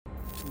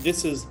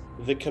this is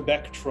the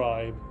Quebec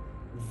tribe,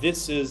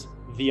 this is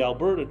the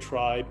Alberta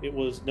tribe. It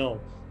was, no,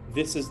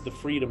 this is the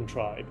Freedom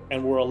Tribe,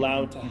 and we're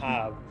allowed to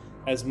have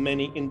as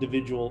many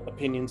individual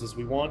opinions as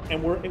we want,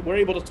 and we're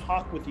able to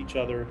talk with each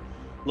other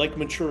like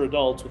mature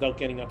adults without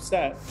getting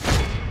upset.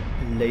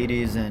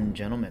 Ladies and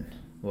gentlemen,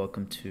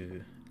 welcome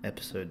to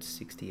episode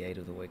 68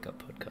 of the Wake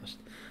Up Podcast.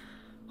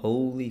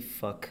 Holy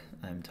fuck,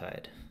 I'm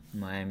tired.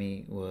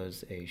 Miami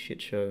was a shit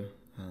show,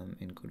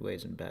 in good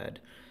ways and bad.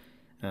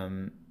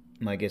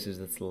 My guess is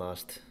that's the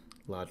last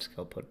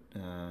large-scale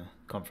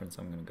conference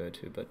I'm going to go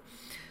to, but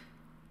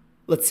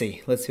let's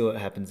see what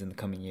happens in the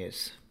coming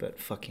years. But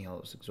fucking hell,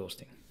 it was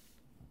exhausting.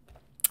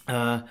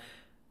 On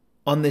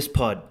this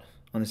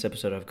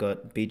episode, I've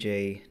got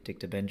BJ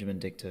Dichter, Benjamin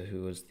Dichter,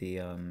 who was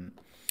the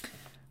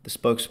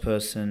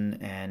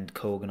spokesperson and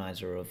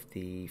co-organizer of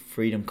the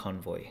Freedom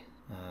Convoy,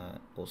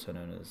 also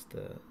known as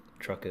the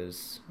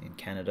truckers in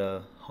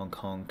Canada, Hong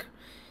Kong.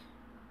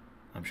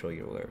 I'm sure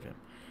you're aware of him.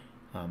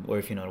 Or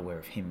if you're not aware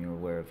of him, you're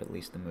aware of at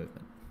least the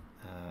movement.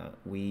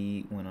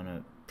 We went on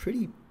a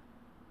pretty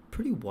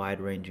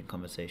wide-ranging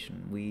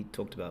conversation. We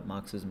talked about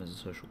Marxism as a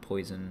social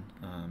poison,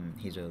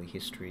 his early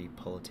history,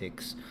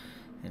 politics,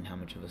 and how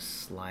much of a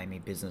slimy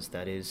business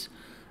that is.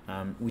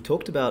 We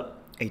talked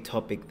about a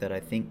topic that I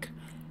think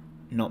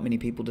not many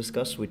people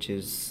discuss, which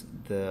is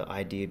the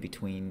idea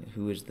between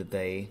who is the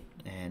they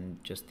and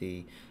just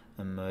the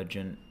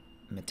emergent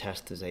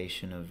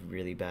metastasization of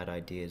really bad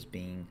ideas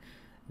being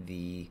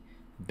the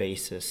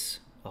basis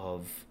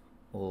of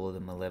all of the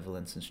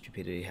malevolence and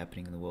stupidity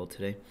happening in the world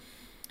today.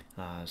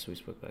 So we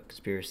spoke about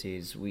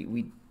conspiracies.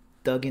 We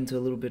dug into a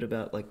little bit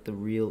about like the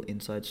real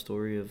inside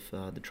story of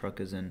the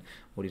truckers and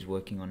what he's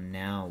working on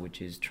now,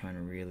 which is trying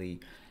to really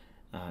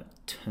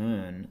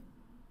turn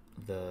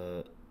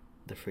the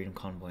Freedom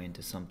Convoy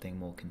into something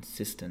more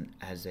consistent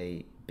as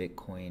a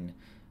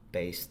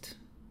Bitcoin-based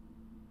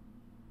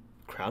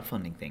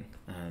crowdfunding thing.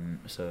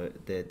 So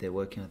they're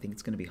working. I think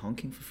it's going to be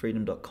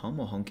honkingforfreedom.com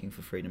or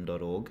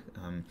honkingforfreedom.org.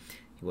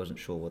 He wasn't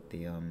sure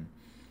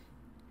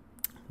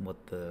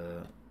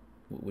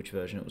which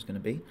version it was going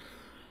to be.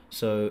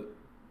 So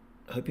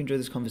I hope you enjoy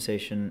this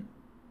conversation.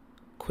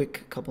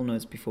 Quick couple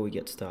notes before we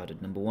get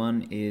started. Number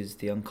one is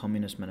the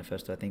Uncommunist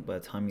Manifesto. I think by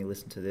the time you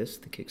listen to this,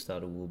 the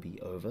Kickstarter will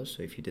be over.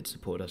 So if you did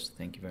support us,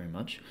 thank you very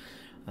much.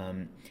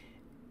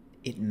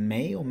 It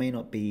may or may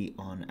not be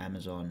on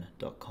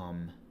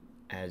Amazon.com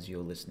as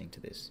you're listening to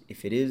this.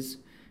 If it is,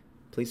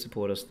 please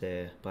support us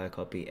there, buy a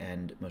copy,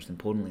 and most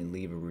importantly,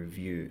 leave a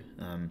review.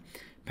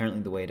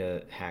 Apparently the way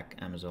to hack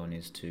Amazon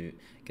is to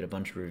get a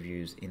bunch of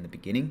reviews in the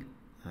beginning.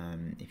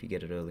 If you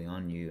get it early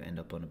on, you end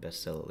up on a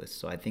bestseller list.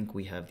 So I think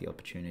we have the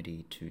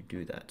opportunity to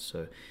do that.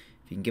 So if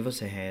you can give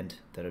us a hand,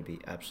 that would be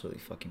absolutely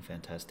fucking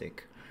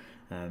fantastic.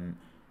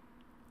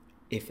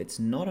 If it's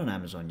not on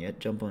Amazon yet,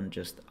 jump on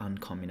just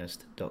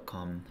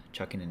uncommunist.com,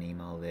 chuck in an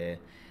email there,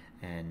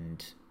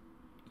 and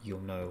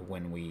you'll know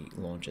when we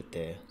launch it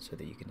there so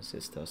that you can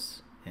assist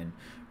us and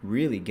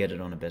really get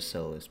it on a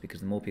bestseller list, because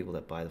the more people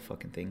that buy the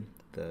fucking thing,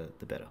 the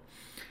better.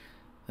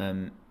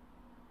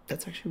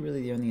 That's actually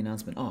really the only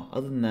announcement.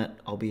 Other than that,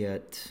 I'll be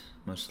at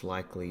most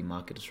likely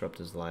Market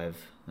Disruptors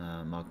Live,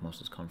 Mark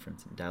Moss's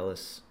conference in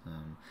Dallas.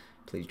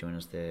 Please join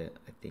us there.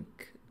 I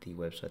think the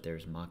website there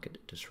is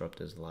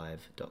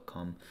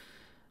marketdisruptorslive.com.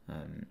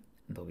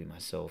 There'll be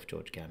myself,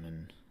 George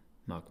Gammon,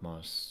 Mark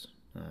Moss,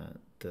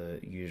 the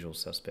usual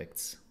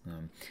suspects,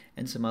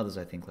 and some others,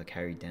 I think, like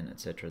Harry Dent,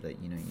 etc.,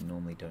 that you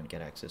normally don't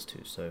get access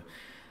to. So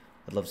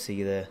I'd love to see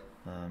you there.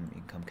 You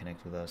can come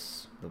connect with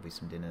us. There'll be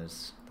some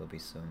dinners. There'll be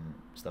some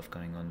stuff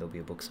going on. There'll be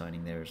a book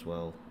signing there as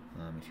well,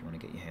 if you want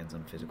to get your hands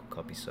on a physical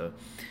copy. So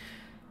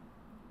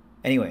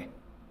anyway,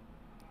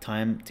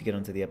 time to get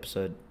onto the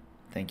episode.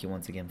 Thank you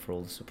once again for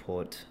all the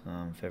support,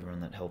 for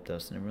everyone that helped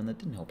us and everyone that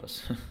didn't help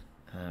us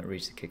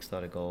reach the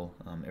Kickstarter goal.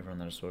 Everyone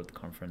that I saw at the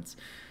conference,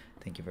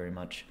 thank you very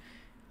much.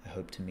 I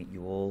hope to meet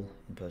you all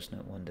in person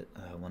at one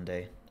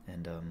day,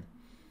 and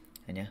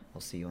yeah, I'll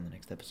see you on the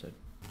next episode.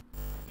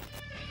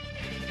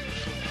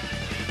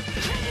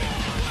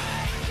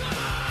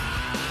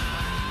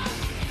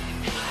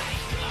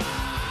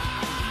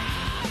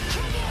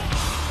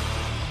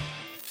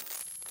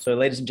 So,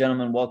 ladies and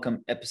gentlemen,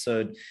 welcome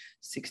episode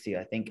 60,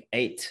 I think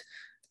 8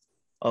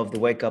 of the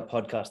Wake Up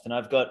Podcast, and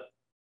I've got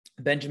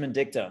Benjamin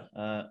Dichter,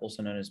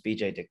 also known as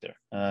BJ Dichter.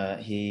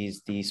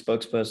 He's the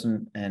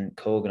spokesperson and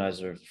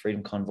co-organizer of the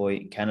Freedom Convoy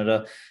in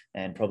Canada,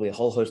 and probably a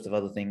whole host of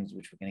other things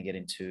which we're going to get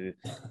into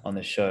on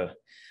the show.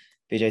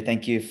 BJ,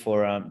 thank you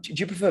for... do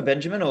you prefer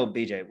Benjamin or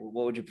BJ?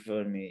 What would you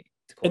prefer me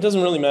to call It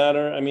doesn't really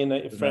matter. I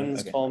mean,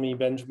 friends okay. call me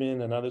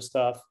Benjamin and other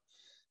stuff.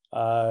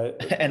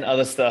 And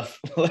other stuff.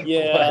 Like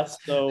yeah, what?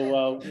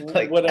 So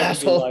like whatever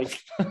asshole. You like.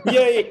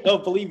 Yeah, no,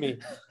 believe me.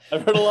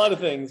 I've heard a lot of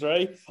things,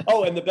 right?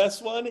 Oh, and the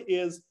best one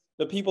is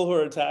the people who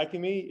are attacking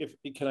me.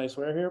 Can I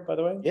swear here, by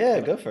the way?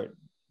 Yeah, go for it.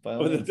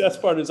 But the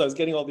best part is I was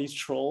getting all these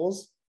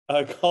trolls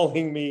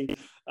calling me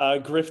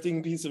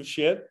grifting piece of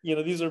shit.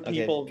 These are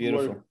people who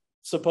are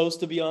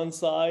supposed to be on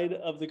side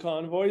of the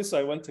convoy. So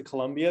I went to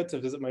Colombia to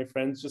visit my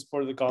friends just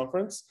for the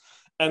conference.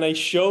 and I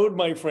showed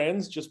my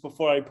friends just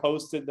before I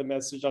posted the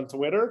message on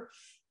Twitter.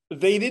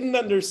 They didn't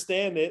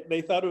understand it.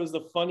 They thought it was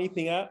the funniest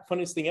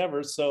thing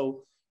ever.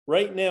 So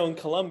right now in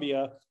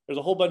Colombia, there's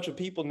a whole bunch of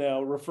people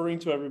now referring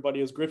to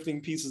everybody as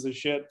grifting pieces of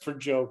shit for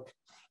jokes.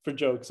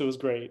 It was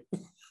great.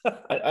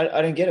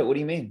 I don't get it. What do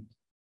you mean?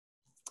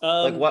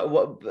 Like what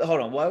hold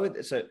on, why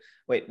would so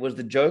wait, was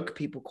the joke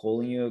people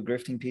calling you a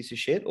grifting piece of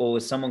shit, or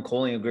was someone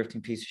calling you a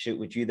grifting piece of shit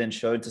which you then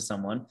showed to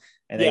someone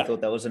and they Yeah.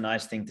 thought that was a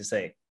nice thing to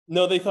say?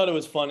 No, they thought it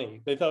was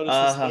funny. They thought it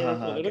was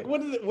hysterical. They're Okay.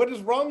 like, what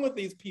is wrong with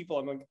these people?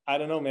 I'm like, I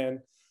don't know,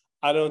 man.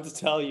 I don't know what to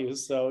tell you.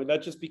 So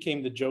that just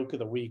became the joke of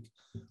the week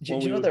Do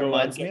when you we know what would that go out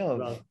reminds and me get of?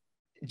 drunk.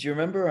 Do you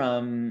remember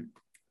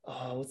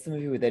oh, what's the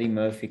movie with Eddie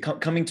Murphy?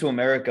 Coming to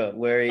America,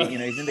 where he,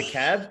 he's in the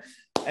cab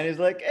and he's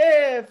like,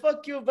 "Hey,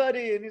 fuck you,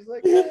 buddy," and he's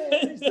like,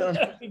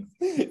 "Hey."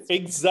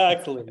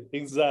 Exactly.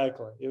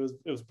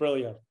 It was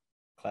brilliant.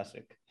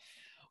 Classic.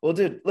 Well,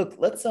 dude, look,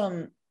 let's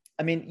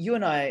I mean, you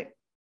and I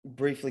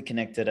briefly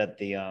connected at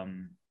the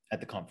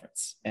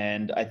conference,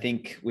 and I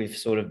think we've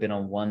sort of been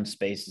on one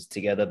spaces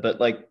together, but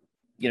like,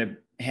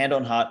 hand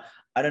on heart,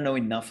 I don't know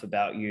enough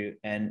about you,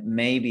 and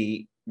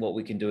maybe what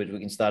we can do is we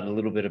can start a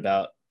little bit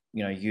about,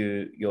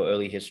 your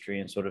early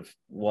history and sort of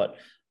what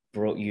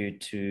brought you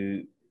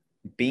to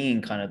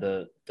being kind of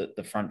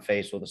the front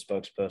face or the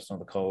spokesperson or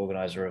the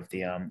co-organizer of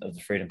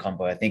the Freedom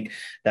Convoy. I think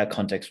that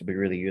context will be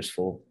really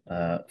useful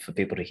for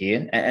people to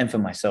hear, and for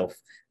myself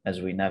as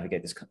we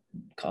navigate this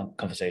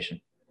conversation.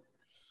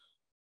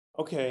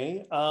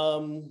 Okay.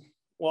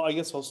 Well, I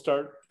guess I'll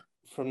start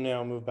from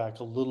now, move back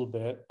a little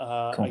bit.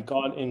 Cool. I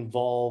got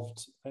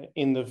involved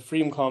in the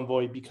Freedom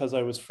Convoy because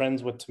I was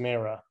friends with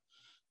Tamara.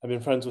 I've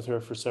been friends with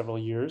her for several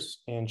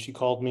years, and she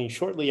called me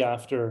shortly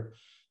after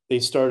they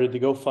started the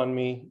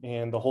GoFundMe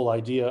and the whole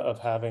idea of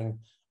having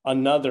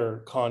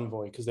another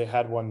convoy, because they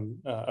had one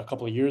a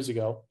couple of years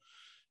ago.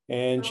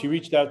 And she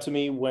reached out to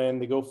me when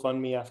the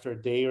GoFundMe, after a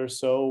day or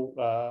so,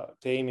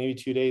 maybe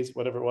 2 days,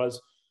 whatever it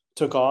was,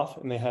 took off,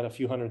 and they had a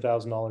few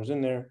 $100,000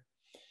 in there.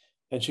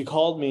 And she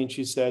called me and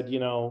she said,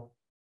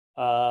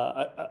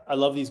 I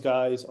love these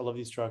guys, I love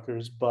these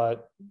truckers,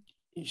 but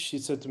she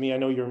said to me, I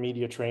know you're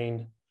media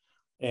trained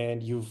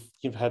and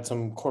you've had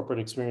some corporate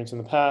experience in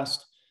the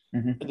past.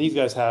 Mm-hmm. These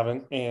guys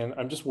haven't, and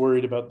I'm just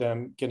worried about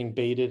them getting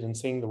baited and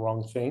saying the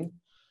wrong thing.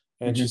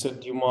 And she said,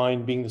 do you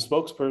mind being the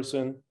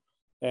spokesperson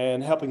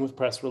and helping with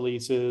press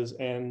releases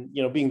and,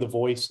 being the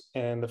voice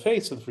and the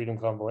face of the Freedom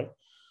Convoy?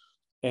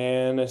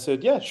 And I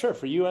said, yeah, sure,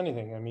 for you,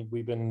 anything. I mean,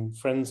 we've been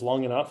friends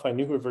long enough. I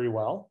knew her very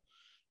well,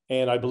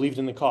 and I believed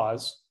in the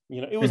cause.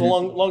 It was a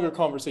longer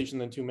conversation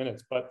than 2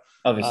 minutes, but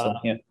obviously,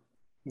 yeah.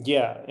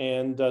 Yeah.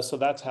 And so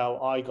that's how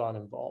I got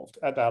involved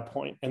at that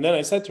point. And then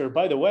I said to her,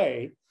 by the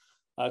way,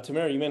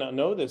 Tamara, you may not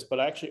know this, but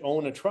I actually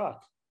own a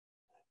truck.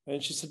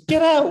 And she said,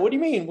 get out. What do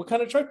you mean? What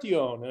kind of truck do you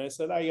own? And I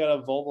said, I got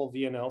a Volvo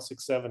VNL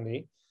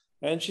 670.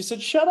 And she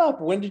said, shut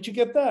up. When did you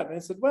get that? And I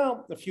said,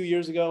 well, a few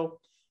years ago.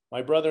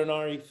 My brother and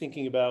I are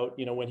thinking about,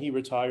 when he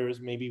retires,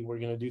 maybe we're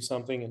going to do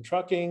something in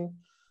trucking.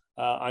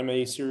 I'm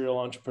a serial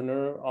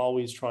entrepreneur,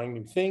 always trying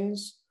new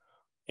things.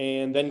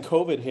 And then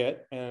COVID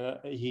hit, and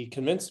he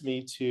convinced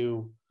me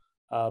to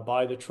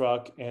buy the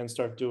truck and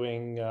start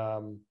doing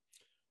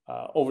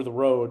over the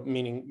road,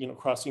 meaning,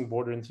 crossing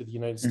border into the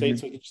United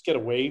States. So we could just get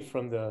away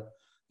from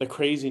the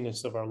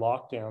craziness of our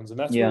lockdowns. And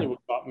that's really what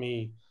got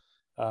me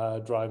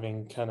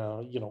driving kind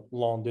of,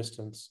 long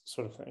distance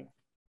sort of thing.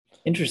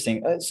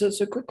 Interesting.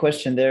 So quick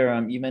question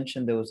there. You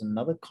mentioned there was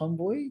another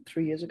convoy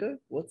 3 years ago.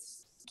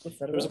 What's that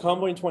about? There was a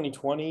convoy in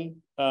 2020.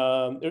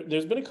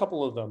 There's been a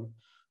couple of them,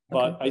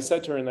 but I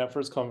said to her in that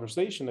first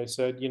conversation, I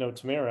said,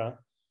 Tamara,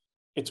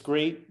 it's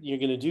great you're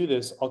going to do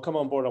this. I'll come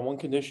on board on one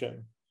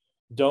condition.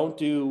 Don't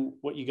do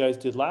what you guys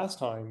did last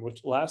time,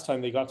 which last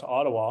time they got to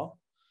Ottawa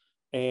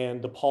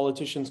and the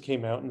politicians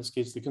came out, in this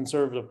case, the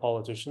conservative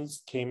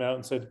politicians came out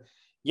and said,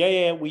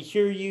 yeah, we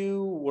hear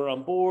you. We're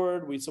on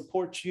board. We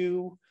support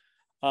you.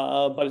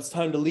 But it's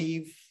time to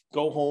leave,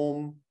 go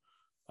home.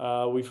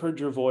 We've heard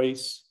your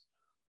voice.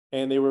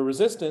 And they were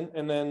resistant.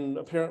 And then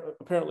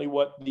apparently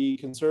what the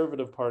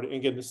Conservative Party,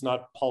 again, this is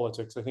not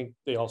politics, I think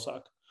they all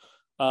suck.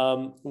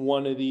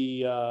 One of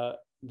the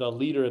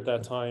leader at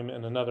that time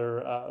and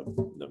another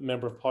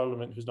member of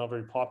parliament who's not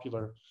very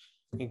popular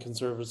in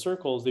conservative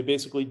circles, they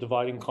basically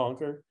divide and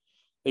conquer.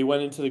 They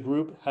went into the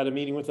group, had a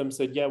meeting with them,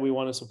 said, yeah, we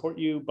want to support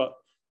you, but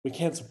we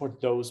can't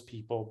support those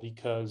people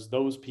because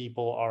those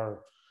people are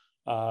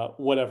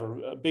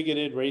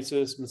bigoted,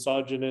 racist,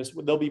 misogynist.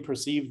 They'll be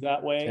perceived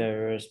that way.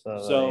 Terrorist,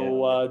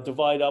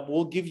 divide up.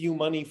 We'll give you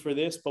money for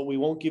this, but we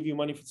won't give you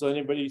money for. So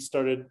anybody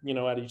started,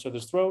 at each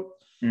other's throat,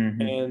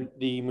 and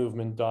the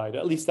movement died.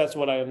 At least that's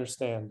what I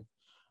understand.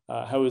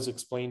 How it was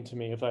explained to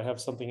me. If I have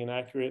something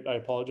inaccurate, I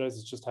apologize.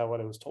 It's just how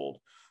I was told.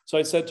 So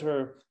I said to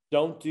her,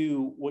 "Don't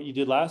do what you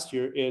did last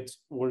year.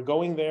 We're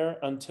going there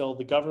until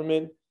the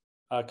government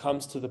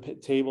comes to the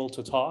table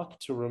to talk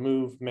to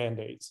remove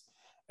mandates."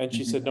 And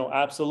she said, no,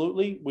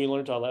 absolutely. We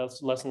learned our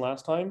lesson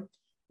last time.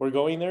 We're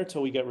going there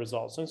till we get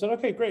results. And I said,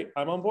 okay, great.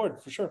 I'm on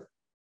board for sure.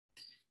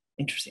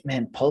 Interesting,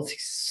 man.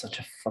 Politics is such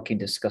a fucking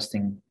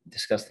disgusting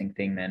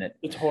thing, man.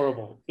 It's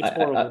horrible. It's I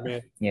horrible, man.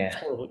 It's yeah.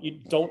 horrible. You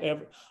don't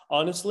ever,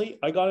 honestly,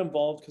 I got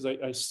involved because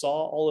I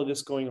saw all of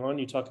this going on.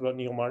 You talk about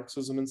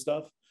neo-Marxism and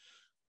stuff.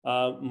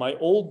 My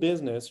old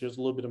business, here's a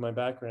little bit of my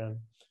background,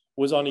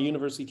 was on a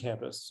university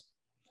campus.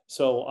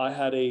 So I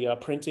had a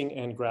printing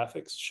and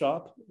graphics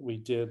shop. We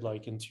did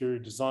like interior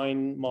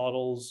design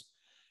models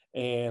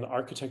and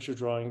architecture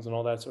drawings and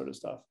all that sort of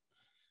stuff.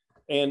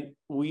 And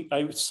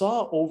I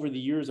saw over the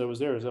years I was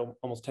there, it was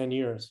almost 10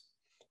 years,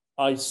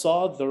 I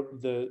saw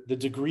the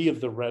degree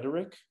of the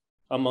rhetoric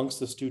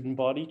amongst the student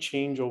body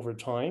change over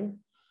time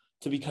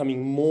to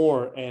becoming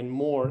more and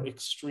more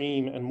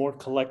extreme and more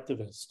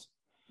collectivist.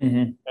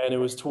 Mm-hmm. And it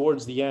was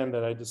towards the end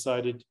that I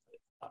decided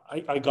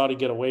I got to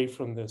get away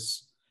from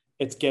this.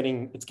 It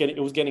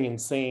was getting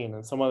insane.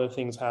 And some other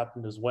things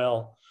happened as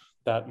well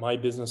that my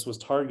business was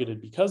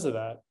targeted because of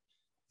that.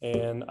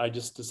 And I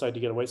just decided to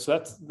get away.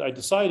 So I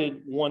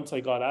decided once I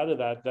got out of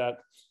that,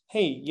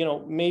 hey,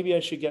 maybe I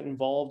should get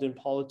involved in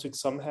politics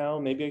somehow.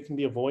 Maybe I can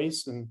be a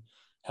voice and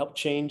help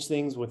change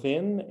things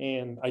within.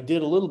 And I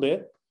did a little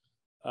bit.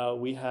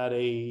 We did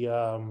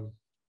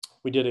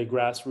a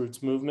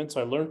grassroots movement.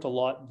 So I learned a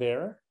lot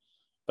there.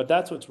 But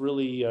that's what's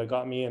really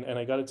got me in. And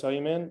I got to tell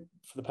you, man,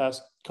 for the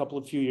past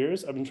few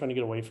years, I've been trying to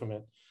get away from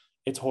it.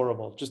 It's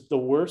horrible. Just the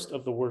worst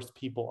of the worst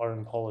people are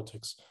in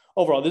politics.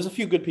 Overall, there's a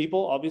few good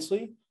people,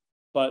 obviously,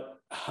 but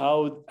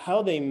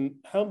how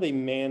they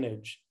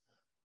manage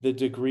the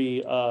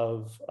degree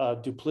of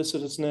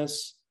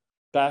duplicitousness,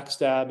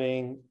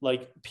 backstabbing,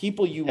 like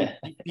people you would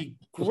be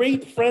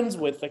great friends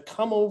with that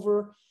come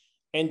over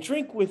and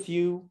drink with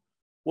you,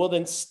 will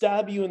then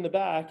stab you in the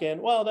back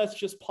and, well, that's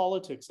just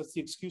politics. That's the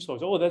excuse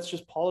always. Oh, that's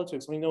just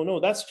politics. I mean, no,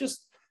 that's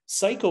just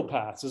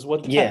psychopaths is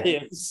what that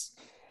is.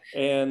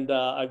 And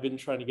I've been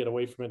trying to get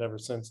away from it ever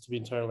since, to be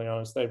entirely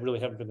honest. I really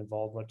haven't been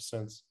involved much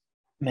since.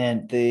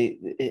 Man,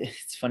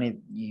 it's funny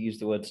you use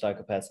the word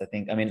psychopaths. I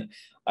think, I mean,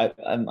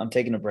 I'm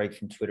taking a break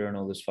from Twitter and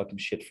all this fucking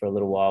shit for a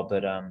little while,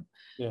 but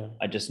yeah,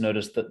 I just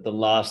noticed that the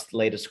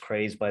latest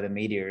craze by the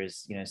media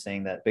is,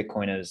 saying that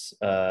Bitcoiners,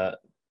 a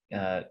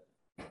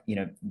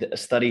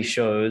study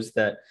shows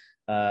that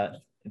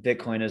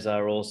Bitcoiners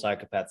are all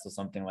psychopaths or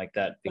something like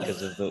that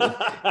because of the.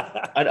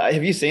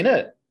 Have you seen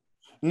it?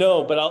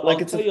 No, but I'll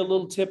tell you a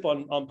little tip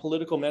on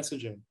political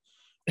messaging.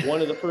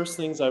 One of the first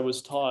things I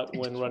was taught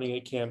when running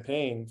a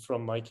campaign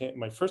from my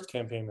first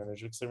campaign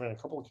manager, because I ran a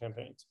couple of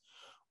campaigns,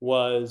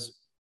 was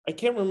I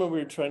can't remember what we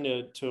were trying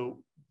to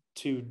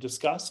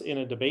discuss in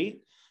a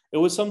debate. It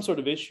was some sort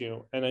of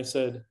issue, and I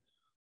said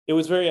it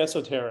was very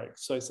esoteric.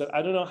 So I said,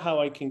 I don't know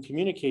how I can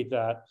communicate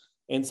that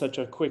in such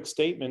a quick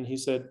statement. He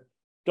said,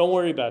 don't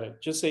worry about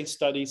it. Just say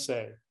studies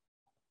say.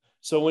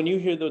 So when you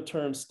hear the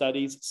term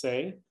studies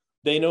say,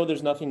 they know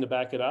there's nothing to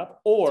back it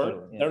up,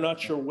 or they're not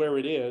sure where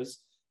it is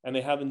and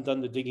they haven't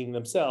done the digging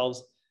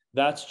themselves.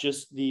 That's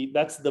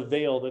the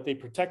veil that they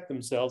protect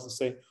themselves and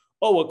say,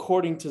 oh,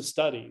 according to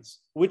studies.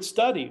 Which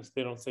studies?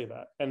 They don't say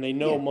that. And they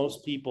know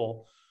most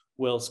people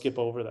will skip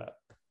over that.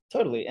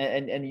 Totally.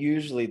 And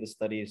usually the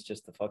study is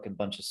just a fucking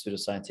bunch of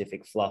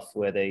pseudoscientific fluff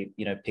where they,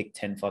 pick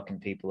 10 fucking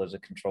people as a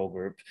control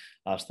group,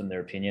 ask them their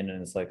opinion,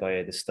 and it's like, oh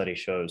yeah, this study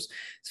shows.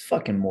 It's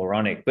fucking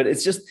moronic. But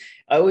it's just,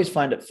 I always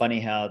find it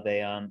funny how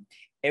they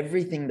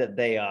everything that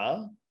they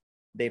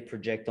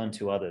project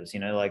onto others,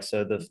 like,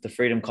 so the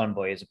Freedom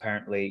Convoy is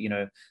apparently,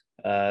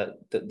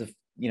 the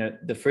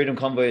Freedom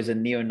Convoy is a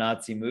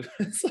neo-Nazi movement.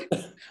 It's like,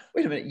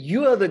 wait a minute,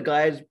 you are the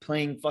guys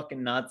playing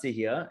fucking Nazi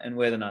here, and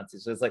we're the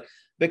Nazis. So it's like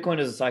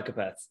Bitcoiners are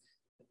psychopaths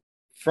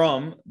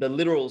from the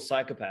literal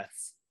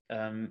psychopaths.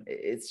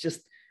 It's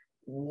just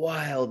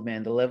wild,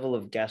 man. The level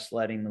of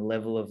gaslighting, the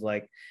level of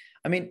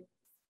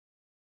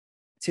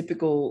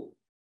typical,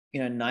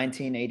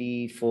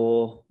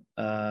 1984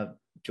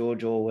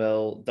 George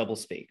Orwell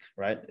doublespeak,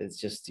 right? It's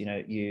just,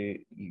 you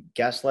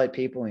gaslight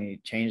people and you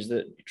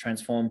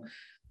transform,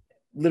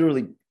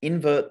 literally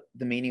invert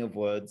the meaning of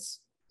words.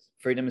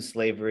 Freedom is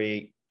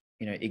slavery,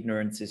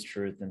 ignorance is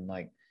truth. And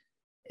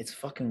it's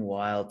fucking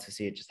wild to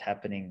see it just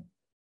happening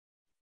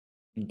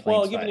in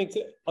plain sight.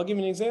 I'll give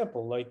you an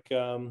example.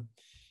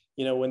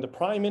 When the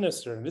prime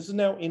minister, and this is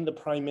now in the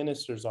prime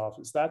minister's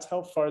office, that's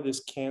how far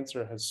this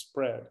cancer has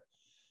spread.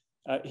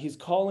 He's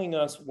calling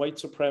us white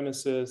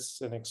supremacists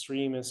and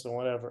extremists and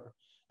whatever.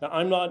 Now,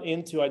 I'm not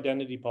into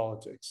identity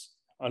politics.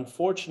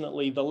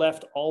 Unfortunately, the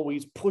left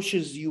always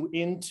pushes you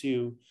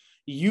into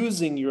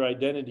using your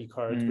identity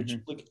cards, which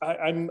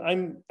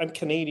I'm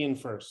Canadian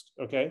first,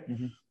 okay?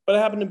 But I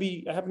happen to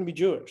be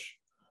Jewish.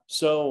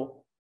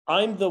 So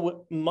I'm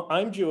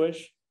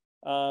Jewish.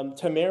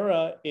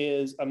 Tamara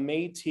is a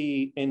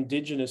Métis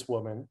indigenous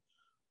woman.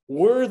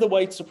 We're the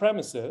white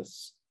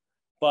supremacists,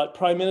 but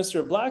Prime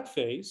Minister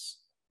Blackface,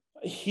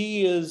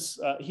 he's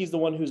the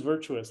one who's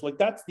virtuous. Like,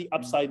 that's the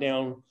upside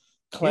down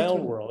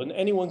clown world, and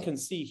anyone can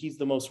see he's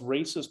the most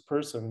racist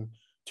person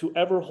to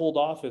ever hold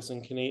office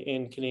in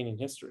Canadian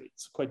history.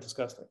 It's quite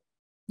disgusting.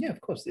 Yeah,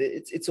 of course,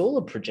 it's all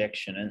a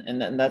projection,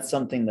 and that's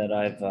something that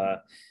I've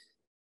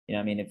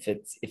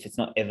if it's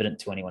not evident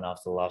to anyone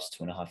after the last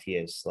 2.5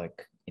 years,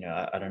 like,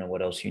 I don't know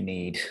what else you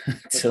need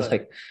That's to right.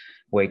 like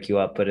wake you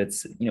up. But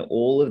it's,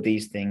 all of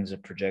these things are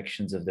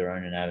projections of their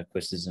own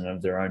inadequacies and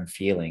of their own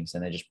feelings,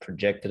 and they just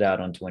project it out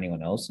onto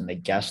anyone else, and they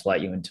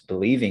gaslight you into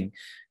believing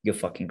you're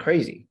fucking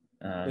crazy.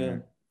 Yeah.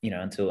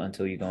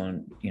 Until you go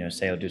and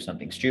say or do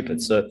something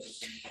stupid. So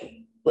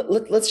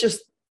let's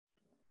just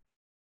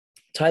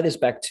tie this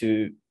back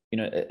to,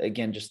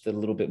 again, just a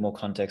little bit more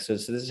context. So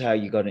this is how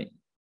you got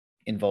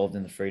involved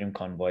in the Freedom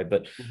Convoy.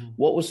 But Mhm.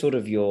 what was sort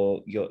of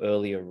your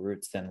earlier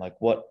roots then? Like,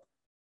 what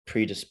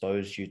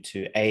predisposed you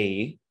to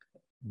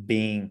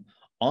being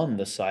on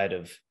the side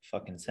of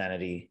fucking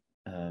sanity,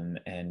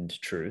 and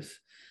truth?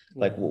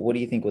 Like, Yeah. what do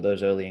you think were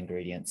those early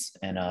ingredients,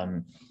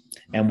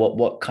 and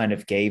what kind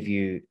of gave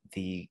you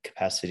the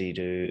capacity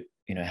to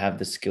have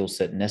the skill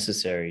set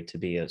necessary to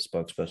be a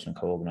spokesperson,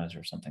 co-organizer,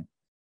 or something?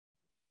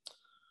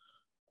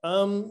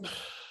 Um,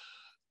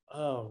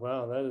 oh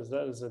wow,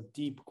 that is a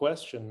deep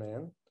question,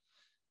 man.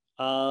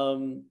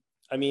 Um,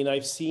 I mean,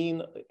 I've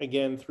seen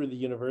again through the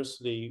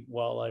university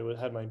while I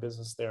had my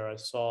business there. I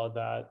saw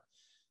that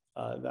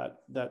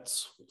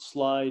that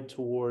slide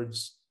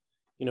towards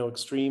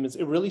extremes.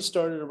 It really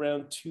started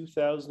around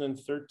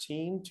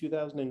 2013,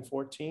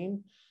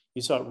 2014.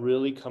 You saw it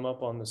really come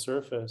up on the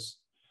surface,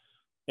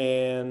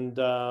 and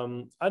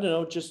I don't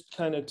know, just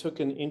kind of took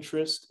an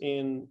interest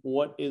in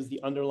what is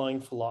the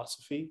underlying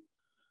philosophy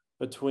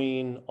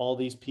between all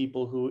these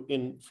people who,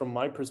 in from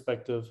my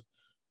perspective,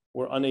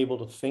 were unable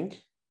to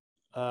think.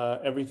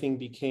 Everything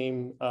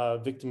became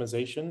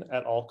victimization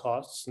at all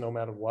costs, no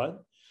matter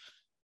what.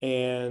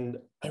 And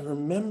I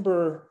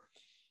remember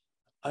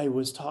I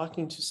was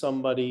talking to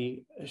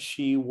somebody.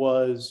 She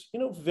was,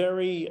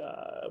 very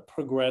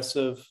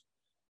progressive,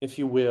 if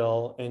you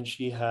will, and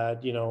she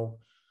had,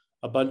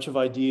 a bunch of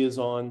ideas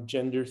on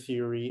gender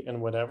theory and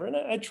whatever. And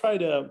I try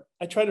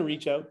to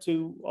reach out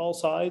to all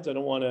sides. I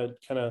don't want to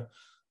kind of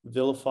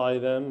vilify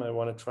them. I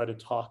want to try to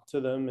talk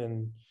to them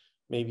and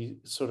maybe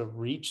sort of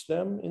reach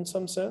them in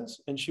some sense.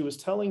 And she was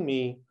telling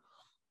me,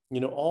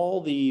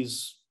 all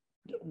these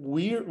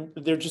weird,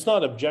 they're just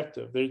not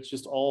objective. They're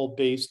just all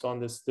based on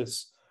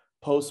this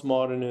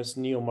postmodernist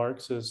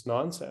neo-Marxist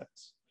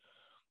nonsense.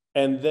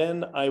 And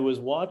then I was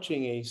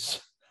watching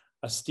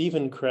a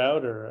Steven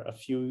Crowder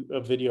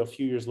a video a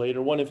few years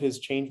later, one of his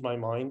changed my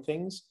mind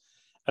things.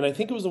 And I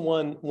think it was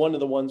one of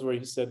the ones where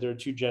he said there are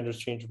two genders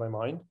changed my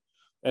mind.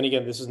 And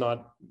again, this is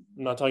not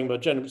talking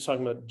about gender, it's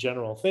talking about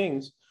general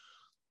things.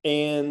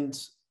 And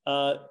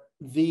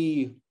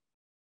the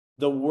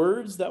the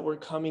words that were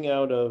coming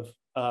out of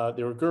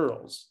there were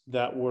girls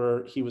that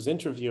were he was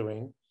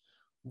interviewing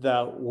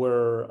that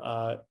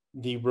were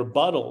the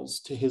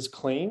rebuttals to his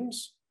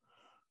claims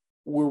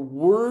were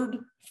word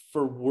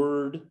for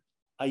word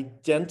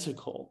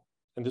identical.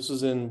 And this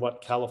was in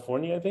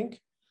California, I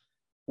think,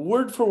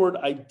 word for word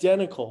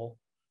identical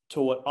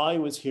to what I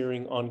was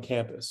hearing on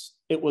campus.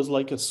 It was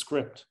like a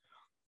script,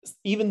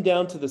 even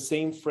down to the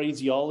same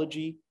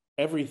phraseology,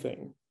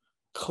 everything.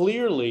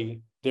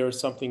 Clearly, there is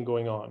something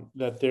going on,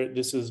 that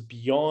this is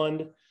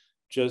beyond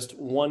just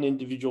one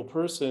individual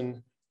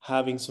person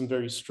having some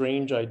very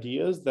strange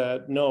ideas.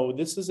 That no,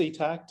 this is a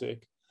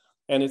tactic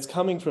and it's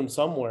coming from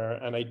somewhere,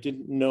 and I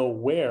didn't know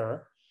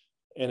where.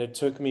 And it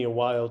took me a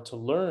while to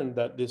learn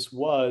that this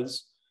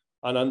was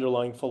an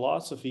underlying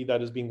philosophy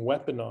that is being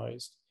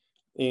weaponized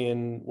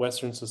in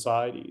Western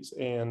societies.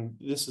 And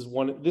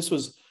this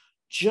was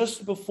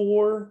just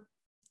before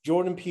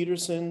Jordan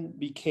Peterson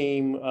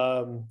became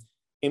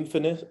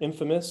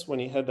infamous when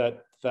he had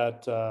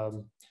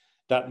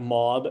that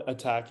mob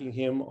attacking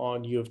him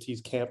on U of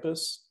T's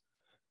campus.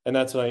 And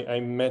that's when I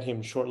met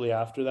him shortly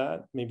after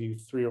that, maybe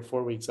 3 or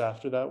 4 weeks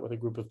after that, with a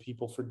group of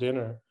people for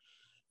dinner.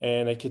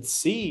 And I could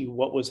see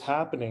what was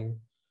happening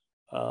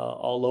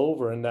all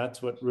over. And that's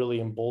what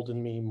really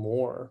emboldened me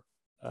more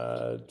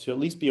to at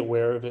least be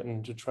aware of it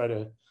and to try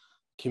to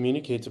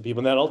communicate to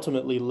people. And that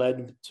ultimately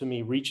led to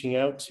me reaching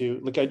out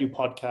to, like, I do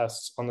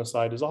podcasts on the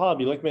side as a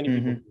hobby, like many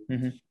people do. Mm-hmm,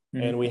 mm-hmm,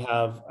 And mm-hmm. we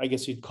have, I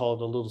guess you'd call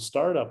it a little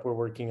startup we're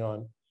working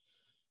on.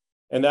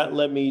 And that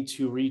led me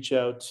to reach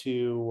out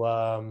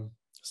to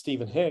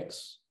Stephen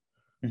Hicks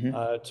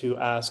Mm-hmm. to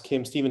ask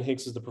him. Stephen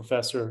Hicks is the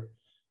professor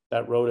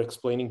that wrote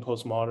Explaining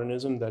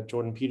Postmodernism that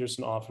Jordan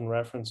Peterson often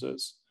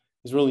references.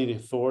 He's really the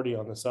authority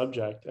on the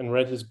subject, and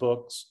read his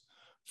books,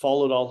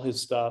 followed all his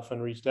stuff,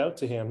 and reached out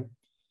to him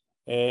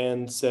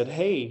and said,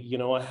 hey,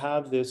 I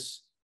have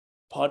this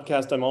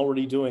podcast I'm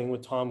already doing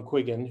with Tom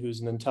Quiggin, who's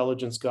an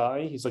intelligence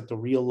guy. He's like the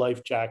real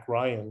life Jack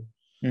Ryan.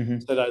 Mm-hmm.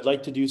 Said, I'd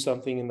like to do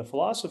something in the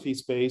philosophy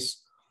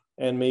space,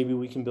 and maybe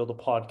we can build a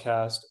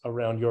podcast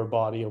around your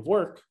body of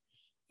work.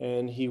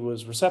 And he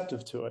was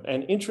receptive to it.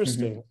 And Mm-hmm.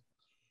 interesting,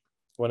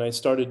 when I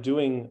started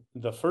doing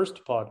the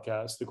first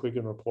podcast, the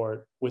Quiggin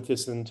Report, with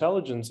this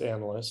intelligence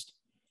analyst,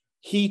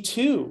 he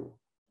too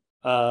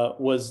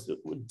was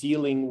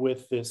dealing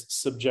with this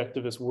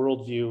subjectivist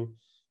worldview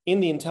in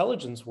the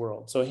intelligence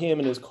world. So him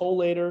and his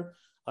collator,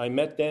 I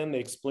met them. They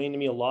explained to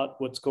me a lot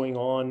what's going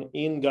on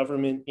in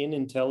government, in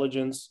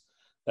intelligence,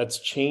 that's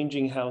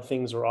changing how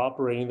things are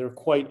operating. They're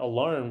quite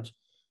alarmed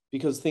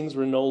because things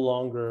were no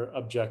longer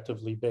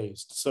objectively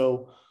based.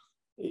 So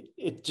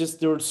it just,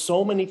 there were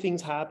so many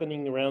things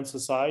happening around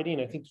society,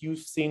 and I think you've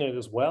seen it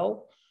as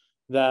well,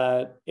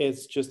 that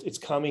it's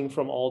coming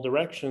from all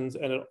directions,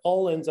 and it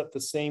all ends up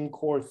the same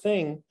core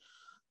thing.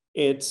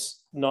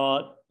 It's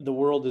not, the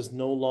world is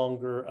no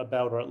longer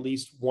about, or at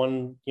least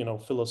one,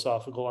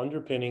 philosophical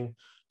underpinning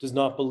does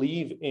not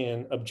believe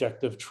in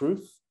objective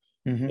truth.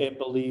 It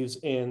believes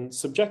in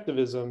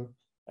subjectivism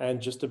and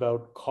just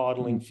about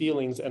coddling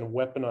feelings and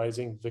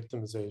weaponizing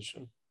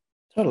victimization.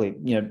 Totally,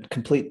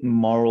 complete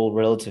moral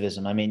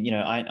relativism. I mean,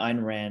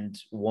 Ayn Rand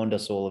warned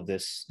us all of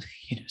this,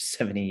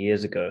 70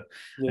 years ago.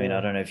 Yeah. I mean, I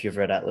don't know if you've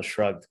read Atlas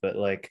Shrugged, but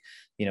like,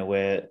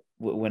 where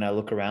when I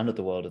look around at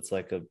the world, it's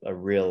like a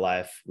real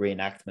life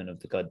reenactment of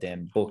the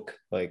goddamn book.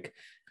 Like,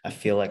 I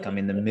feel like I'm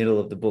in the middle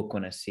of the book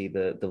when I see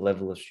the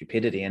level of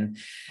stupidity, and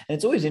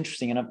it's always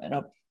interesting. And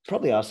I'll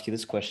probably ask you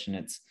this question.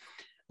 It's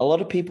a lot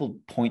of people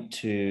point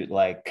to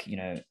like,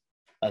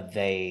 a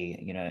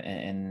they,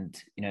 and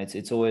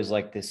it's always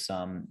like this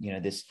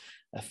this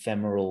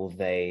ephemeral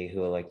they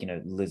who are like,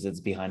 lizards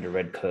behind a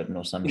red curtain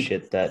or some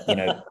shit that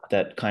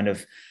that kind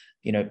of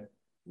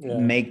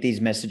make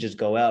these messages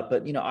go out.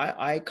 But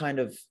I kind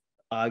of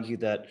argue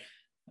that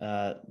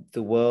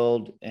the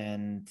world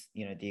and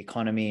the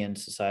economy and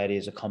society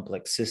is a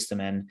complex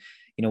system, and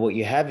what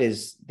you have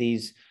is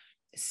these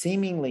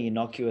seemingly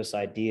innocuous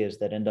ideas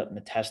that end up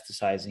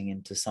metastasizing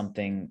into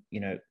something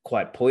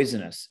quite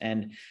poisonous.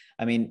 And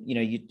I mean,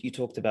 you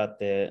talked about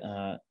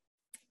the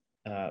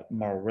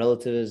moral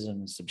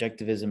relativism,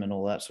 subjectivism, and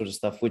all that sort of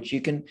stuff, which you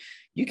can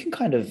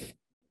kind of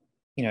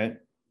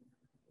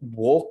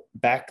walk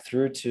back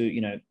through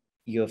to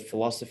your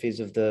philosophies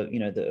of the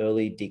the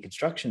early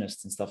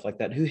deconstructionists and stuff like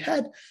that, who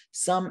had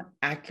some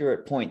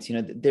accurate points.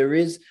 There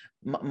is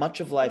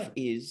much of life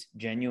is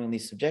genuinely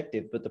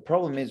subjective, but the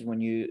problem is when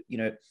you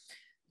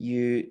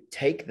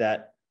take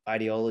that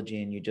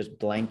ideology and you just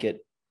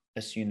blanket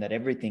assume that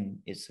everything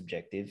is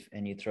subjective,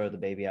 and you throw the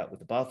baby out with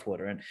the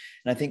bathwater. And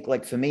I think,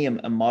 like, for me,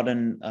 a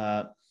modern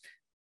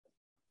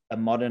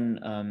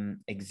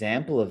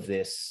example of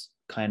this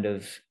kind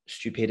of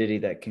stupidity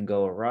that can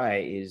go awry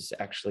is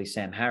actually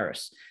Sam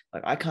Harris.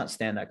 Like, I can't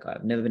stand that guy.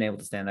 I've never been able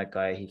to stand that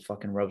guy. He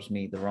fucking rubs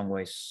me the wrong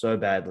way so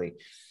badly.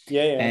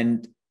 Yeah.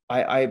 And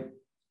I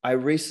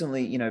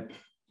recently,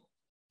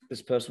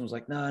 this person was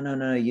like,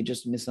 no, you're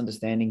just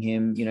misunderstanding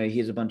him.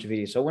 Here's a bunch of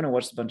videos. So I went and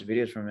watched a bunch of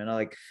videos from him,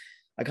 and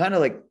I kind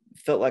of like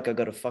felt like I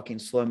got a fucking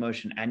slow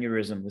motion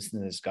aneurysm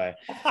listening to this guy,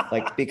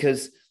 like,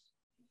 because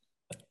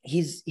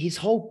his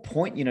whole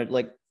point,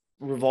 like,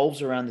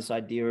 revolves around this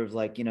idea of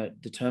like,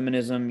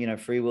 determinism,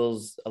 free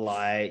will's a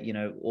lie,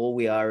 all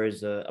we are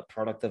is a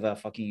product of our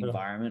fucking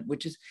environment,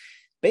 which is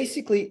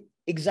basically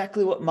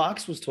exactly what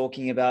Marx was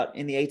talking about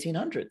in the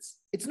 1800s.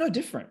 It's no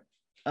different.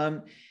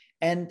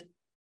 And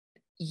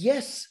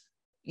yes,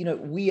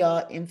 we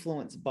are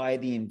influenced by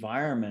the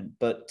environment,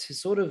 but to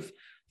sort of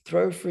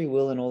throw free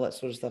will and all that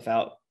sort of stuff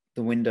out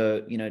the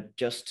window,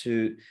 just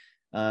to,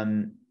 I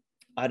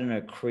don't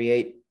know,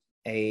 create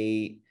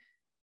a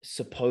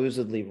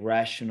supposedly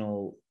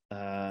rational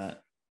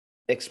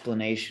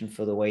explanation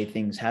for the way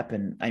things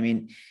happen, I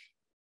mean,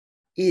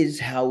 is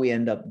how we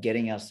end up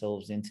getting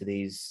ourselves into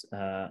these,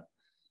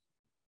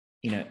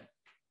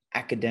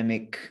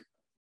 academic,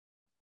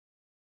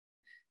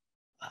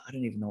 I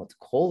don't even know what to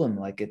call them.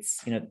 Like,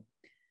 it's,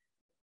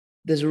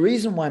 there's a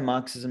reason why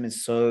Marxism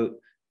is so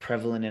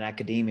prevalent in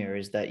academia,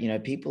 is that,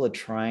 people are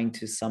trying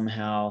to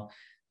somehow,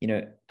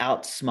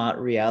 outsmart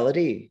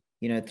reality,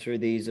 through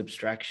these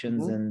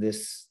abstractions and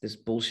this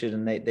bullshit.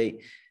 And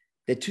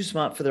they're too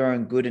smart for their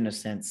own good, in a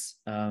sense.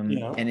 And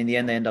in the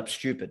end, they end up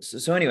stupid.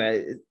 So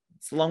anyway,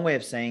 it's a long way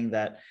of saying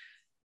that,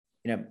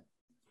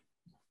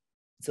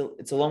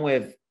 it's a long way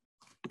of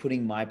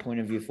putting my point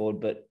of view forward,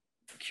 but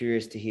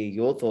curious to hear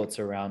your thoughts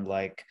around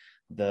like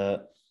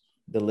the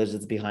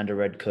lizards behind a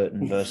red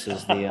curtain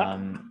versus the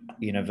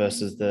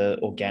versus the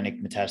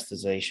organic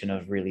metastasization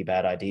of really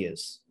bad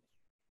ideas.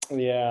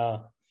 Yeah,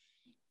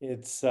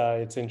 it's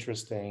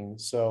interesting.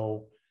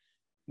 So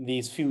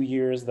these few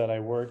years that I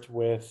worked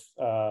with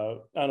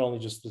not only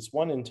just this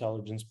one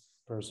intelligence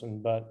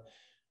person, but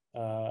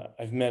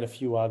I've met a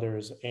few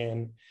others,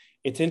 and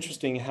it's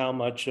interesting how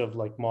much of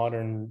like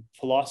modern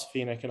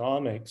philosophy and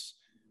economics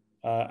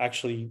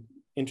actually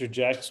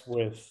interjects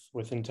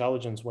with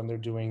intelligence when they're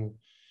doing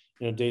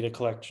data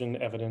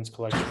collection, evidence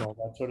collection, all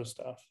that sort of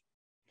stuff.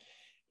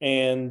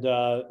 And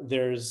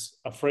there's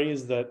a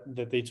phrase that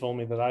they told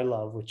me that I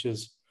love, which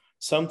is,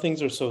 some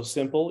things are so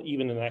simple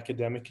even an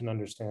academic can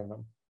understand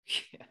them.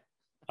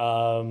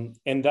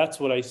 And that's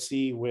what I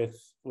see with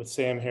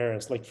Sam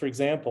Harris. Like, for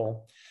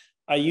example,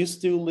 I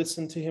used to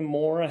listen to him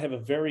more. I have a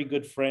very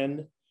good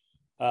friend,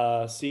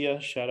 Sia,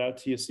 shout out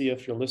to you, Sia,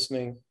 if you're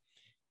listening.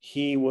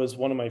 He was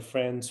one of my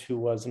friends who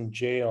was in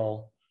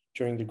jail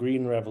during the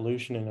Green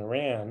Revolution in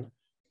Iran,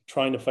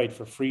 trying to fight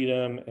for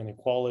freedom and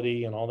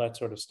equality and all that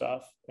sort of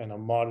stuff, and a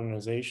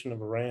modernization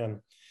of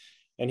Iran.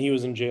 And he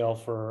was in jail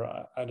for,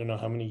 I don't know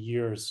how many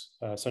years,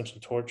 essentially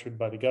tortured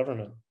by the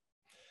government.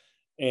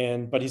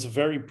 But he's a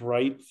very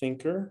bright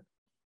thinker.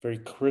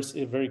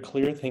 very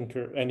clear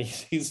thinker, and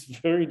he's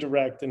very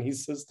direct. And he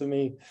says to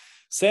me,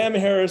 Sam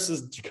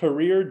Harris's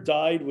career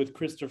died with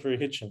Christopher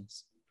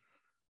Hitchens.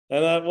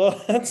 And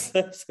well, that's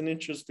an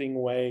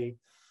interesting way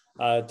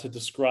to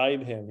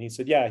describe him. He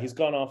said, yeah, he's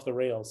gone off the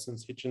rails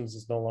since Hitchens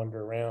is no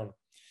longer around.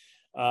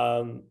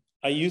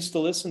 I used to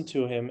listen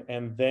to him,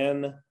 and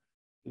then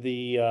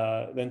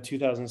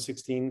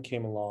 2016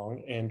 came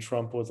along and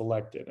Trump was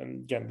elected.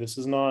 And again, this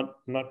is not,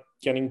 I'm not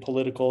getting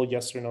political,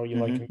 yes or no, you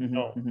like him,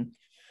 no.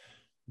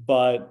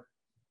 But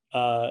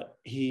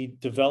he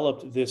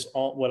developed this,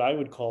 what I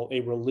would call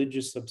a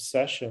religious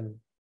obsession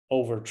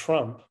over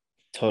Trump.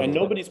 Totally. And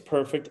nobody's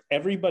perfect.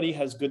 Everybody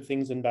has good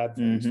things and bad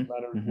things, no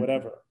matter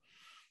whatever.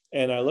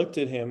 And I looked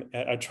at him,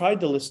 and I tried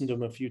to listen to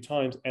him a few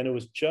times, and it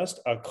was just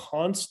a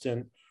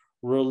constant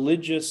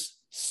religious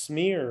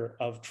smear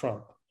of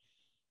Trump.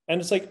 And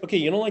it's like, okay,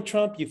 you don't like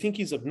Trump, you think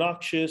he's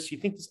obnoxious, you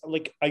think this,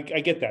 like, I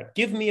get that.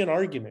 Give me an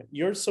argument.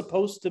 You're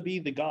supposed to be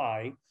the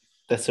guy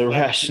that's a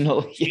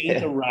rational,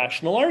 a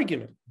rational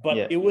argument,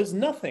 but it was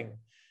nothing.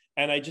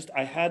 And I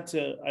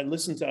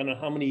listened to, I don't know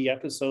how many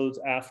episodes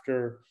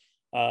after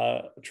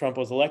Trump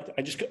was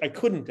elected. I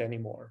couldn't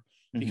anymore,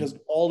 because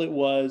all it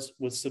was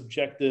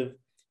subjective,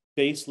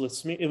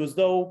 baseless. It was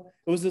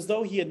as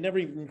though he had never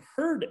even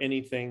heard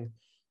anything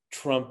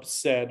Trump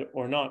said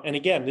or not. And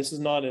again, this is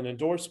not an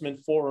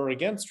endorsement for or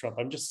against Trump.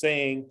 I'm just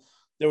saying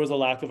there was a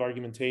lack of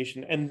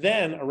argumentation. And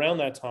then around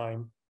that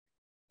time,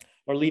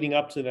 or leading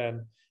up to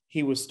then,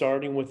 he was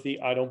starting with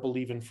the I don't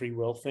believe in free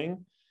will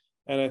thing.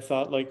 And I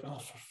thought, like, oh,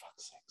 for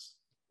fuck's sakes,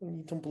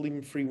 you don't believe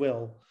in free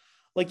will.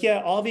 Like,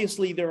 yeah,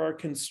 obviously there are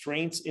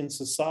constraints in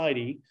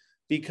society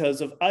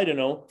because of, I don't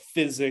know,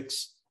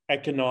 physics,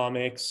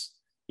 economics,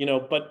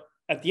 but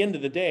at the end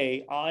of the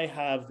day, I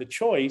have the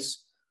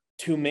choice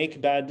to make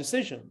bad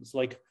decisions.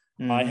 Like,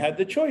 I had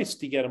the choice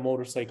to get a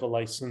motorcycle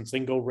license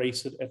and go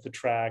race it at the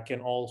track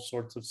and all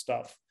sorts of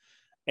stuff.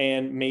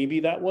 And maybe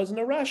that wasn't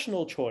a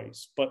rational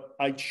choice, but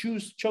I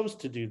chose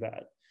to do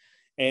that.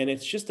 And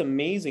it's just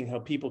amazing how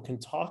people can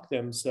talk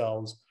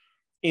themselves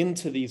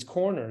into these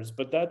corners,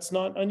 but that's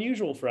not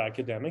unusual for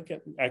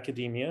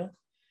academia.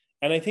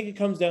 And I think it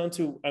comes down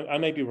to, I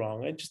might be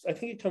wrong, I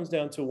think it comes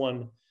down to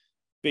one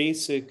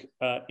basic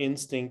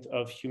instinct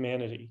of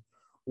humanity.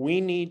 We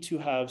need to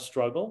have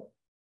struggle.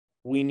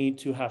 We need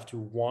to have to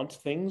want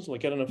things.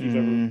 Like, I don't know if you've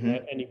ever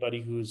met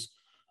anybody who's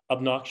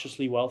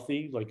obnoxiously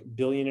wealthy, like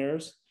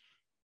billionaires.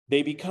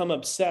 They become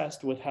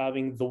obsessed with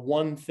having the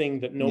one thing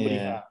that nobody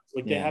has.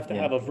 Like, they have to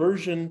have a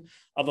version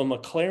of a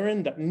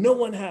McLaren that no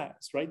one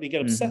has, right? They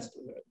get obsessed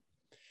with it.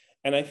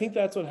 And I think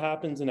that's what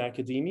happens in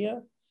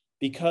academia,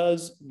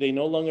 because they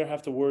no longer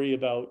have to worry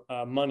about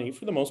money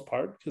for the most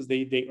part, because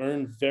they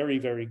earn very,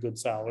 very good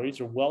salaries,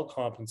 are well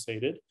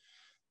compensated.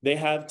 They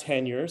have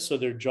tenure, so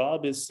their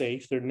job is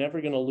safe. They're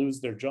never going to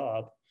lose their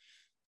job.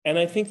 And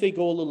I think they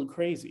go a little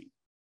crazy.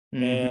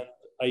 And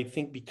I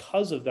think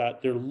because of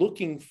that, they're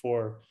looking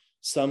for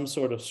some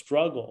sort of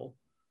struggle,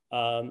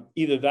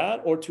 either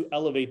that or to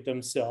elevate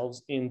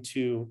themselves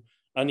into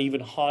an even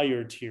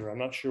higher tier. I'm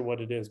not sure what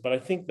it is, but I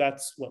think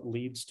that's what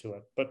leads to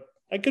it. But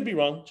I could be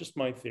wrong, just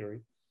my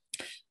theory.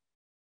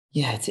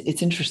 Yeah,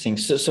 it's interesting.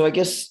 So I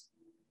guess,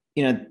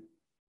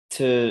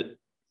 to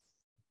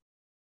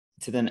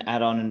then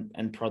add on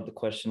and prod the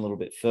question a little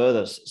bit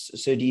further.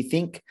 So do you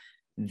think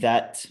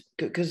that,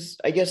 because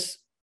I guess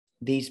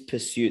these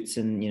pursuits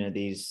and,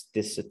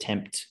 this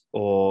attempt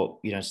or,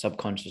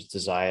 subconscious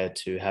desire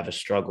to have a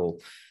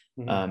struggle,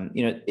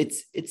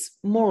 it's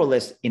more or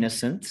less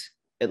innocent,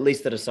 at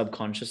least at a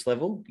subconscious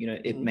level.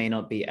 It may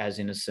not be as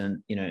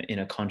innocent, in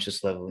a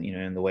conscious level,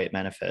 in the way it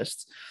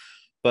manifests.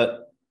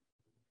 But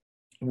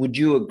would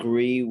you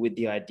agree with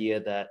the idea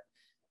that,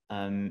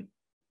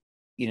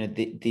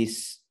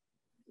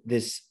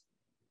 this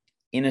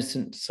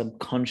innocent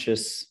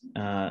subconscious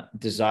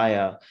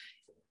desire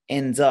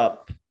ends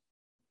up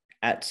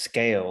at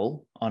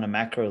scale on a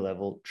macro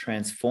level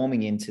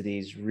transforming into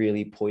these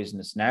really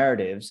poisonous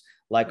narratives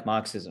like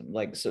Marxism?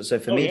 Like, so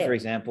for me, for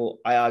example,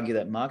 I argue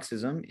that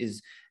Marxism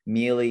is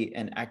merely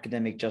an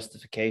academic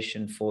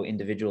justification for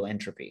individual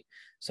entropy.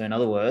 So in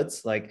other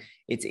words, like,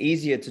 it's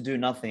easier to do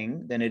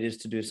nothing than it is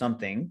to do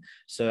something.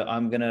 So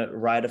I'm going to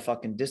write a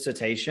fucking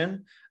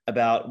dissertation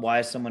about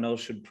why someone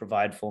else should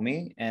provide for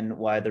me and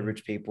why the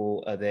rich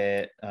people are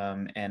there,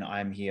 and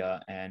I'm here,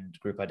 and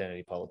group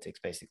identity politics,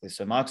 basically.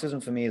 So Marxism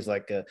for me is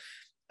like a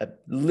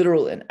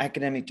literal and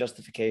academic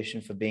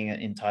justification for being an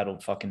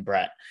entitled fucking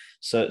brat.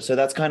 So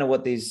that's kind of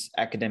what these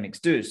academics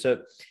do.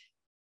 So,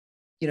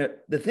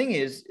 the thing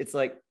is, it's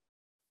like,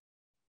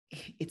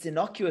 it's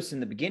innocuous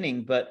in the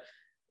beginning, but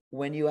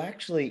when you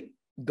actually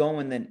go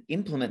and then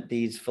implement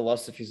these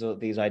philosophies or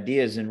these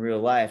ideas in real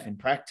life, in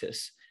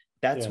practice,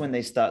 that's when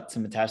they start to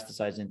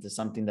metastasize into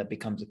something that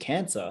becomes a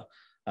cancer.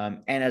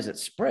 And as it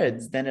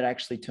spreads, then it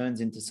actually turns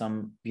into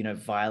some,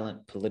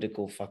 violent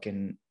political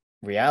fucking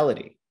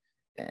reality.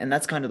 And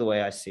that's kind of the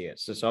way I see it.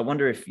 So I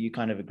wonder if you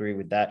kind of agree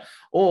with that,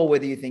 or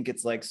whether you think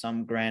it's like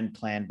some grand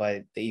plan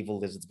by the evil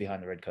lizards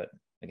behind the red curtain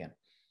again.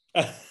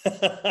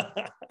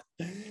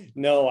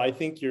 No, I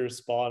think you're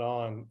spot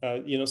on.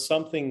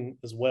 Something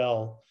as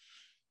well,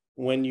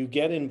 when you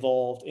get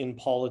involved in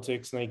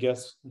politics, and I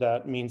guess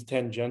that means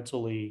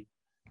tangentially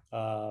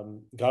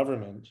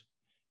government,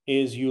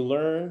 is you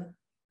learn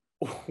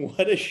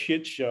what a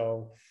shit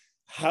show,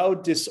 how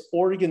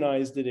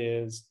disorganized it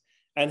is,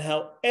 and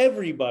how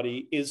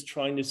everybody is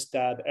trying to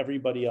stab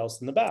everybody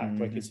else in the back,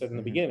 like I said in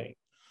the beginning.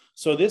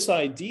 So this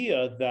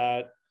idea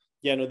that,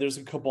 there's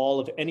a cabal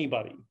of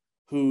anybody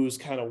who's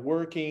kind of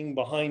working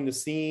behind the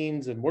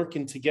scenes and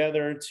working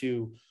together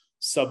to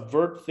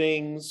subvert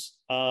things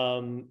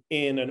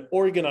in an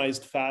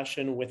organized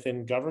fashion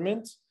within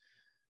government.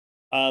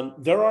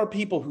 There are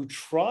people who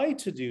try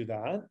to do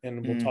that,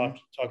 and we'll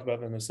talk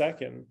about them in a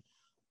second,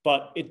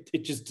 but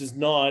it just does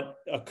not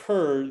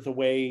occur the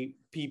way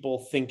people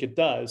think it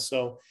does.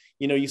 So,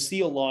 you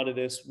see a lot of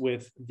this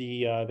with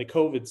the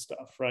COVID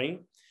stuff,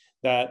 right?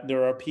 That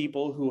there are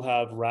people who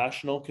have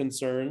rational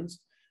concerns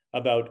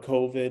about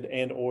COVID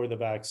and or the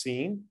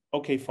vaccine.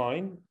 Okay,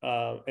 fine.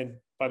 And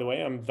by the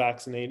way, I'm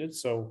vaccinated,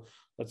 so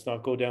let's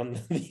not go down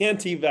the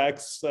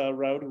anti-vax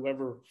route,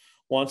 whoever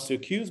wants to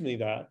accuse me of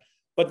that.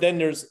 But then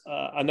there's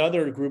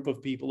another group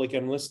of people, like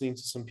I'm listening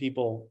to some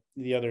people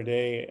the other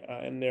day,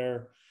 and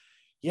they're,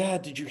 yeah,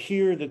 did you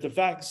hear that the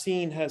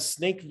vaccine has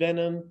snake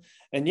venom?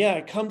 And yeah,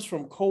 it comes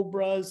from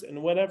cobras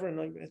and whatever. And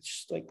like, it's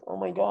just like, oh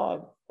my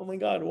God,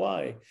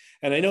 why?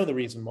 And I know the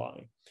reason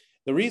why.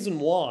 The reason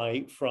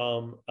why,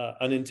 from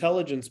an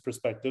intelligence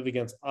perspective,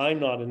 against, I'm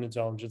not an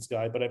intelligence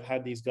guy, but I've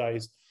had these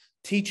guys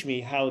teach me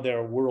how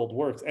their world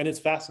works. And it's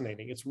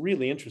fascinating. It's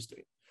really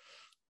interesting.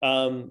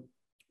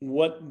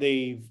 What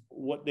they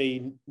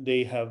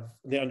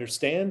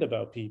understand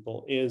about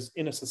people is,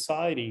 in a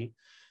society,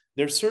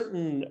 there's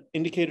certain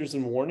indicators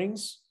and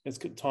warnings, as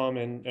Tom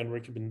and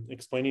Rick have been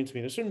explaining to me.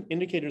 There's certain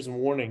indicators and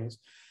warnings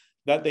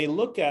that they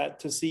look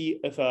at to see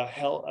if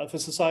a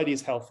society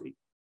is healthy.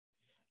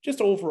 Just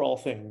overall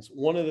things.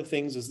 One of the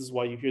things is, this is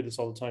why you hear this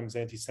all the time, is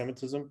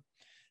anti-Semitism.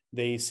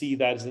 They see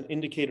that as an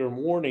indicator and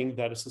warning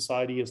that a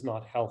society is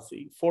not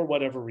healthy for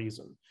whatever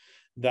reason.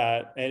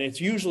 And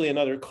it's usually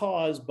another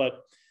cause,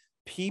 but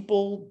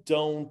people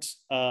don't,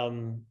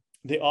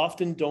 they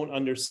often don't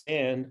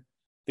understand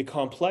the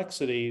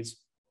complexities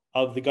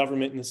of the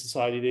government and the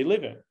society they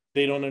live in.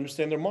 They don't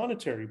understand their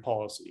monetary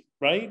policy,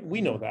 right? We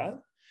know that.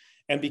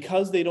 And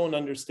because they don't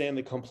understand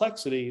the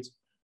complexities,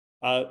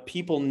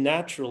 people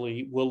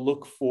naturally will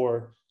look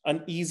for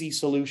an easy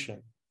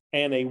solution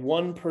and a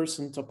one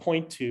person to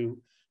point to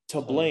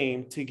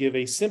blame, to give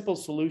a simple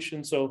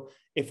solution. So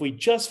if we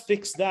just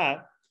fix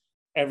that,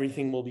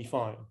 everything will be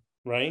fine,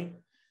 right?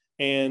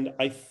 And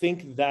I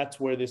think that's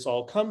where this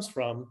all comes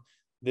from,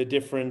 the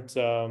different,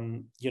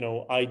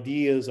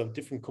 ideas of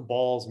different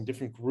cabals and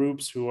different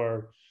groups who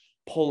are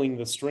pulling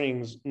the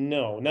strings.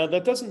 No. Now,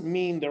 that doesn't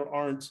mean there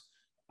aren't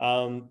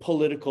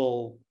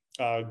political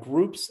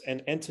groups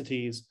and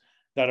entities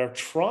that are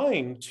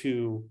trying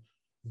to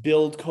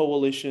build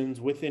coalitions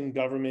within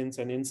governments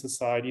and in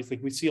societies.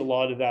 Like, we see a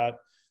lot of that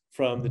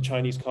from the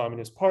Chinese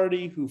Communist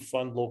Party, who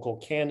fund local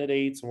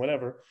candidates and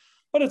whatever.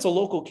 But it's a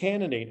local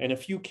candidate and a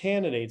few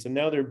candidates, and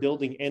now they're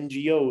building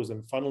NGOs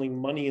and funneling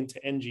money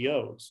into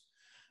NGOs.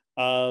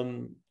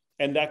 And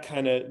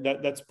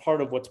that's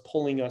part of what's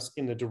pulling us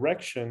in the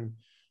direction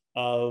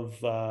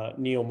of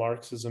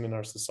neo-Marxism in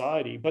our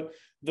society. But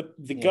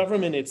the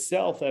government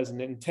itself as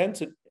an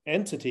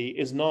entity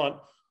is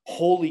not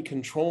wholly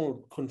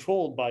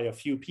controlled by a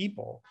few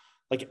people.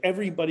 Like,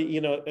 everybody,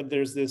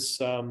 there's this,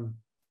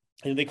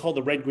 they call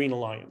the Red Green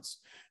Alliance.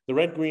 The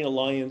Red Green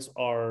Alliance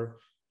are,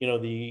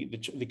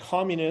 the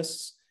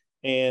communists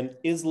and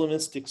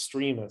Islamist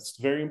extremists.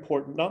 Very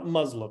important, not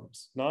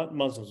Muslims.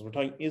 We're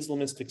talking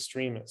Islamist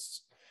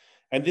extremists.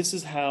 And this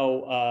is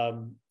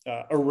how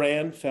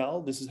Iran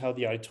fell. This is how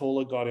the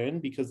Ayatollah got in,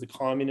 because the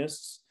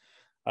communists,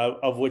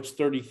 of which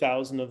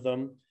 30,000 of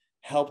them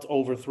helped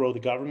overthrow the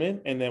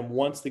government. And then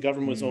once the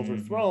government was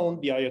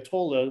overthrown, the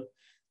Ayatollah,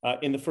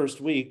 in the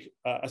first week,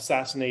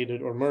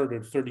 assassinated or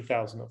murdered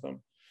 30,000 of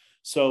them.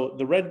 So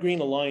the Red Green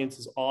Alliance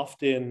is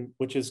often,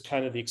 which is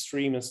kind of the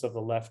extremist of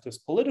the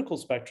leftist political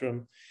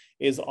spectrum,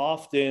 is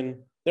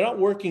often, they're not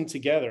working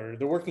together.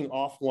 They're working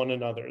off one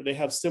another. They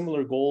have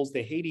similar goals.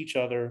 They hate each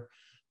other,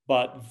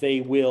 but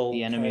they will.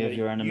 The enemy of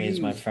your enemy is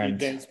my friend.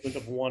 The advancement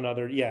of one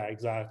other. Yeah,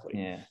 exactly.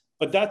 Yeah.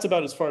 But that's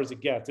about as far as it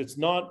gets. It's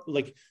not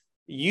like,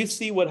 you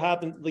see what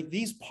happened, like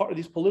these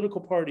political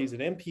parties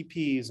and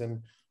MPPs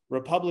and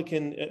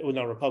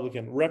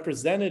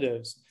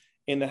representatives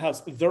in the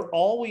House, they're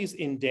always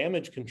in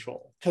damage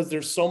control because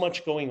there's so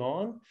much going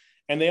on,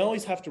 and they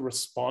always have to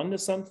respond to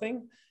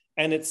something.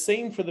 And it's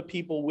same for the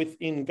people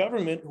within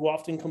government, who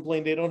often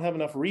complain they don't have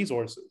enough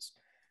resources.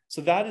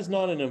 So that is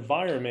not an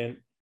environment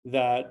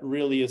that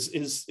really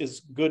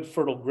is good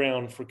fertile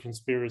ground for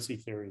conspiracy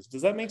theories.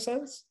 Does that make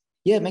sense?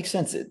 Yeah, it makes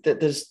sense.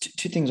 There's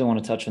two things I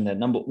want to touch on there.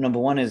 Number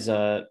one is,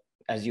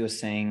 as you were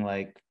saying,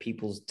 like,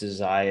 people's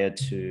desire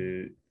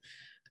to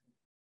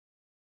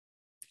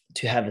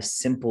have a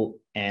simple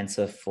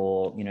answer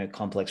for,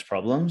 complex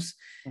problems.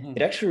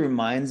 It actually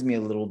reminds me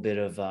a little bit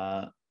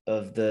of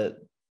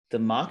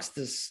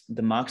Marxist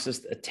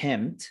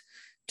attempt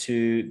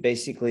to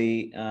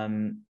basically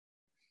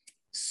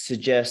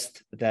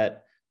suggest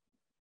that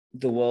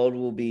the world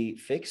will be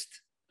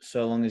fixed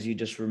so long as you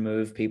just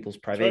remove people's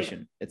privation.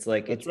 Right. It's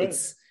like That's right.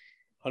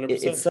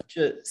 100%. It's such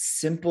a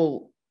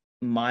simple,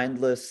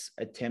 mindless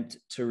attempt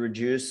to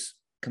reduce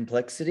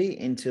complexity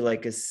into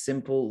like a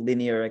simple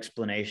linear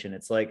explanation.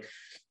 It's like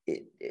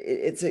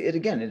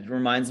it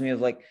reminds me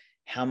of like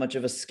how much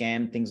of a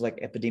scam things like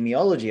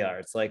epidemiology are.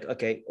 It's like,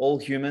 okay, all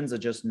humans are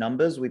just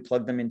numbers. We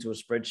plug them into a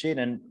spreadsheet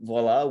and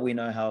voila, we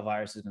know how a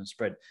virus is going to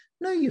spread.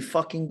 No, you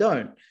fucking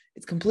don't.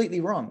 It's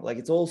completely wrong. Like,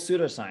 it's all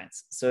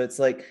pseudoscience. So it's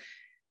like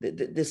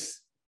this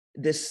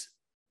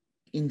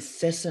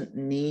incessant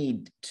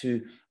need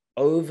to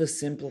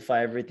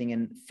oversimplify everything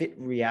and fit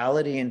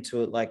reality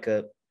into like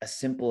a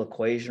simple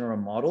equation or a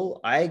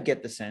model, I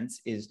get the sense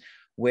is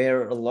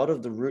where a lot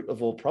of the root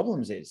of all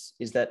problems is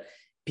that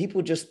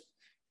people just,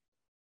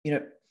 you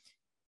know,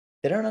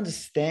 they don't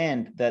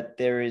understand that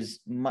there is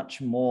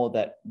much more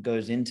that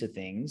goes into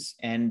things.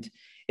 And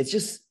it's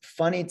just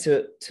funny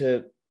to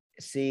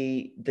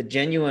see the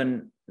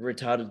genuine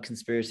retarded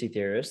conspiracy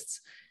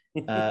theorists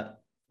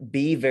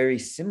be very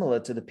similar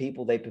to the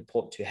people they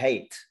purport to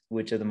hate,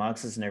 which are the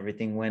Marxists and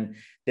everything, when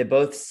they're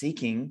both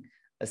seeking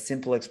a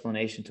simple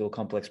explanation to a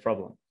complex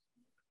problem.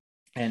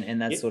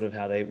 And that's sort of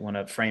how they want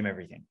to frame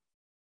everything.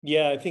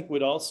 Yeah, I think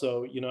what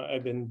also, you know,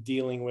 I've been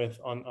dealing with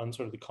on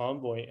sort of the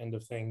convoy end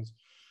of things,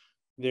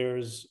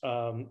 there's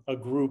a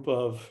group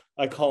of,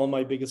 I call them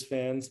my biggest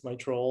fans, my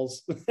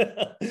trolls.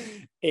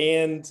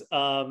 And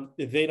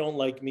they don't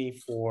like me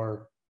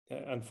for,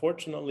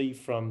 unfortunately,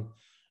 from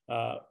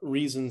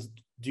reasons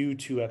due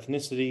to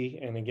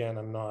ethnicity. And again,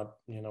 I'm not,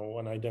 you know,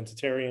 an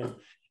identitarian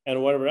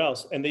and whatever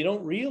else. And they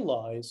don't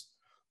realize,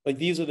 like,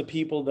 these are the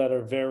people that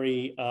are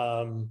very,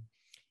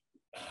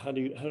 how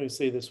do you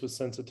say this with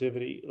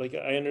sensitivity? Like,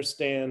 I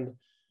understand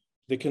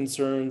the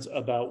concerns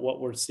about what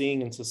we're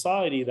seeing in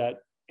society, that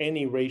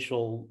any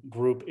racial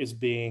group is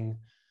being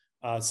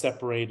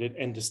separated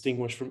and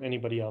distinguished from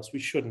anybody else. We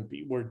shouldn't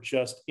be. We're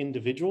just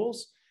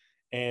individuals,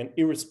 and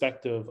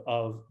irrespective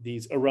of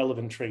these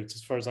irrelevant traits,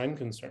 as far as I'm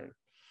concerned.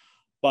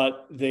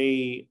 But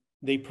they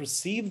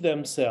perceive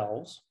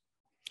themselves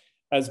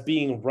as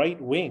being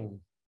right wing,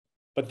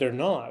 but they're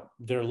not.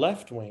 They're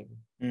left wing.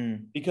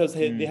 Because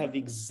they have the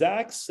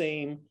exact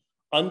same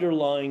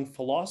underlying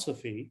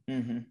philosophy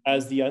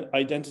as the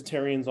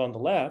identitarians on the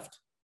left,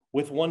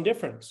 with one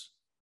difference.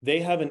 They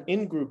have an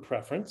in-group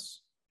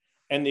preference,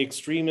 and the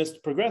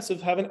extremist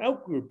progressive have an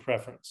out-group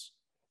preference.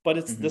 But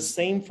it's the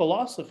same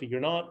philosophy.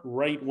 You're not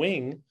right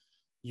wing.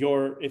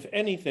 You're, if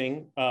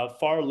anything,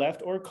 far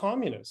left or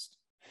communist.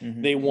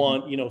 They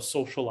want, you know,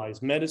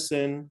 socialized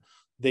medicine.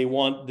 They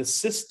want the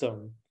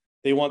system.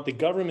 They want the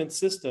government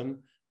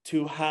system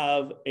to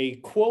have a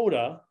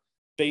quota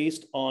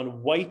based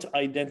on white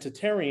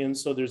identitarians,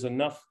 so there's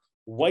enough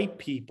white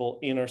people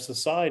in our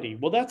society.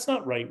 Well, that's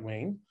not right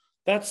wing.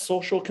 That's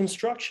social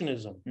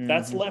constructionism.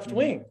 That's left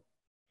wing.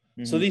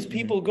 So these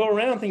people go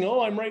around thinking,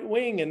 oh, I'm right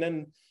wing. And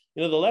then,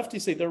 you know, the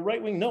lefties say they're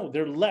right wing. No,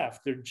 they're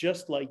left. They're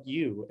just like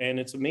you. And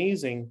it's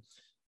amazing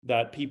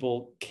that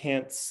people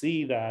can't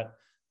see that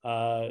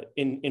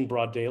in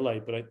broad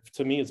daylight. But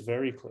to me, it's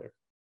very clear.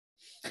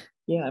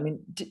 Yeah, I mean,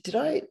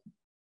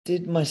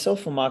 did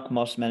myself or Mark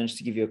Moss manage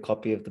to give you a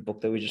copy of the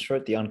book that we just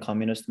wrote, the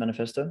Uncommunist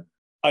Manifesto?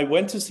 I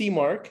went to see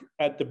Mark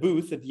at the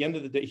booth. At the end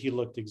of the day, he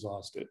looked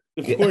exhausted.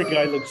 The poor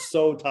guy looked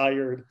so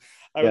tired.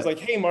 I was like,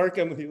 hey, Mark.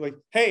 I'm like,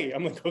 hey.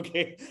 I'm like,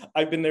 okay.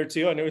 I've been there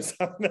too. I know he's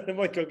I'm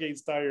like, okay,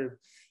 he's tired.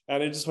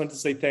 And I just wanted to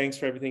say thanks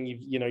for everything,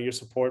 you know, your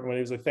support. And when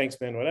he was like, thanks,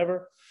 man,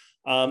 whatever.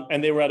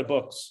 And they were out of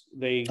books.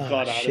 They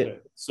got out of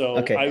it. So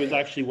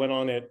I went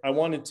on it. I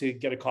wanted to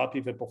get a copy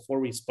of it before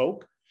we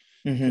spoke,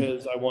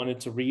 because I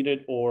wanted to read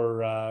it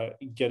or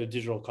get a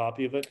digital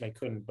copy of it, and I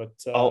couldn't. But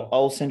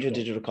I'll send you a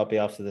digital copy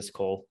after this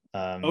call.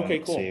 Okay,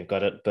 cool. So you've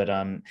got it. But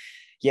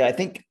yeah, I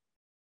think,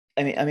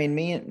 I mean,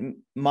 me and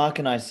Mark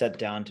and I sat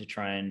down to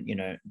try and, you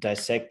know,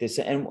 dissect this.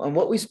 And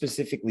what we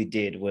specifically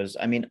did was,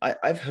 I mean,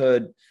 I've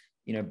heard,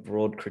 you know,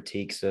 broad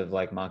critiques of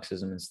like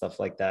Marxism and stuff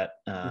like that,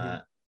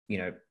 you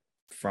know,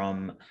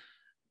 from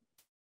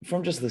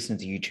just listening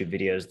to YouTube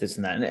videos, this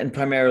and that, and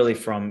primarily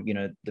from, you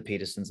know, the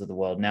Petersons of the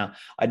world. Now,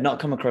 I'd not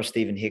come across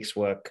Stephen Hicks'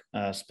 work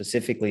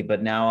specifically,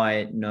 but now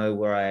I know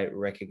where I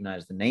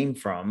recognize the name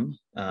from,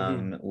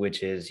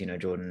 which is, you know,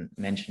 Jordan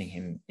mentioning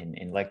him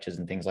in lectures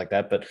and things like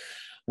that. But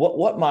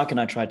what Mark and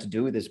I tried to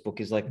do with this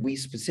book is, like, we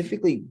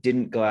specifically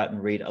didn't go out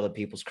and read other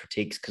people's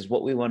critiques, because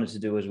what we wanted to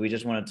do is we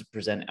just wanted to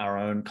present our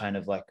own kind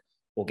of like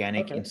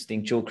organic,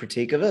 instinctual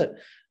critique of it,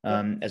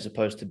 as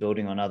opposed to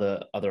building on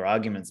other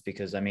arguments.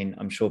 Because, I mean,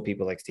 I'm sure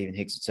people like Stephen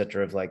Hicks,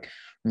 etc., have like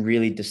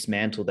really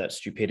dismantled that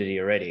stupidity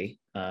already.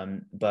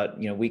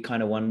 But, you know, we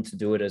kind of wanted to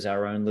do it as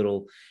our own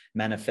little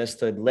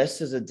manifesto,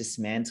 less as a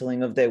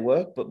dismantling of their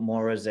work, but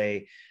more as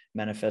a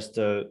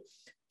manifesto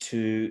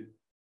to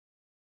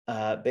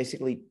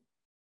basically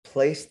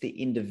place the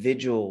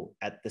individual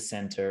at the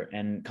center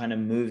and kind of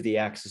move the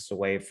axis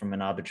away from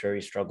an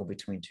arbitrary struggle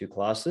between two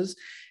classes,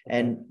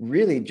 and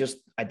really just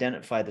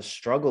identify the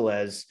struggle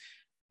as,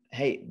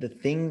 hey, the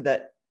thing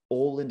that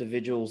all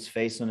individuals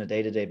face on a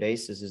day-to-day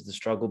basis is the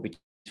struggle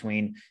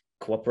between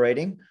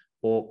cooperating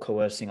or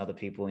coercing other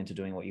people into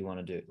doing what you want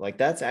to do. Like,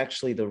 that's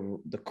actually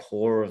the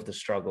core of the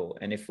struggle.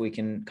 And if we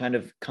can kind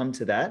of come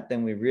to that,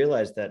 then we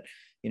realize that,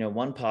 you know,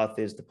 one path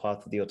is the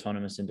path of the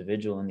autonomous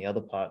individual, and the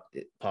other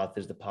path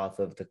is the path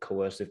of the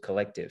coercive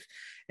collective.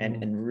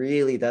 And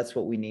really, that's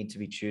what we need to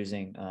be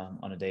choosing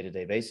on a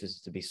day-to-day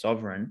basis, to be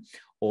sovereign,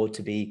 or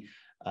to be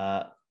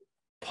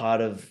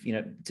part of, you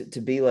know,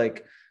 to be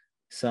like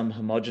some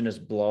homogenous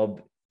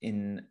blob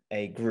in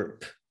a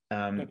group.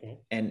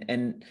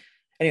 And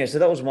anyway, so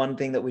that was one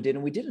thing that we did.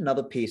 And we did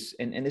another piece,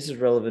 and this is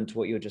relevant to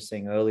what you were just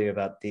saying earlier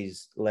about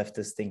these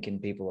leftist thinking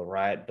people are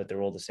right, but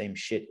they're all the same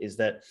shit, is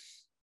that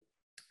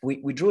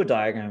we drew a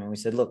diagram and we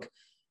said, look,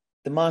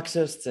 the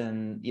Marxists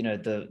and, you know,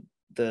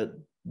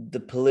 the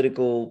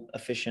political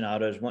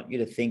aficionados want you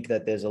to think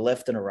that there's a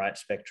left and a right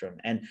spectrum.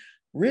 And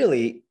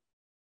really,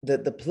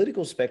 the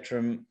political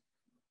spectrum,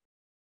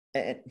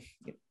 and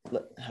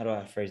how do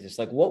I phrase this?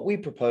 Like, what we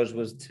proposed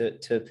was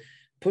to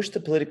push the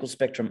political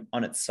spectrum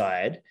on its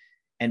side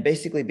and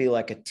basically be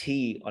like a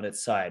T on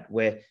its side,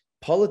 where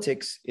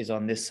politics is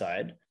on this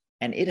side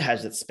and it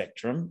has its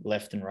spectrum,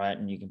 left and right,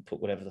 and you can put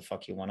whatever the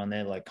fuck you want on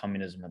there, like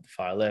communism at the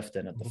far left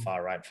and at the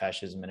far right,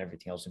 fascism and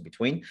everything else in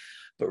between.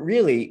 But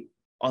really,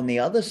 on the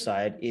other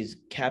side is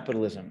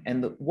capitalism.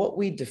 And what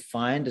we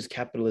defined as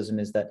capitalism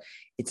is that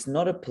it's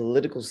not a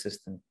political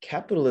system.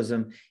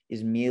 Capitalism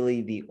is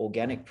merely the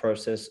organic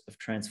process of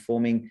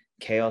transforming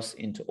chaos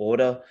into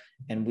order.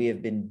 And we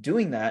have been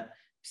doing that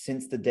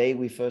since the day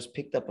we first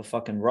picked up a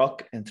fucking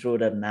rock and threw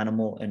it at an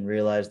animal and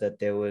realized that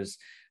there was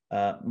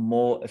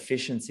more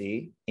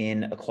efficiency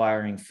in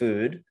acquiring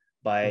food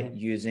by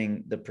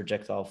using the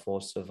projectile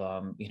force of,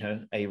 you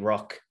know, a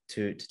rock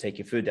to take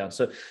your food down.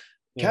 So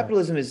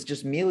capitalism is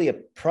just merely a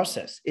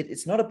process.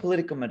 It's not a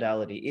political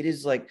modality. It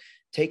is like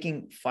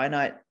taking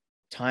finite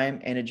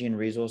time, energy, and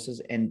resources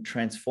and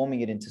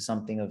transforming it into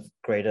something of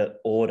greater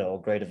order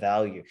or greater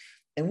value.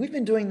 And we've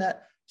been doing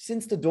that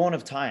since the dawn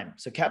of time.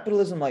 So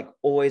capitalism like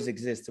always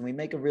exists. And we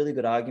make a really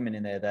good argument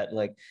in there that,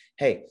 like,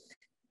 hey,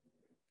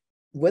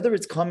 whether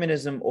it's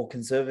communism or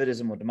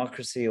conservatism or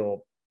democracy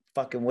or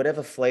fucking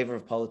whatever flavor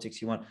of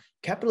politics you want,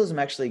 capitalism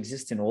actually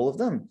exists in all of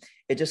them.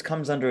 It just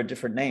comes under a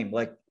different name.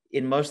 Like,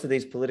 in most of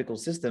these political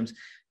systems,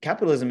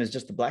 capitalism is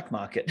just the black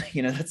market.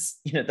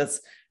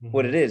 That's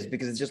what it is,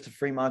 because it's just a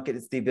free market.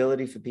 It's the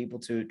ability for people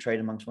to trade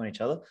amongst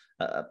each other.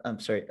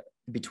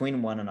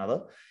 Between one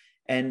another.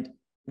 And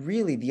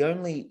really, the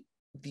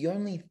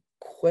only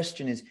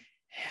question is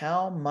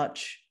how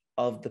much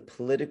of the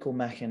political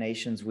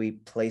machinations we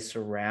place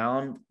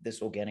around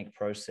this organic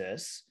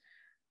process.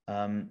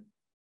 The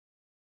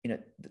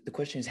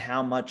question is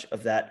how much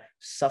of that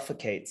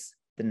suffocates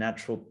the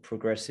natural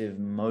progressive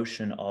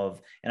motion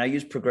of, and I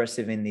use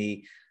progressive in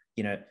the,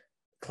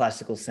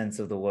 classical sense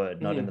of the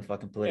word, not in the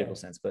fucking political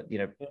sense, but,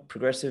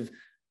 progressive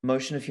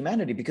motion of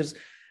humanity. Because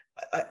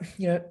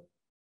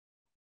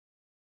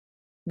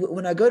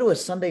when I go to a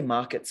Sunday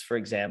markets, for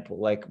example,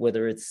 like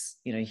whether it's,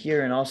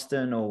 here in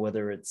Austin or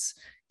whether it's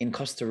in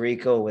Costa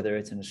Rica or whether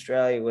it's in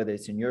Australia, whether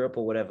it's in Europe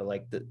or whatever,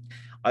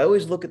 I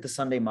always look at the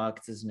Sunday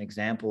markets as an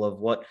example of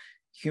what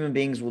human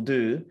beings will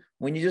do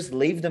when you just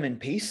leave them in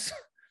peace.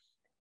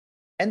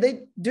 And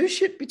they do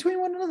shit between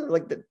one another.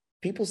 Like, the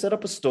people set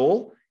up a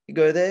stall, you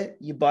go there,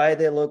 you buy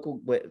their local,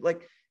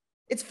 like,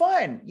 it's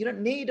fine. You don't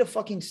need a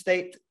fucking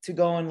state to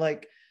go and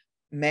like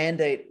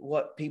mandate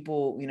what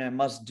people,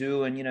 must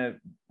do and,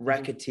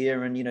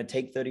 racketeer and,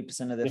 take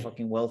 30% of their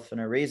fucking wealth for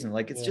no reason.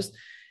 Like, it's just,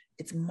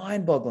 it's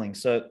mind boggling.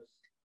 So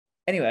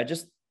anyway, I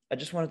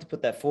just wanted to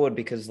put that forward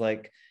because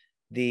like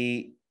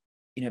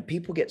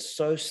people get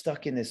so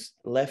stuck in this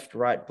left,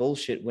 right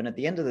bullshit when at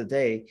the end of the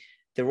day,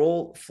 they're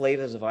all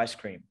flavors of ice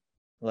cream.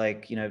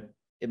 Like,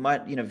 it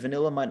might,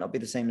 vanilla might not be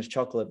the same as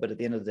chocolate, but at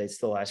the end of the day, it's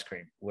still ice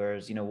cream.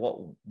 Whereas,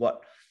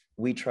 what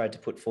we tried to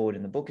put forward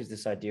in the book is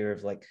this idea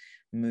of like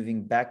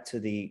moving back to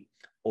the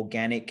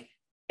organic,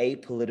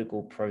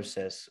 apolitical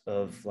process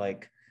of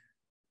like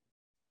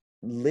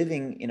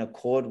living in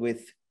accord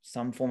with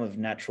some form of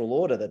natural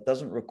order that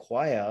doesn't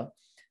require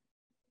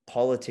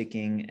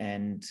politicking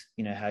and,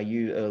 how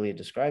you earlier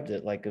described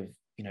it, like of,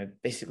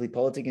 basically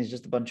politicking is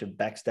just a bunch of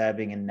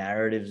backstabbing and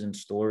narratives and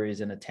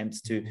stories and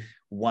attempts to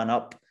one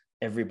up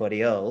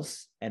everybody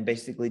else and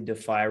basically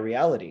defy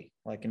reality.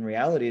 Like, in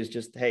reality is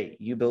just, hey,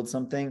 you build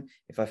something.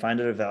 If I find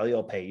it of value,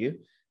 I'll pay you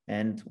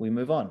and we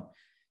move on.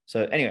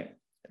 So anyway,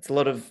 it's a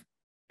lot of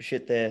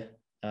shit there.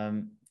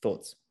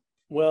 Thoughts?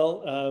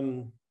 Well,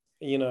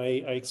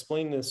 I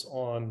explained this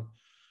when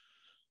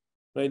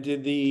I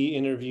did the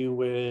interview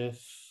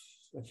with,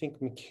 I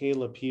think,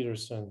 Michaela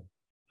Peterson.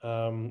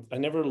 I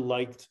never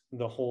liked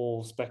the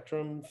whole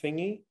spectrum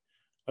thingy.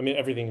 I mean,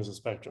 everything is a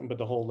spectrum, but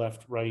the whole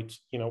left, right,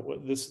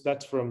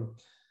 that's from,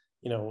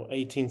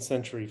 18th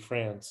century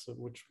France,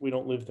 which we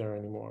don't live there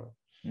anymore.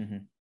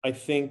 I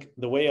think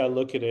the way I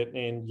look at it,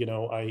 and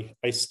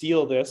I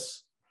steal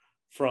this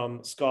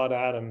from Scott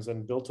Adams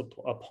and built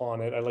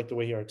upon it. I like the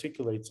way he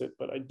articulates it,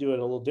 but I do it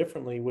a little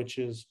differently, which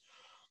is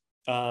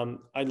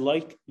I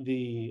like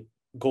the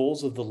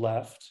goals of the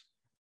left,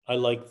 I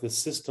like the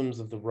systems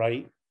of the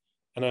right,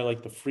 and I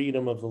like the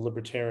freedom of the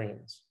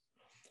libertarians.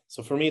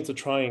 So for me, it's a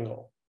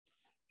triangle.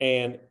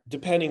 And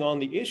depending on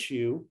the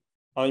issue,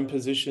 I'm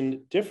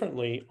positioned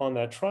differently on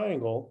that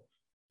triangle,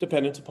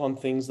 dependent upon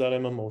things that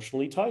I'm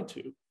emotionally tied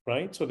to,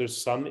 right? So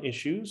there's some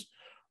issues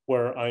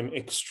where I'm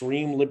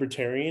extreme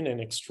libertarian and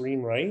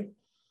extreme right.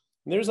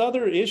 And there's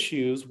other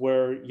issues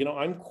where,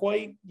 I'm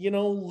quite,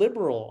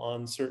 liberal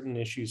on certain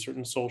issues,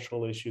 certain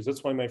social issues.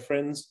 That's why my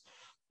friends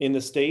in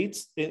the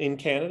States, in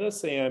Canada,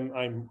 say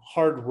I'm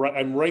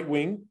right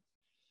wing.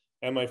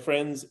 And my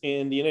friends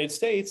in the United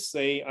States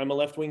say I'm a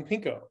left wing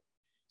pinko.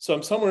 So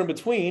I'm somewhere in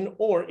between,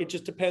 or it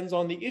just depends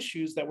on the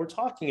issues that we're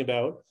talking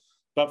about.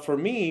 But for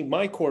me,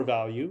 my core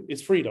value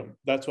is freedom.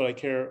 That's what I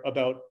care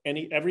about.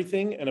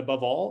 Everything, and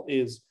above all,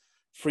 is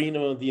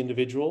freedom of the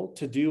individual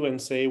to do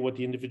and say what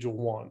the individual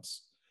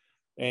wants.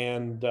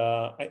 And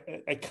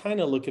I kind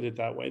of look at it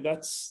that way.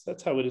 That's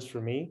how it is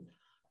for me.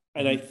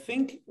 And I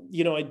think,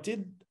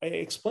 I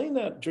explained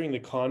that during the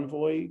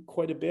convoy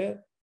quite a bit.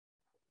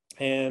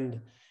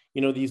 And,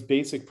 these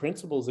basic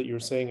principles that you were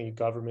saying in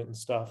government and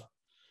stuff,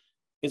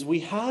 is we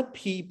had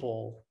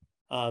people,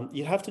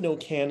 you have to know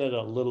Canada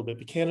a little bit,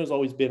 but Canada's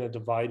always been a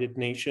divided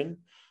nation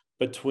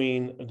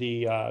between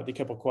the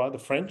Quebecois, the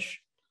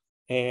French,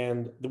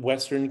 and the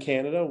Western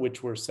Canada,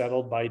 which were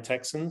settled by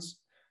Texans.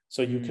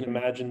 So you can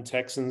imagine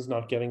Texans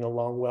not getting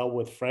along well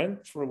with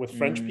French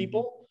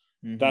people.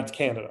 That's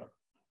Canada.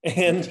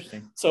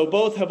 And so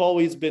both have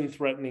always been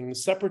threatening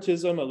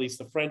separatism. At least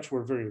the French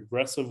were very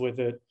aggressive with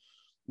it.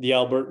 The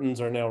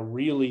Albertans are now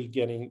really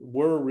getting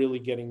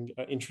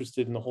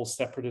interested in the whole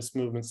separatist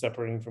movement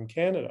separating from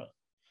Canada.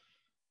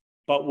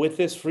 But with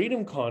this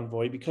freedom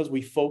convoy, because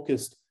we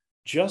focused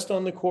just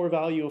on the core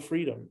value of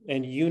freedom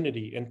and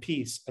unity and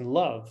peace and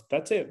love,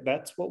 that's it.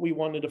 That's what we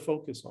wanted to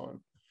focus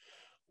on.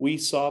 We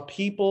saw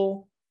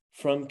people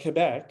from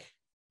Quebec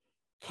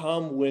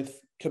come with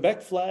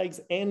Quebec flags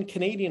and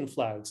Canadian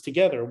flags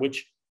together,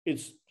 which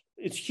it's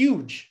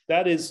huge.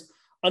 That is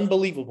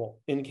unbelievable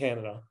in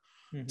Canada.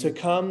 To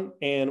come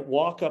and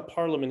walk up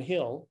Parliament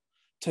Hill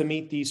to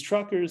meet these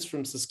truckers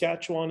from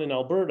Saskatchewan and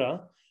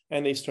Alberta.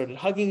 And they started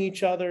hugging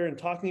each other and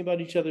talking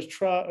about each other's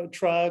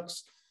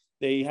trucks.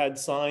 They had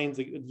signs,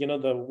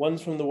 the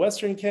ones from the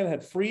Western Canada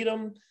had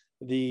freedom.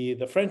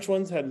 The French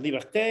ones had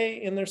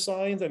liberté in their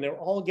signs, and they're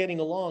all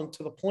getting along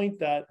to the point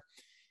that,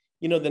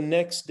 the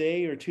next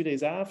day or 2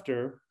 days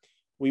after,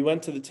 we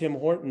went to the Tim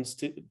Hortons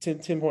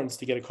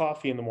to get a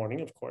coffee in the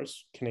morning, of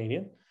course,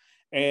 Canadian.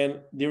 And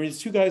there was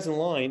two guys in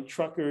line,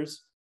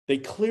 truckers. They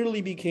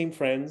clearly became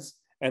friends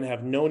and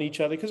have known each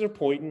other because they're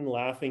pointing,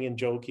 laughing, and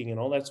joking and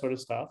all that sort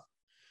of stuff.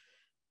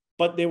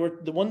 But the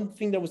one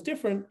thing that was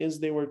different is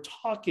they were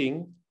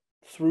talking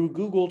through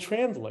Google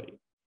Translate,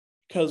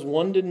 because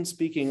one didn't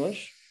speak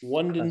English,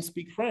 one didn't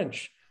speak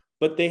French,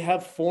 but they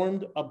have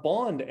formed a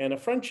bond and a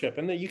friendship.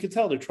 And you could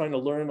tell they're trying to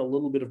learn a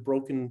little bit of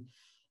broken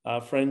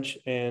French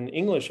and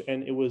English.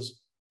 And it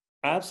was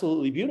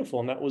absolutely beautiful.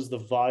 And that was the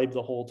vibe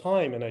the whole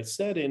time. And I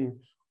said in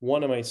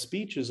one of my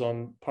speeches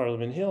on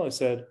Parliament Hill, I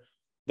said,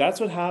 that's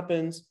what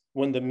happens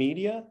when the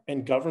media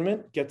and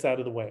government gets out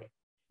of the way.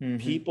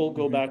 People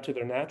go back to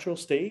their natural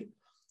state,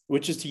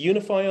 which is to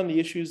unify on the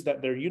issues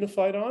that they're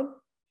unified on.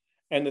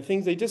 And the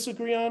things they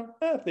disagree on,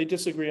 they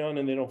disagree on,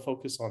 and they don't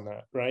focus on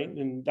that, right?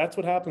 And that's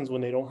what happens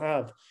when they don't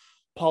have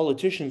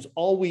politicians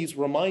always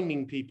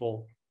reminding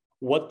people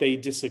what they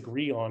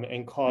disagree on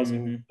and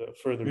causing the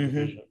further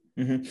division.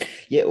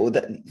 Yeah, well,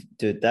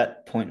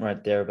 that point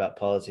right there about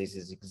politics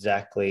is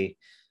exactly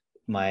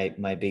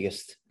my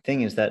biggest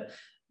thing, is that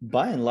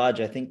by and large,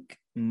 I think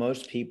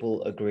most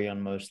people agree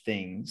on most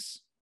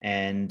things,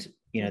 and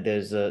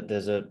there's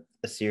a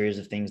series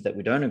of things that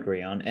we don't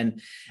agree on,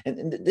 and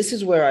this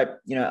is where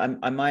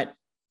I might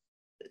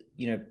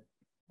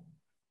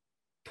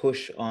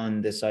push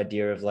on this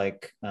idea of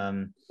like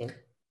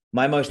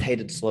my most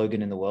hated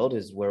slogan in the world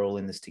is "We're all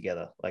in this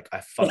together." Like,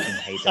 I fucking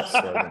hate that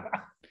slogan.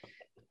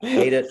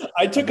 Hate it.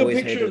 I took a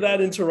picture of that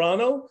in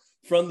Toronto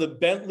from the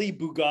Bentley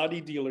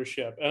Bugatti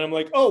dealership, and I'm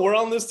like, oh, we're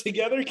on this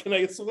together. Can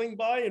I swing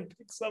by and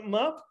pick something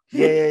up?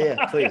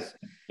 Yeah, please.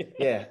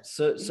 Yeah.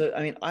 So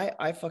I mean,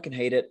 I fucking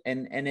hate it,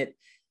 and it,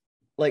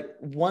 like,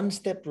 one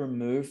step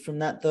removed from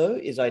that though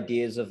is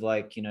ideas of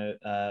like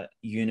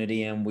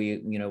unity, and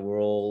we're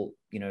all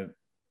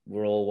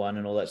one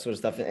and all that sort of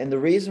stuff. And the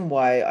reason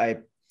why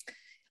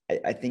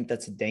I think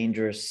that's a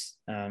dangerous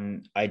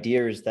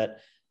idea is that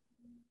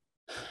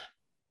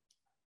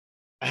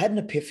I had an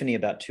epiphany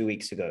about 2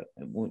 weeks ago.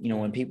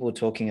 When people were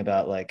talking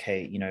about like,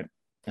 hey,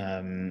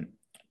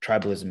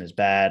 tribalism is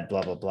bad,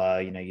 blah, blah, blah.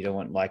 You don't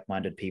want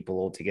like-minded people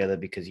all together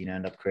because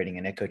end up creating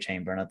an echo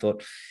chamber. And I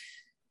thought,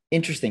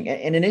 interesting.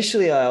 And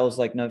initially I was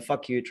like, no,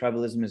 fuck you.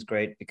 Tribalism is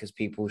great because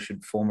people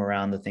should form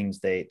around the things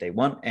they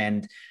want.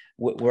 And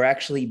we're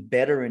actually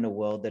better in a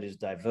world that is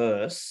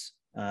diverse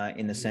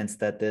in the sense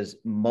that there's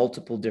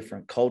multiple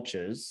different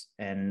cultures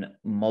and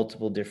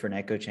multiple different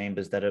echo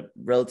chambers that are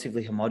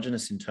relatively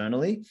homogenous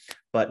internally,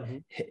 but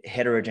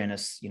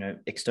heterogeneous,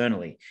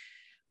 externally.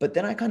 But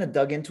then I kind of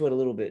dug into it a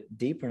little bit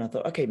deeper and I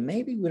thought, okay,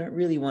 maybe we don't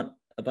really want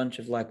a bunch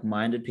of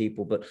like-minded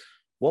people, but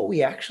what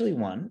we actually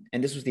want,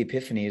 and this was the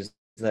epiphany, is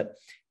that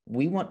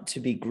we want to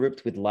be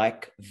grouped with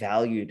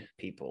like-valued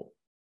people,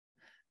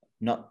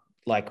 not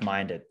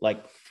like-minded.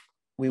 Like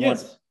we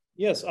want.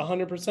 Yes,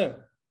 100%.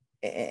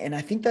 And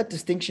I think that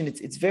distinction,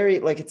 it's very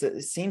like,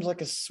 it seems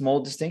like a small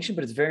distinction,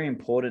 but it's very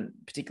important,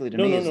 particularly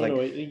to me.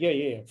 No.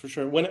 Yeah, for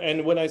sure.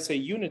 When I say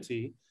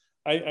unity,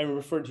 I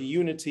refer to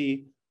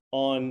unity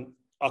on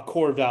a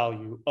core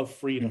value of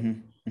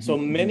freedom. So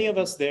many of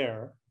us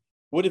there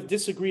would have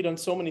disagreed on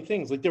so many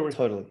things. Like there were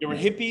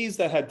hippies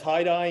that had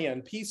tie-dye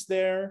and peace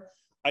there.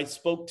 I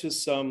spoke to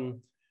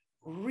some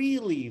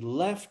really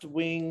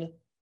left-wing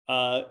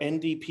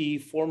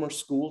NDP former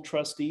school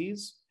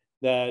trustees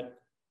that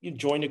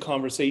joined a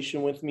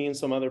conversation with me and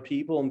some other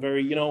people. And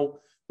very,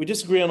 we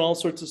disagree on all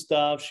sorts of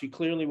stuff. She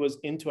clearly was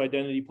into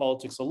identity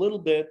politics a little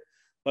bit,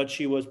 but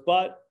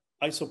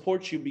I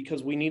support you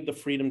because we need the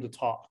freedom to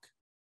talk.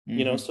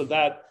 So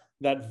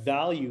that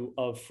value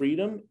of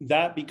freedom,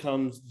 that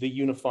becomes the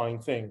unifying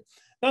thing.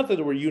 Not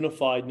that we're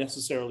unified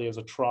necessarily as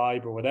a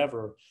tribe or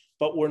whatever,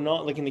 but we're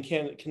not, like in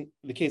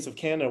the case of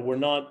Canada, we're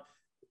not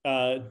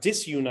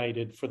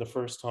disunited for the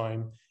first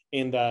time,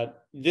 in that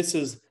this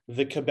is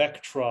the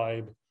Quebec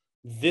tribe,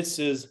 this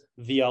is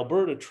the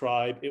Alberta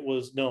tribe.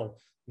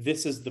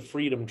 This is the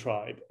Freedom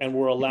Tribe, and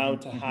we're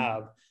allowed to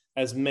have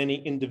as many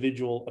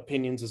individual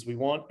opinions as we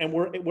want, and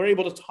we're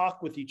able to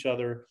talk with each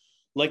other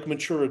like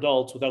mature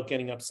adults without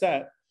getting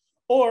upset.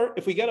 Or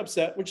if we get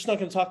upset, we're just not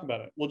going to talk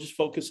about it. We'll just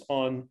focus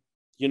on,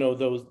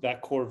 that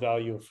core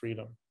value of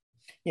freedom.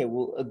 Yeah,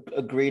 we'll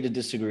agree to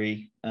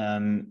disagree,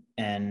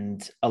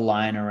 and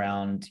align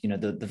around,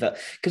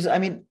 because I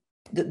mean,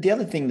 the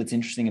other thing that's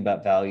interesting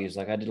about values,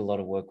 like I did a lot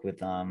of work with,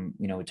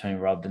 with Tony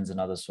Robbins and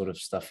other sort of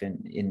stuff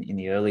in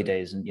the early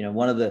days. And,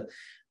 one of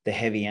the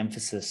heavy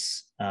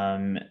emphasis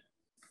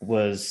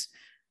was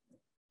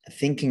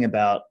thinking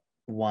about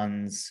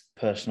one's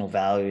personal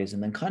values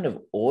and then kind of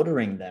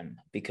ordering them,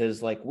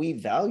 because like we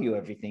value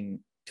everything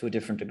to a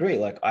different degree.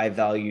 Like I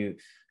value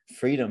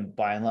freedom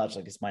by and large,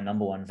 like it's my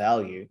number one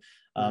value.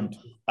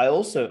 I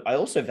also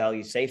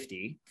value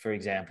safety, for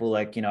example.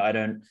 Like,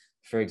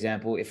 for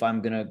example, if I'm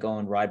going to go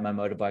and ride my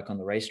motorbike on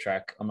the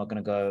racetrack, I'm not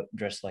going to go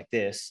dressed like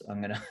this. I'm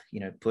going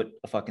to, put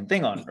a fucking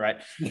thing on, right?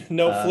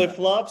 No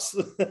flip-flops.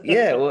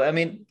 Yeah. Well, I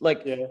mean,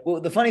 well,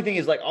 the funny thing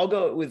is, like, I'll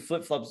go with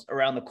flip-flops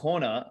around the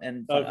corner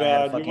and oh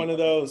God, you're one of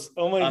those.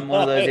 Oh my God. I'm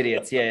one of those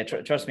idiots. Yeah.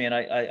 Trust me. And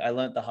I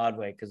learned the hard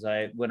way because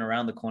I went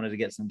around the corner to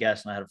get some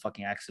gas and I had a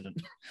fucking accident.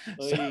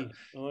 What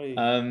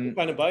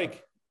kind of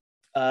bike?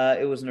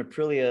 It was an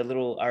Aprilia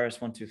little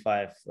RS125,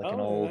 like an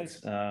old, nice.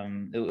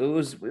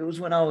 It was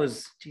when I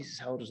was, Jesus,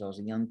 how old was I? I was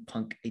a young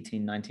punk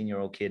 18,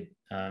 19-year-old kid.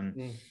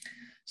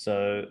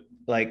 So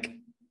like,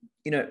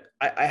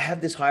 I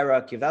have this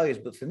hierarchy of values,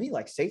 but for me,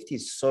 like safety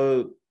is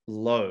so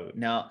low.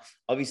 Now,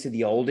 obviously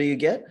the older you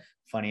get,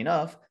 funny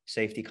enough,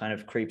 safety kind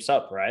of creeps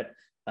up, right?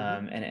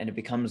 And it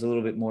becomes a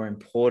little bit more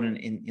important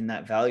in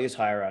that values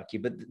hierarchy.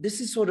 But this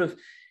is sort of,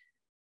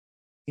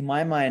 in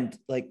my mind,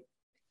 like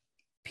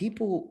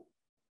people,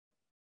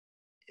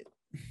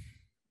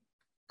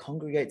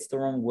 congregate's the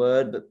wrong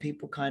word, but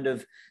people kind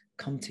of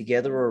come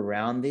together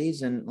around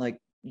these, and like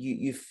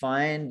you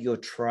find your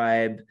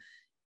tribe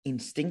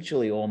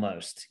instinctually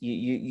almost.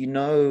 You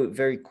know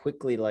very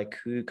quickly like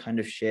who kind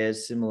of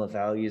shares similar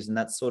values, and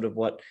that's sort of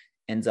what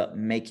ends up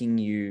making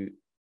you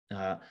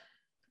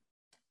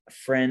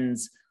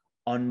friends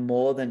on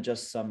more than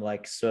just some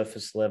like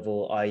surface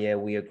level, oh yeah,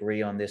 we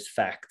agree on this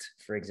fact,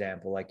 for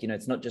example. Like,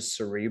 it's not just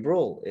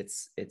cerebral,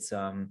 it's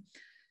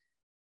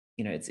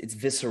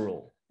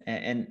visceral.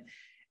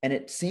 And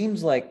it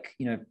seems like,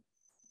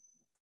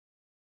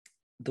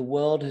 the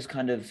world has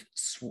kind of,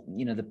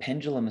 the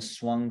pendulum has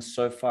swung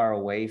so far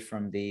away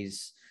from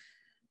these.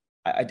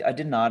 I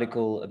did an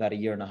article about a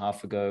year and a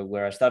half ago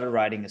where I started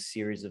writing a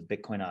series of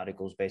Bitcoin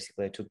articles.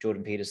 Basically, I took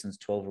Jordan Peterson's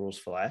 12 Rules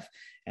for Life,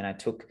 and I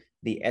took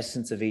the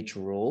essence of each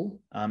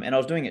rule. And I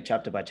was doing it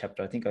chapter by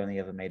chapter. I think I only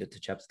ever made it to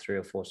chapter 3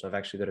 or 4. So I've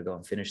actually got to go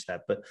and finish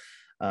that. But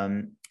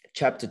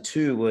chapter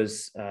 2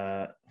 was,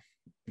 now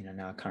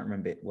I can't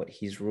remember what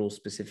his rule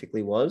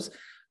specifically was,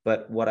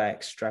 but what I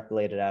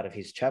extrapolated out of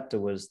his chapter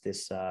was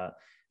this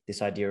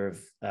idea of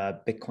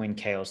Bitcoin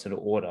chaos and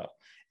order.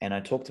 And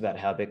I talked about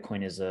how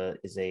Bitcoin is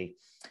a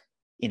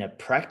in a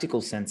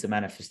practical sense, a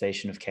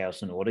manifestation of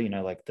chaos and order.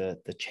 Like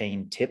the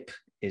chain tip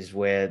is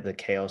where the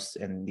chaos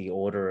and the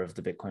order of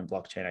the Bitcoin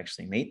blockchain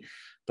actually meet.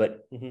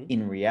 But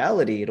in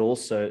reality, it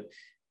also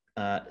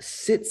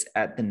sits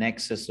at the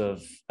nexus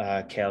of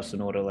chaos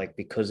and order, like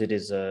because it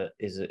is a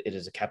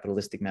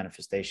capitalistic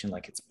manifestation,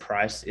 like its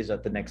price is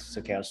at the nexus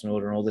of chaos and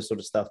order and all this sort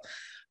of stuff.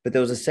 But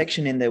there was a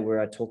section in there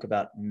where I talk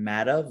about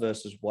matter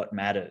versus what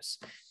matters.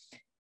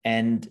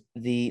 And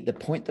the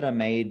point that I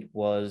made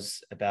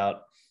was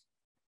about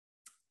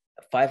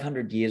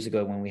 500 years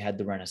ago, when we had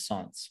the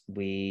Renaissance,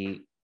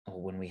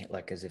 or when we,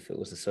 like, as if it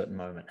was a certain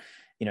moment,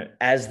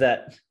 as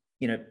that,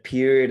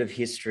 period of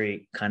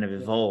history kind of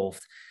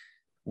evolved,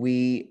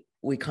 we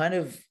kind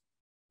of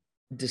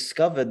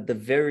discovered the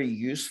very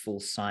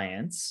useful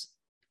science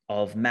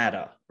of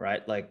matter,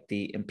 right? Like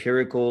the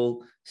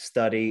empirical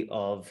study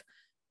of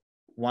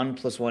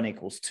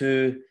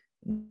 1+1=2,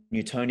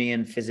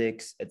 Newtonian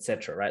physics,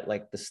 etc., right?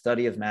 Like the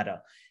study of matter.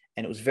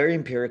 And it was very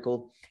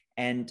empirical.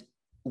 And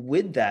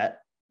with that,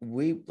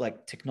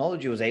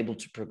 technology was able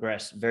to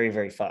progress very,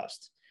 very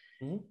fast.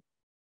 Mm-hmm.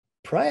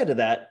 Prior to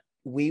that,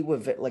 we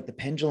were like, the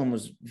pendulum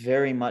was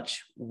very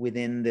much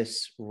within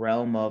this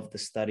realm of the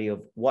study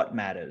of what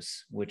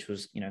matters, which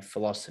was,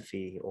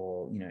 philosophy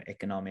or,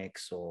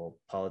 economics or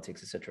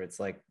politics, etc. It's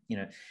like,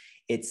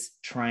 it's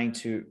trying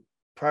to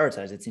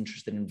prioritize. It's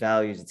interested in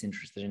values. It's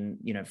interested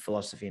in,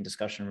 philosophy and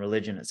discussion,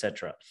 religion,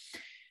 etc.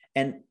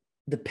 And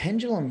the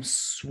pendulum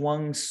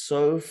swung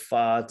so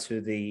far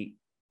to the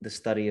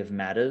study of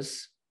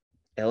matters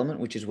element,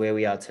 which is where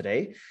we are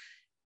today.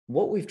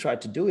 What we've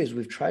tried to do is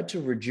we've tried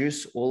to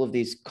reduce all of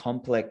these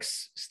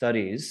complex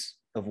studies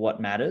of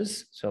what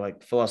matters. So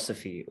like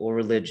philosophy or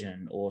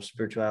religion or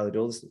spirituality,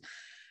 all this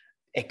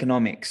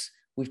economics,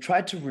 we've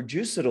tried to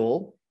reduce it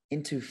all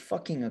into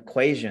fucking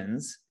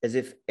equations as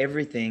if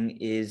everything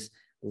is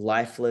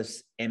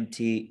lifeless,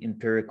 empty,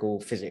 empirical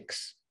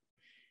physics.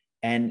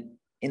 And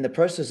in the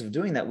process of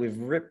doing that, we've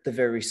ripped the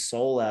very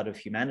soul out of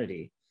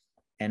humanity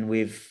and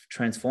we've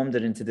transformed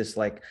it into this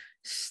like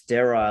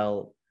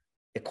sterile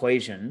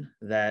equation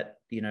that,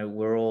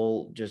 we're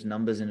all just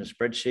numbers in a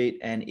spreadsheet.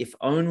 And if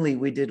only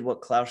we did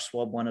what Klaus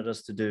Schwab wanted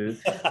us to do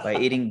by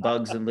eating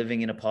bugs and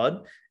living in a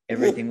pod,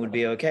 everything would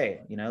be okay.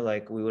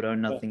 Like we would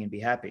own nothing and be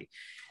happy.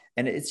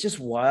 And it's just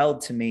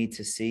wild to me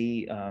to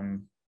see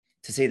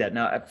that.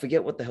 Now, I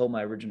forget what the hell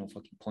my original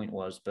fucking point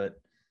was, but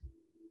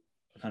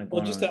kind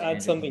of just to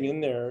add something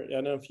in there, I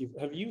don't know if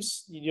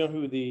you know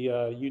who the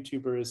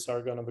YouTuber is,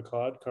 Sargon of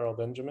Akkad, Carl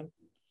Benjamin.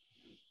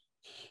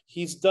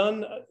 He's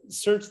done,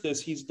 search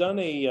this, he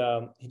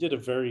did a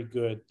very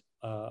good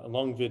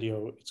long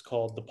video. It's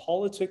called The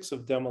Politics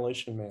of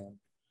Demolition Man.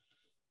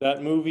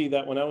 That movie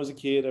that when I was a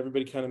kid,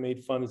 everybody kind of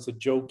made fun. It's a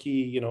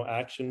jokey,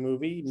 action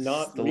movie.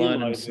 Not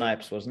Stallone and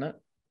Snipes, wasn't it?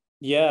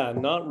 Yeah,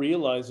 not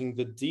realizing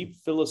the deep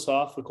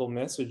philosophical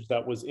message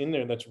that was in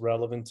there that's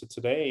relevant to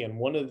today. And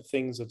one of the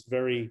things that's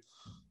very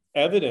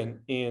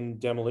evident in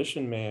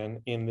Demolition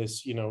Man in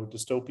this,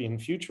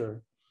 dystopian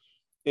future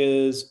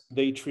is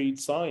they treat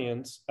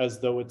science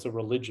as though it's a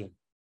religion.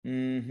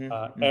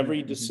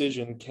 Every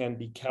decision can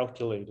be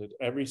calculated.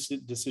 Every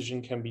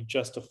decision can be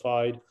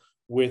justified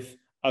with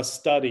a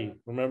study.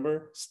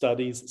 Remember,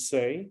 studies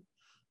say.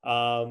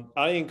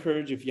 I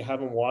encourage, if you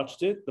haven't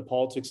watched it, The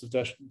Politics of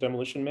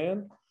Demolition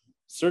Man,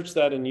 search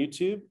that in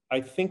YouTube. I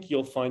think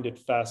you'll find it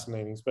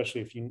fascinating,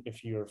 especially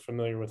if you're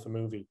familiar with the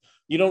movie.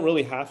 You don't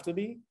really have to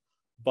be,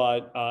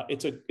 but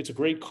it's a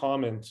great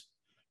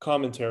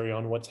commentary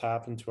on what's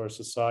happened to our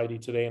society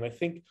today, and I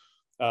think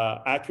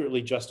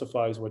accurately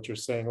justifies what you're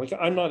saying. Like,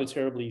 I'm not a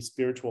terribly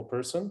spiritual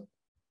person.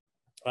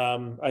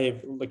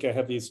 I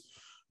have these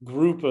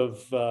group of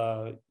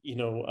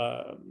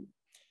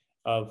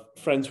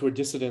friends who are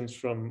dissidents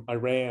from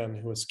Iran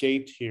who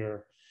escaped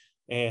here.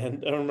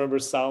 And I remember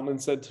Salman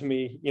said to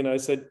me, I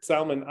said,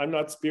 Salman, I'm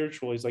not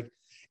spiritual. He's like,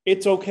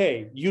 it's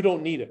okay. You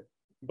don't need it.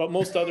 But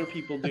most other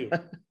people do,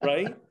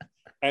 right?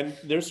 And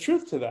there's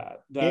truth to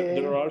that,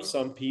 there are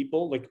some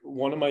people, like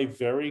one of my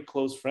very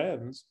close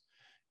friends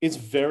is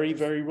very,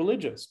 very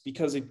religious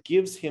because it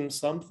gives him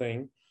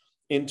something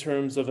in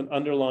terms of an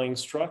underlying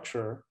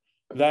structure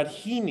that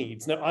he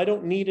needs. Now, I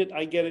don't need it.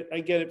 I get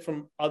it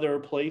from other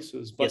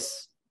places, but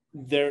yes,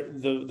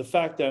 the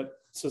fact that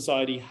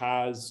society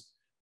has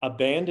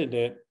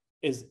abandoned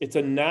it's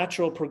a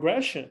natural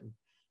progression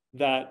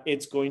that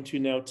it's going to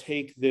now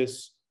take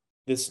this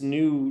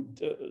new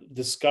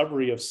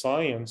discovery of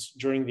science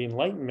during the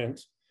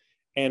Enlightenment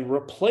and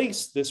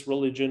replace this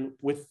religion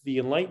with the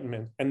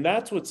Enlightenment. And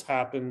that's what's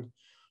happened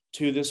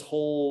to this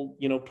whole,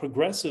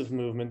 progressive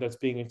movement that's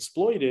being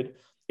exploited.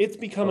 It's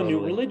become a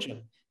new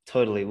religion.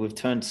 Totally. We've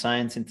turned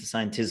science into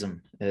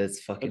scientism. It's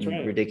fucking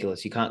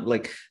ridiculous. You can't,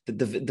 like,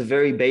 the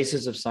very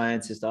basis of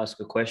science is to ask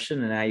a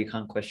question, and now you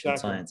can't question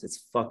science.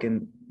 It's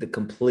fucking the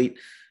complete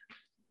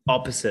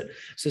opposite.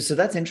 So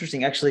that's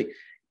interesting. Actually,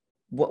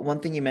 one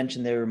thing you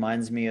mentioned there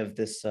reminds me of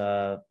this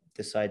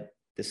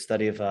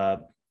study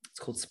of it's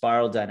called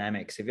spiral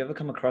dynamics. Have you ever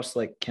come across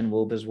like Ken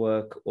Wilber's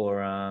work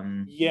or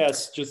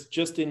Yes,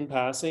 just in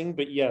passing,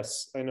 but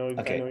yes, I know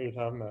what you're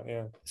talking about.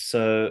 Yeah.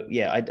 So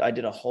yeah, I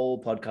did a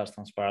whole podcast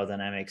on spiral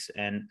dynamics,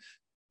 and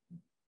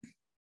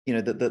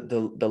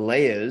the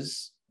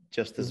layers,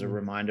 just as a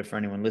reminder for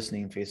anyone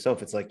listening, for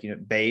yourself, it's like,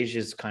 beige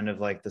is kind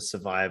of like the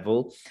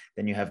survival.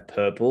 Then you have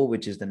purple,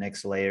 which is the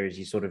next layer as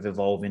you sort of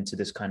evolve into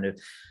this kind of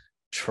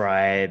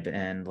tribe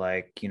and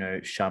like,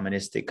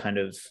 shamanistic kind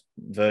of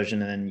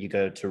version. And then you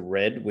go to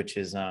red, which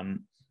is the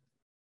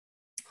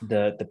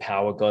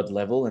power god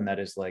level. And that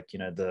is like,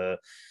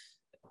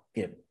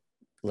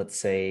 let's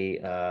say,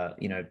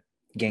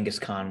 Genghis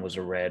Khan was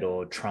a red,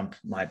 or Trump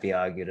might be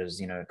argued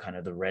as, kind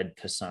of the red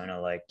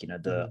persona, like,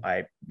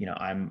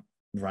 I'm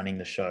running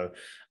the show.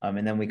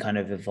 And then we kind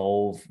of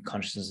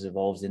consciousness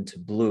evolves into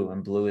blue,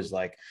 and blue is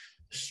like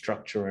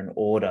structure and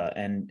order.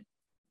 And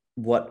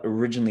what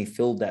originally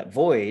filled that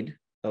void,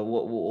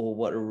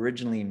 what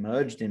originally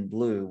emerged in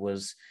blue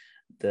was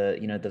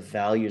the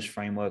values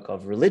framework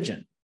of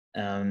religion.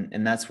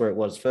 And that's where it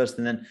was first.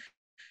 And then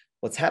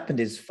what's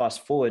happened is,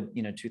 fast forward,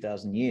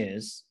 2000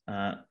 years,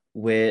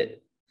 where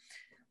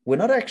we're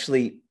not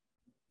actually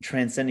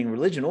transcending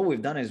religion. All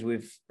we've done is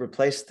we've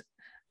replaced,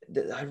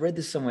 I read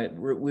this somewhere,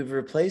 we've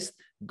replaced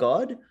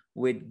God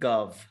with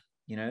gov,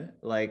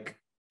 like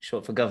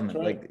short for government.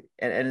 Right. Like,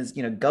 and it's,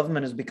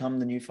 government has become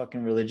the new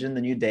fucking religion. The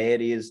new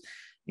deity is,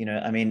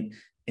 I mean,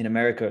 in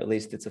America, at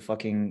least, it's a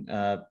fucking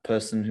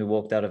person who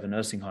walked out of a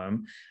nursing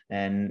home.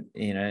 And,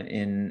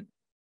 in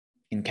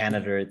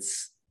Canada,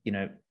 it's,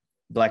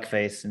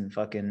 blackface. In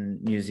fucking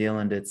New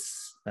Zealand,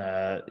 it's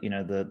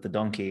the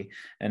donkey,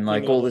 and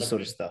like all this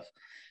sort of stuff.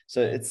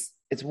 So it's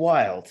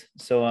wild.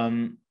 So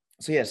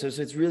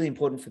it's really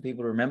important for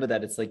people to remember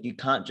that it's like, you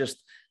can't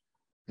just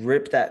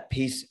rip that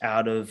piece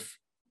out of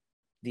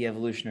the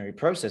evolutionary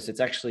process. It's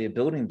actually a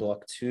building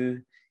block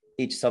to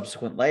each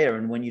subsequent layer.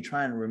 And when you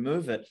try and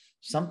remove it,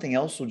 something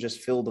else will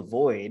just fill the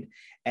void.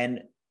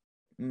 And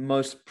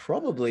most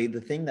probably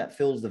the thing that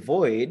fills the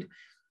void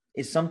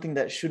is something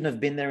that shouldn't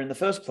have been there in the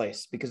first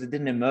place, because it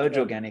didn't emerge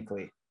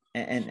organically.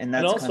 And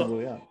that's also, kind of where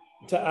we are.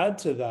 To add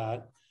to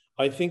that,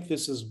 I think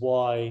this is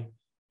why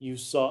you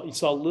saw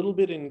a little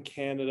bit in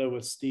Canada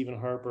with Stephen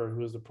Harper, who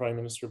was the prime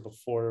minister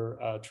before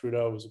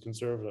Trudeau was a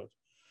conservative.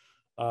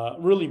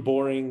 Really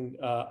boring.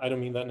 I don't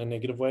mean that in a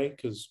negative way,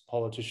 because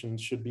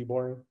politicians should be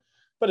boring,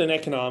 but an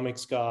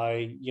economics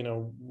guy,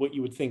 what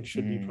you would think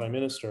should be prime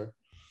minister.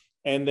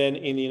 And then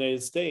in the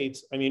United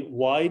States, I mean,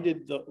 why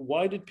did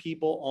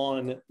people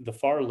on the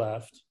far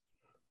left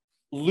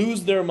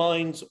lose their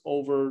minds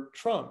over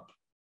Trump?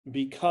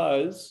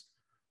 Because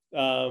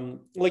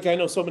like, I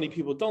know so many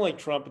people don't like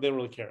Trump, but they don't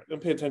really care. They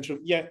don't pay attention.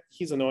 Yeah,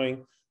 he's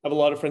annoying. I have a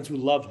lot of friends who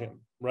love him,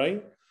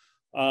 right?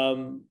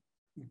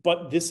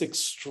 But this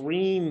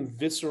extreme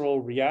visceral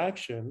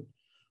reaction,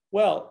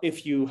 well,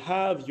 if you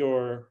have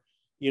your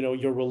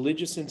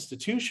religious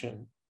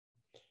institution,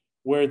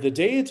 where the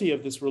deity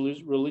of this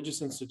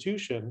religious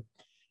institution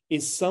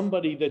is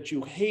somebody that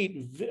you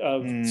hate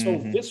so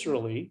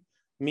viscerally,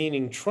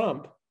 meaning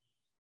Trump,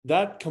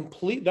 that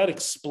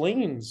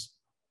explains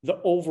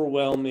the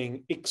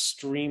overwhelming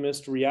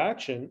extremist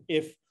reaction.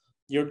 If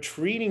you're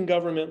treating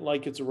government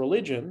like it's a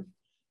religion,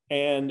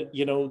 and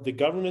the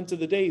government of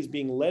the day is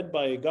being led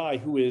by a guy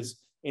who is,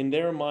 in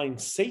their mind,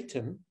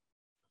 Satan,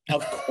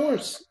 of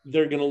course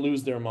they're going to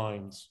lose their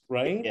minds,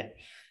 right? Yeah.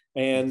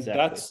 And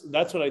exactly.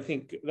 that's what I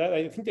think.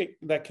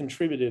 That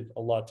contributed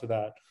a lot to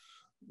that.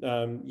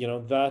 I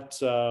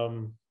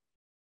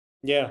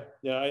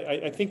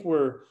think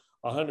we're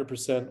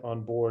 100%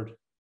 on board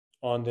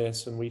on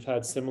this, and we've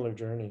had similar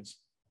journeys.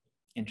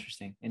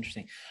 Interesting.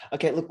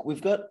 Okay, look,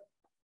 we've got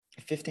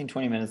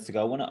 15-20 minutes to go.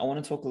 I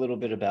want to talk a little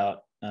bit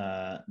about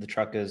the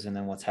truckers, and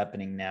then what's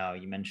happening now.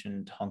 You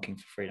mentioned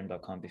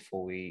honkingforfreedom.com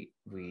before we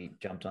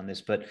jumped on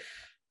this, but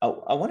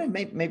I want to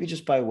maybe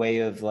just by way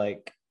of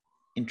like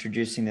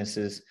introducing this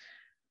is,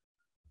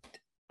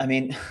 I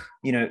mean,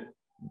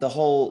 the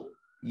whole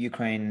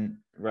Ukraine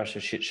Russia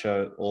shit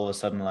show, all of a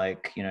sudden,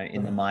 like,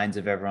 in the minds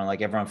of everyone,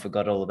 like everyone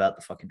forgot all about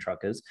the fucking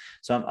truckers.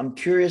 So I'm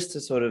curious to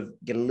sort of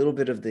get a little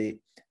bit of the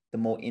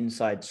more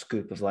inside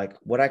scoop of like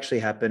what actually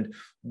happened,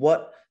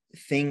 what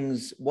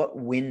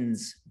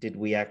wins did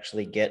we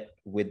actually get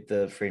with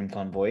the Freedom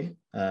Convoy,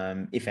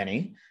 if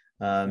any,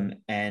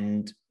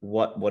 and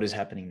what is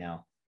happening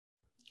now?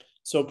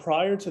 So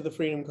prior to the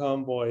Freedom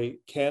Convoy,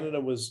 Canada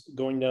was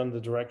going down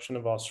the direction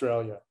of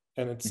Australia,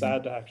 and it's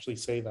sad to actually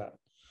say that,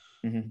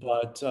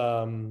 but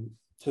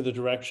to the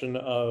direction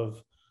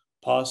of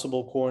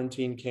possible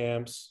quarantine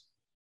camps,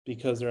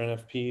 because they're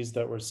NFPs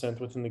that were sent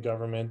within the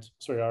government,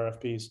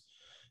 RFPs.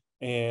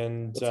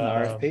 And what's an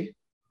RFP?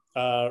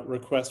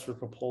 Request for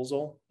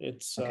proposal.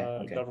 It's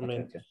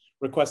government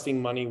requesting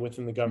money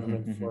within the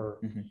government for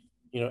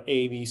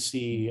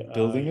ABC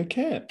building a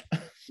camp.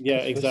 Yeah,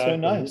 exactly. So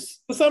nice.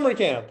 The summer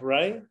camp,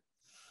 right?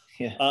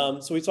 Yeah.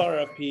 So we saw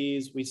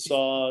RFPs. We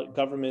saw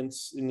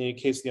governments, in the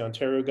case of the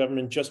Ontario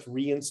government, just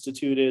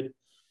reinstituted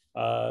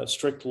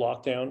strict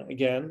lockdown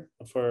again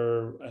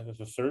for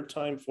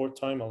the fourth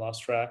time, I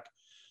lost track.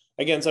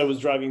 Again, so I was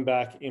driving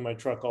back in my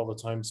truck all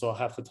the time, so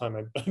half the time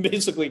I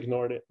basically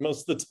ignored it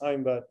most of the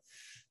time. But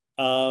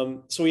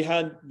so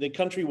the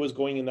country was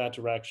going in that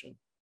direction.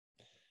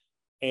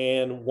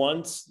 And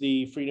once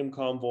the Freedom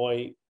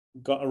Convoy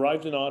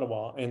arrived in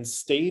Ottawa and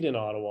stayed in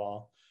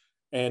Ottawa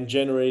and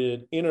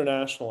generated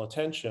international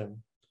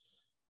attention,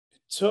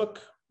 it took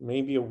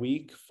maybe a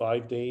week,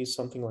 5 days,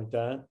 something like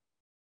that.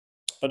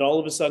 But all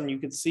of a sudden you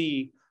could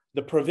see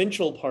the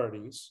provincial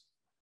parties,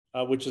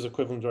 which is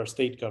equivalent to our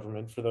state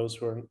government for those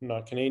who are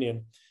not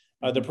Canadian,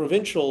 the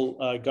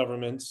provincial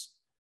governments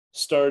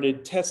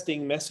started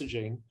testing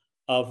messaging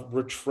of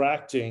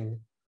retracting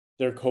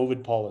their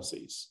COVID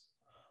policies.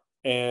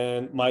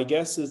 And my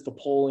guess is the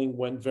polling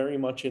went very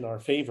much in our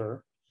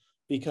favor,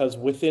 because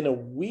within a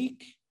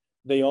week,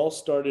 they all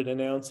started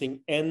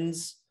announcing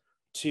ends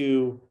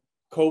to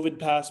COVID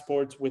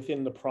passports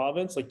within the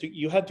province. Like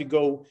you had to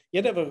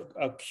have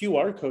a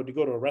QR code to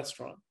go to a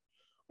restaurant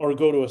or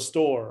go to a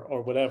store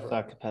or whatever.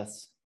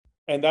 Psychopaths.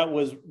 And that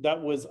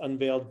was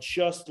unveiled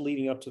just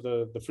leading up to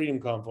the Freedom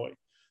Convoy.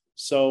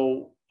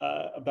 So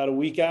about a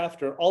week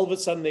after, all of a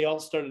sudden they all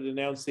started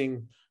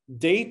announcing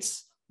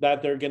dates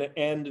that they're going to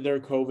end their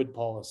COVID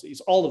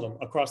policies, all of them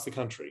across the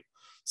country.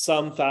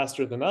 Some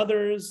faster than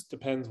others,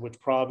 depends which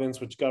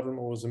province, which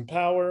government was in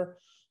power.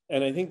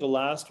 And I think the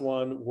last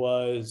one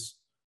was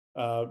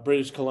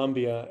British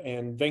Columbia,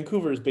 and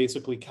Vancouver is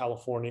basically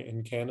California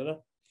in Canada.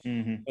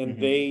 And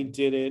they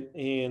did it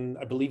in,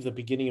 I believe, the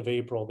beginning of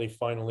April. They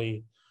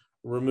finally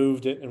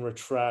removed it and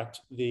retract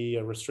the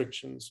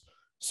restrictions.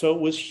 So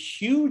it was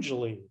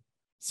hugely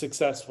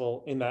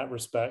successful in that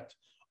respect.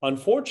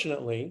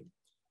 Unfortunately,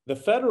 the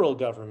federal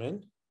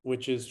government,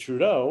 which is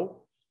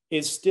Trudeau,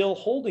 is still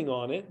holding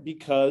on it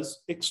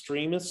because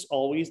extremists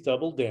always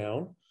double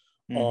down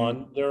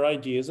on their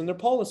ideas and their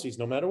policies,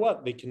 no matter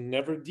what. They can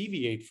never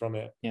deviate from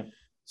it. Yep.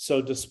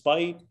 So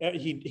despite,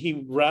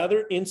 he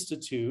rather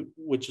institute,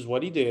 which is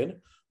what he did,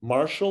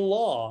 martial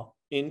law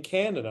in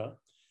Canada,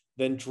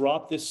 than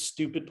drop this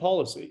stupid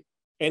policy.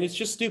 And it's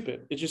just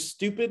stupid. It's just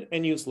stupid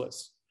and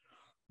useless.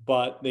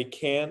 But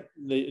they're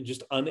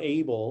just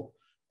unable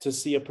to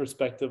see a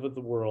perspective of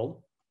the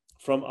world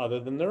from other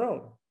than their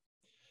own.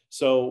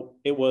 So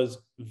it was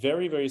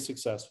very, very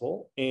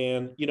successful.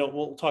 And,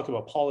 we'll talk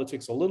about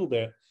politics a little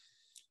bit.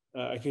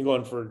 I can go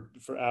on for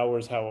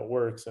hours how it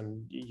works,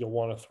 and you'll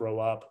want to throw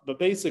up. But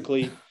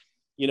basically,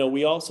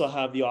 we also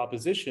have the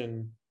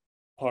opposition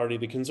party,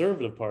 the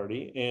Conservative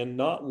Party, and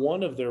not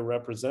one of their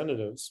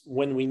representatives,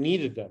 when we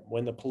needed them,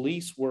 when the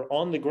police were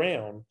on the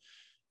ground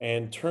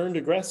and turned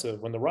aggressive,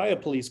 when the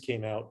riot police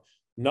came out,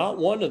 not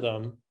one of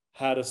them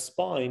had a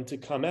spine to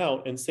come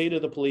out and say to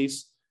the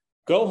police,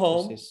 go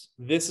home.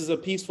 This is a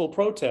peaceful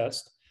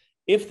protest.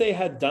 If they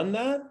had done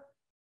that,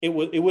 it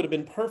would have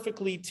been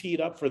perfectly teed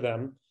up for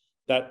them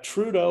that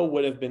Trudeau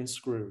would have been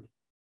screwed.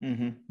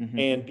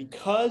 And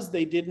because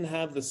they didn't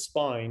have the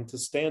spine to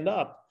stand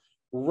up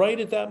right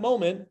at that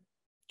moment,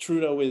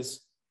 Trudeau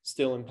is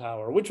still in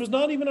power, which was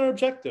not even our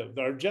objective.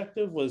 Our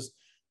objective was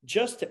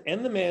just to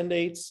end the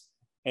mandates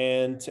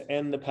and to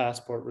end the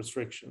passport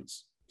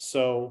restrictions.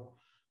 So,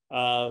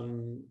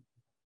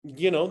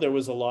 there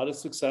was a lot of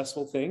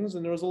successful things,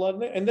 and there was a lot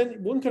of, and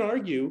then one can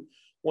argue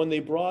when they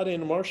brought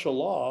in martial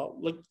law,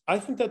 I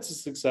think that's a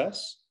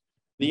success.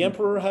 The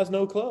emperor has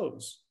no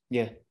clothes.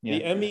 Yeah.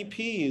 The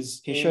MEPs.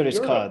 He showed his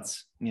Europe,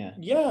 cards. Yeah.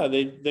 Yeah.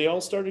 They all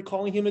started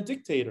calling him a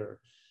dictator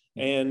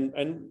and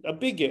a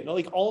bigot.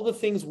 All the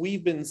things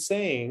we've been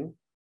saying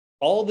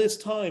all this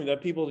time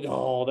that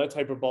people, that's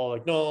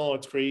hyperbolic. No,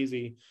 it's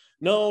crazy.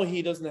 No,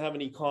 he doesn't have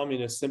any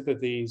communist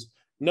sympathies.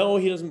 No,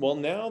 he doesn't. Well,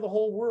 now the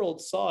whole world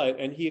saw it,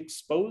 and he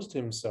exposed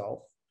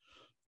himself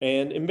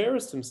and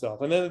embarrassed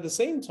himself. And then at the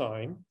same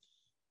time,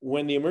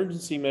 when the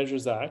Emergency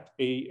Measures Act,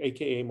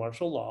 aka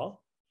martial law,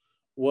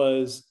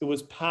 was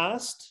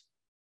passed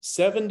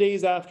 7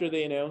 days after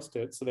they announced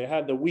it. So they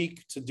had the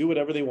week to do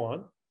whatever they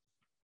want.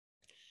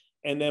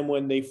 And then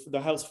when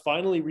the House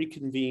finally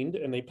reconvened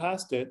and they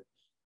passed it,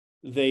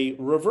 they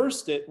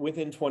reversed it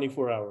within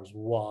 24 hours.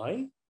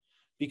 Why?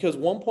 Because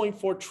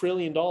 $1.4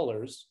 trillion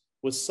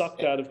was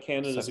sucked out of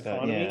Canada's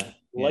economy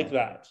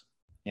that.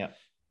 Yeah.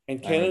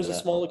 And Canada's a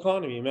small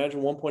economy.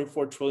 Imagine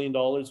 $1.4 trillion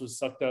was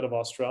sucked out of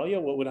Australia.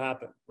 What would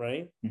happen,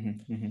 right?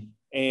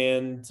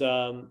 And,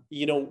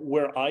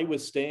 where I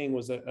was staying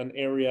was an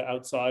area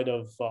outside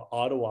of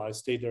Ottawa. I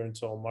stayed there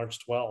until March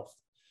 12th.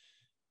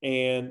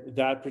 And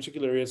that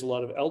particular area has a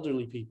lot of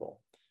elderly people.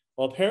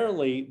 Well,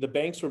 apparently the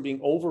banks were being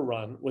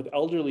overrun with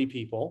elderly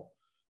people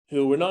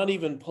who were not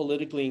even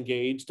politically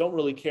engaged, don't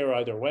really care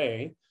either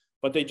way,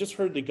 but they just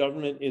heard the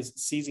government is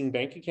seizing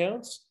bank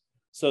accounts.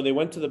 So they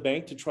went to the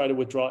bank to try to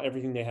withdraw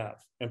everything they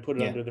have and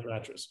put it under their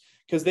mattress,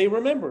 because they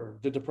remember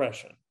the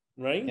Depression,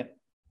 right? Yep.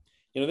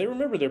 They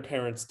remember their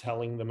parents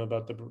telling them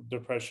about the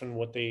Depression,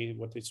 what they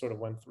sort of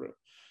went through.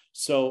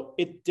 So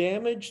it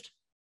damaged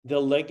the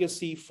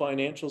legacy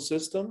financial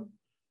system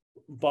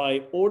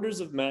by orders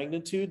of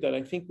magnitude that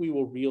I think we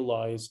will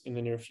realize in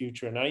the near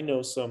future. And I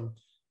know some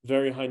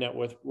very high net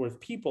worth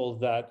people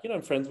that,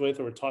 I'm friends with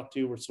or talked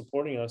to or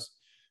supporting us,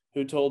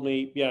 who told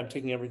me, I'm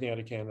taking everything out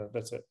of Canada.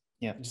 That's it.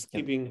 Yeah. Just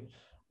keeping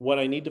what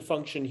I need to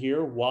function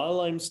here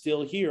while I'm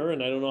still here.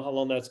 And I don't know how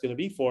long that's going to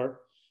be for.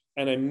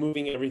 And I'm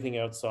moving everything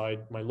outside.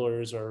 My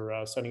lawyers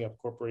are setting up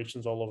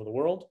corporations all over the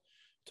world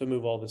to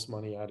move all this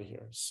money out of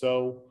here.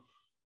 So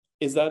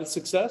is that a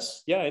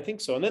success? Yeah, I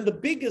think so. And then the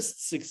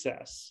biggest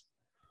success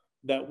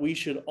that we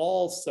should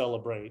all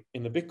celebrate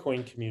in the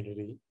Bitcoin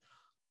community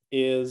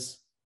is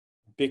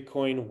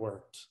Bitcoin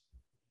worked.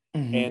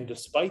 And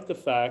despite the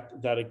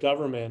fact that a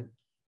government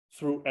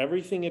threw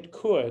everything it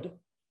could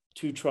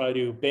to try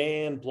to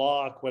ban,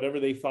 block, whatever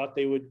they thought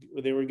they were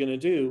going to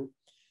do,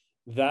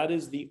 that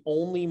is the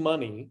only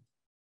money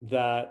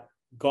that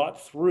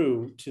got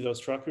through to those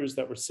truckers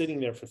that were sitting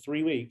there for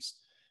 3 weeks.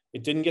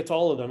 It didn't get to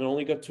all of them. It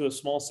only got to a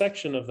small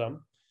section of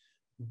them,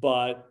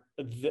 but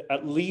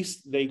at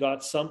least they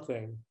got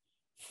something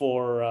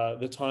for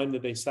the time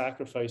that they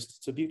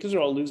sacrificed to be, because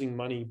they're all losing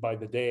money by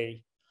the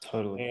day.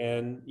 Totally.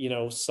 And,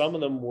 some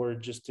of them were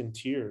just in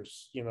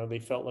tears. They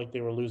felt like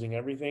they were losing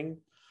everything.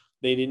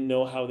 They didn't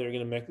know how they were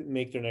going to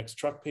make their next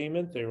truck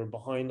payment. They were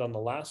behind on the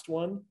last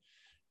one.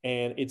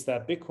 And it's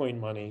that Bitcoin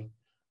money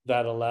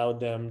that allowed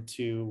them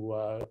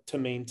to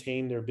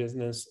maintain their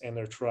business and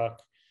their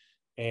truck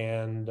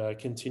and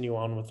continue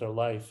on with their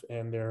life.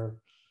 And they're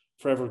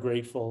forever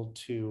grateful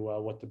to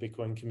what the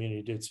Bitcoin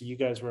community did. So you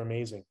guys were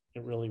amazing.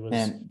 It really was.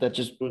 Man, that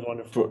just was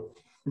wonderful.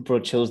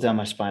 Brought chills down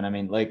my spine. I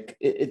mean, like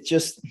it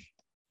just,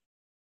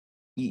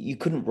 you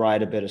couldn't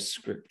write a better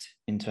script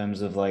in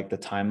terms of like the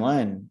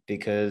timeline,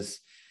 because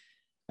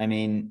I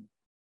mean,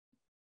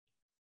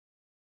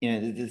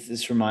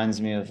 this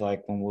reminds me of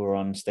like when we were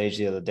on stage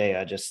the other day.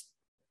 I just,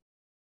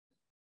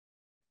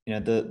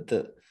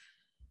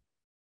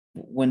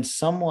 when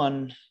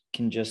someone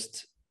can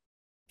just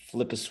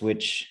flip a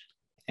switch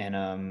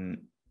and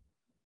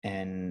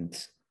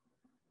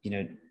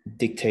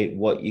dictate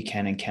what you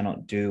can and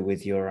cannot do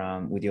with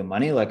your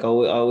money. Like I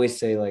always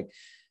say, like,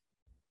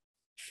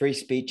 free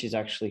speech is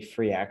actually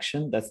free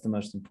action. That's the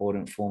most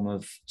important form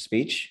of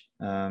speech.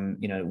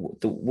 The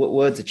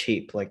words are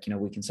cheap. Like,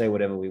 we can say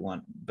whatever we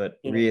want, but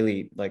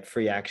really, like,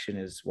 free action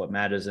is what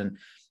matters. And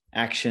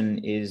action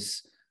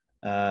is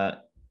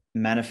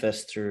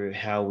manifest through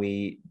how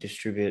we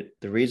distribute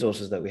the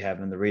resources that we have,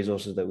 and the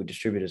resources that we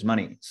distribute is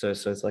money. So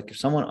it's like, if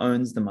someone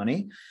owns the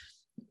money,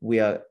 we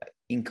are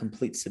in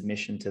complete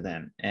submission to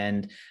them.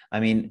 And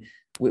I mean,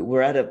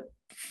 we're at a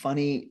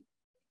funny,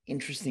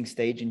 interesting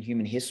stage in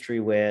human history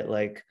where,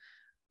 like,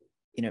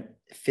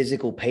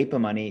 physical paper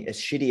money, as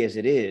shitty as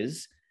it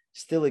is,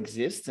 still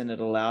exists, and it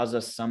allows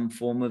us some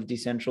form of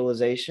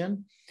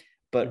decentralization.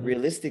 But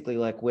realistically,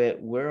 like,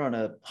 we're on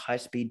a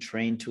high-speed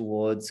train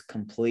towards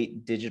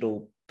complete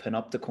digital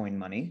panopticon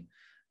money.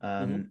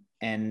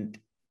 And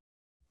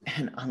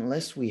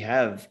unless we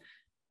have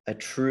a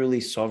truly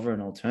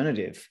sovereign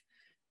alternative,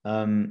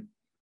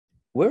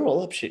 we're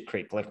all up shit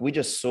creek. Like, we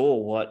just saw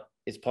what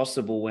is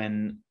possible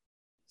when,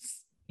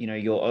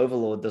 your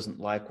overlord doesn't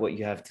like what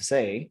you have to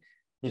say,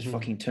 just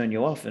fucking turn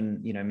you off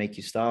and, make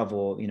you starve,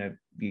 or,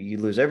 you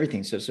lose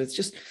everything. So it's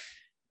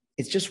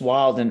just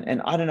wild.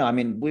 And I don't know. I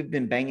mean, we've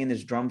been banging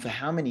this drum for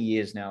how many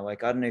years now?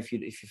 Like, I don't know if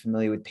you're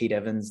familiar with Pete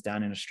Evans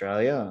down in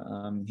Australia.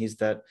 He's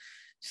that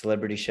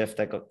celebrity chef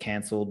that got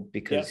canceled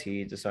because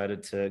he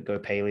decided to go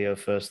paleo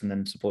first and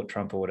then support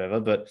Trump or whatever.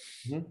 But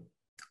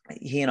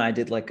he and I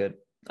did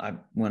I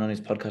went on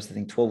his podcast, I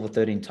think 12 or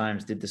 13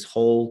 times, did this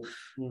whole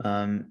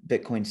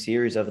Bitcoin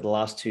series over the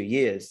last 2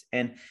 years.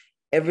 And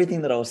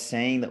everything that I was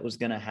saying that was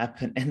going to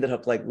happen ended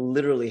up like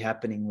literally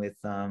happening with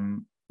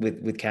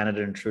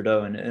Canada and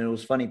Trudeau. And it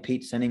was funny,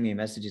 Pete sending me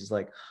messages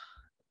like,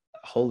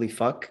 holy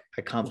fuck,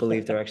 I can't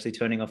believe they're actually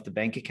turning off the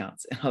bank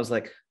accounts. And I was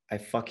like, I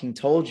fucking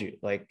told you.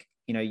 Like,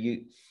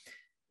 we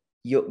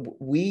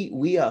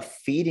are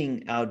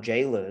feeding our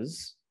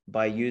jailers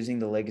by using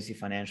the legacy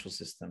financial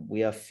system.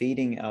 We are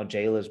feeding our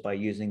jailers by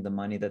using the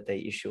money that they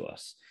issue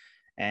us.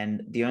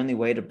 And the only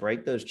way to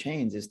break those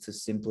chains is to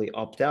simply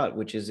opt out,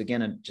 which is,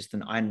 again, just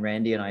an Ayn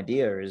Randian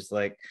idea, is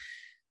like,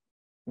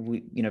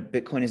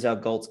 Bitcoin is our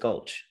Galt's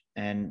Gulch.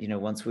 And,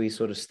 once we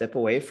sort of step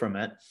away from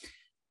it,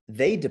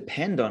 they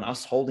depend on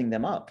us holding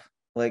them up.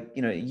 Like,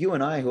 you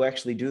and I, who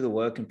actually do the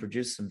work and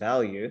produce some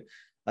value,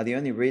 are the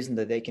only reason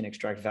that they can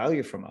extract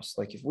value from us.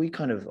 Like, if we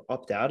kind of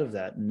opt out of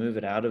that and move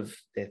it out of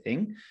their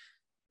thing,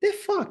 they're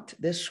fucked.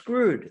 They're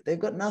screwed. They've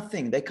got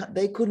nothing. They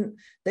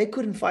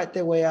couldn't fight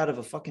their way out of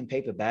a fucking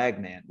paper bag,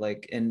 man.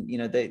 Like, and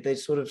they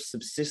sort of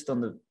subsist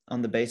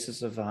on the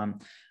basis of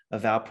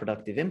our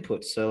productive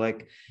input. So,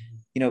 like,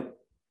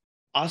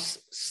 us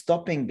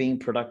stopping being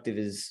productive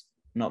is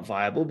not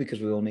viable,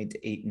 because we all need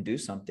to eat and do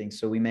something.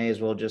 So we may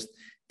as well just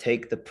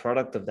take the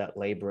product of that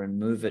labor and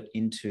move it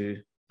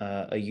into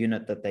a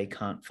unit that they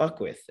can't fuck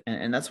with.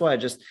 And that's why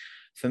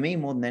for me,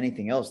 more than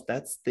anything else,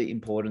 that's the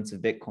importance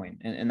of Bitcoin.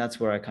 And that's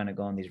where I kind of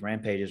go on these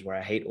rampages where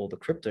I hate all the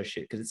crypto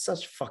shit, because it's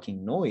such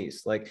fucking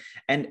noise. Like,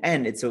 and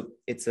it's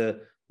a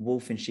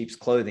wolf in sheep's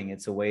clothing.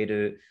 It's a way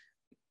to,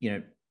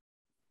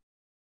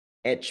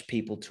 etch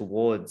people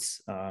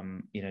towards,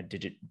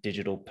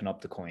 digital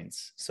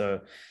panopticoins.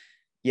 So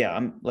yeah,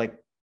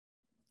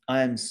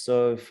 I am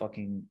so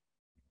fucking,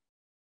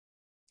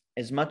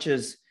 as much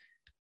as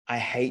I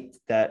hate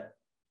that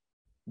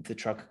the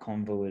trucker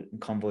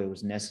convoy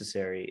was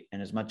necessary,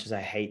 and as much as I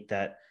hate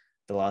that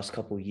the last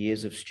couple of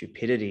years of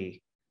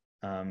stupidity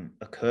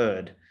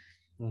occurred,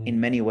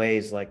 in many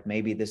ways, like,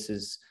 maybe this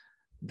is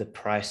the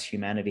price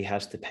humanity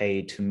has to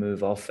pay to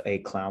move off a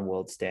clown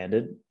world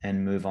standard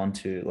and move on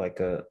to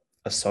like a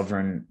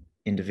sovereign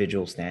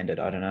individual standard.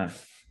 I don't know.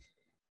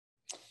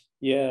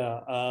 Yeah,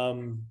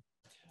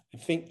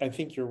 I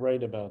think you're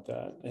right about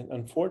that. And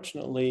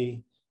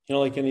unfortunately,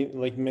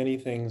 like many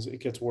things, it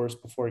gets worse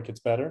before it gets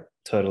better.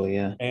 Totally,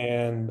 yeah.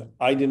 And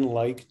I didn't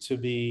like to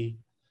be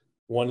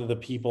one of the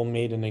people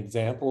made an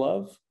example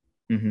of.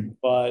 Mm-hmm.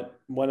 But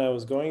when I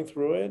was going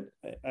through it,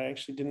 I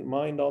actually didn't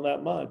mind all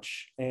that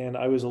much. And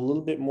I was a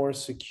little bit more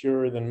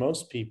secure than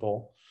most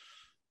people.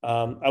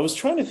 I was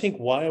trying to think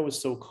why I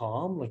was so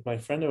calm. Like my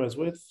friend I was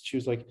with, she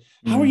was like,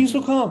 "How are you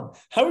so calm?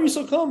 How are you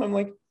so calm?" I'm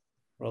like,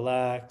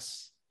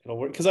 "Relax, it'll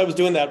work." Because I was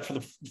doing that for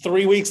the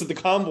 3 weeks at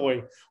the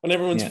convoy when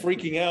everyone's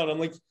freaking out. I'm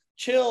like,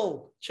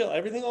 chill, chill.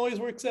 Everything always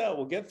works out.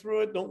 We'll get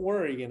through it. Don't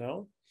worry, you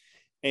know?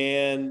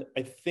 And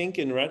I think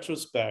in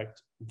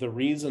retrospect, the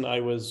reason I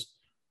was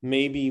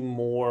maybe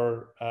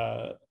more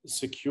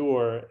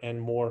secure and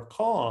more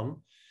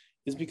calm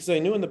is because I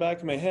knew in the back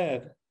of my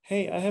head,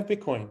 hey, I have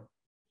Bitcoin.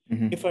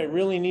 Mm-hmm. If I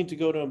really need to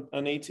go to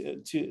an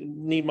ATM to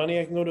need money,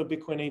 I can go to a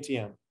Bitcoin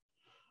ATM.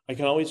 I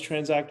can always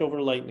transact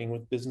over Lightning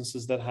with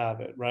businesses that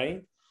have it, right?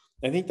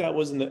 I think that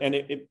was and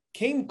it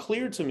came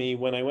clear to me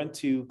when I went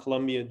to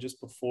Colombia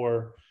just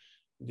before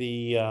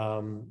the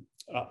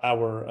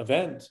our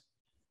event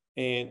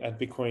and at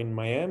Bitcoin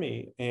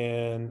Miami,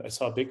 and I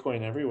saw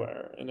Bitcoin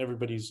everywhere, and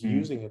everybody's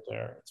using it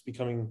there. It's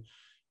becoming,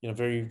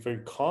 very, very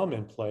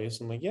commonplace.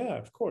 I'm like, yeah,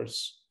 of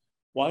course.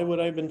 Why would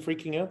I have been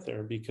freaking out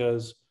there?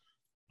 Because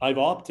I've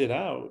opted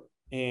out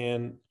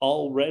and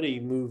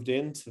already moved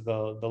into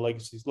the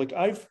legacies. Like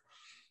I'm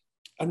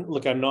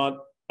not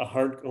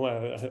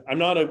I'm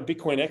not a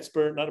Bitcoin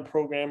expert, not a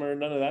programmer,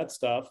 none of that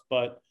stuff,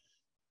 but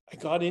I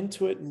got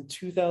into it in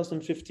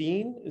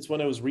 2015 is when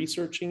I was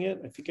researching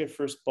it. I think I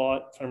first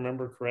bought, if I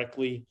remember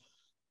correctly,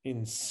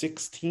 in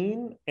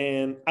 16.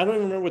 And I don't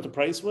even remember what the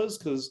price was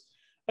because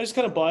I just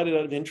kind of bought it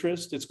out of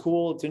interest. It's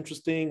cool. It's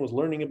interesting. Was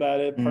learning about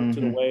it, parked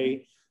it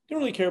away.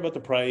 Didn't really care about the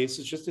price.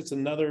 It's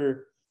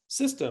another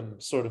system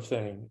sort of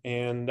thing.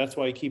 And that's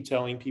why I keep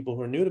telling people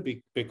who are new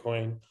to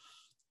Bitcoin,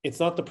 it's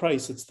not the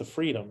price, it's the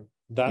freedom.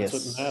 That's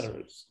what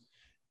matters.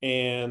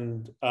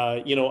 And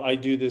I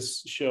do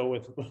this show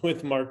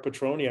with Mark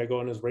Petroni. I go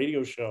on his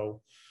radio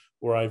show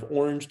where I've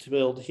orange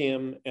pilled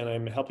him, and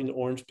I'm helping to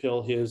orange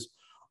pill his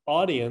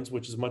audience,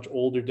 which is a much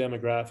older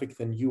demographic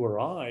than you or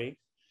I.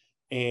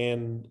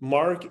 And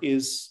Mark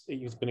he's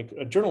been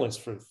a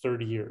journalist for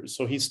 30 years,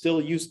 so he's still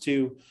used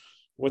to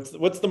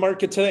what's the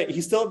market today.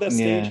 He's still at that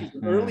stage.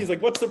 He's early. He's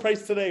like, "What's the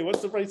price today?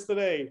 What's the price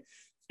today?"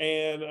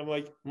 And I'm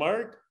like,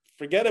 "Mark,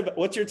 forget about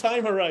what's your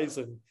time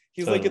horizon."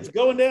 He's like, "It's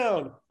going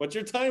down. What's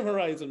your time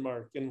horizon,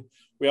 Mark?" And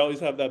we always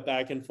have that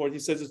back and forth. He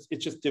says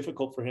it's just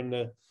difficult for him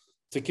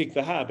to kick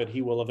the habit.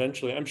 He will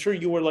eventually. I'm sure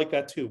you were like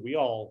that too. We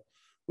all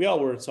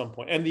were at some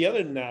point. And the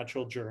other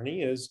natural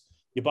journey is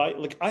you buy,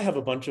 like I have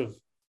a bunch of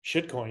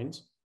shit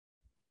coins.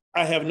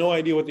 I have no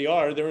idea what they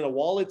are. They're in a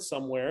wallet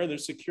somewhere. They're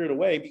secured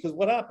away because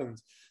what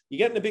happens? You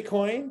get into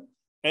Bitcoin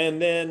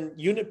and then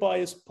unit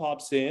bias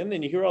pops in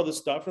and you hear all this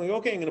stuff. And like,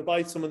 okay, I'm going to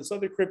buy some of this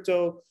other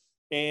crypto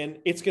and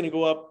it's going to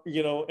go up,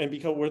 and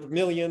become worth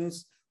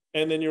millions.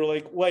 And then you're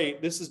like,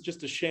 wait, this is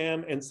just a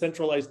sham and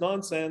centralized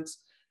nonsense.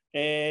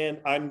 And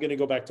I'm going to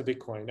go back to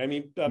Bitcoin. I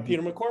mean,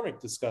 Peter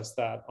McCormick discussed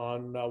that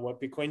on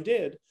What Bitcoin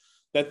Did,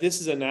 that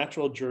this is a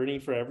natural journey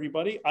for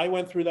everybody. I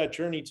went through that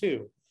journey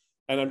too.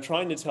 And I'm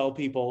trying to tell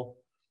people,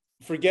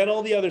 forget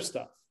all the other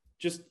stuff.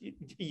 Just,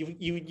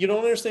 you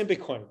don't understand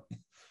Bitcoin.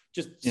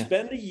 Just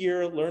spend a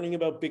year learning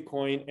about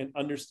Bitcoin and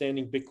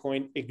understanding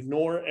Bitcoin.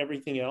 Ignore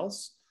everything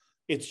else.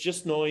 It's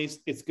just noise.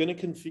 It's going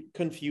to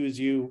confuse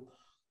you.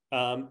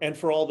 And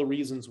for all the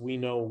reasons we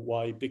know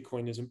why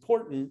Bitcoin is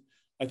important,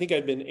 I think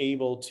I've been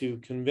able to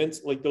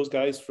convince, like those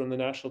guys from the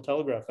National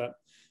Telegraph,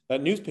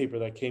 that newspaper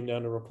that came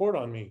down to report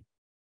on me.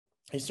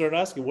 I started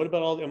asking, what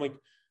about I'm like,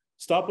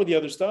 stop with the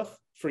other stuff.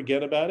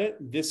 Forget about it.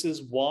 This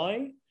is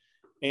why.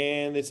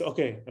 And it's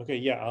okay,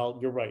 yeah,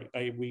 you're right.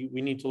 We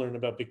need to learn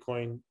about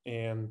Bitcoin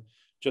and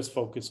just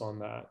focus on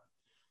that.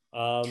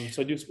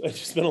 So I just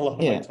spend a lot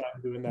of my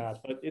time doing that.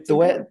 But it's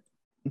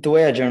the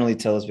way I generally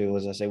tell people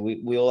is I say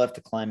we all have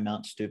to climb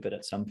Mount Stupid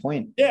at some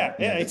point. Yeah,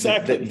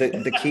 exactly.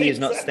 The key is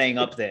not staying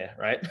up there,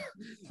 right?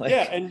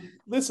 And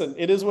listen,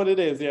 it is what it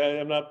is. Yeah,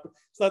 I'm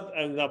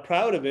not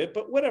proud of it,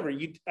 but whatever.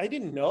 I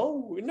didn't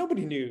know.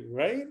 Nobody knew,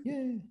 right?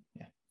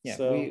 Yeah.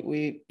 So,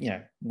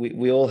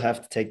 we all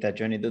have to take that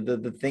journey.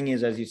 The thing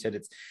is, as you said,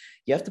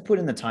 you have to put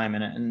in the time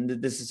in it. And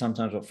this is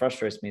sometimes what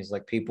frustrates me is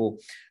like people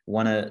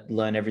want to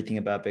learn everything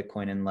about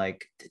Bitcoin and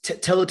like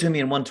tell it to me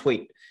in one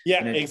tweet.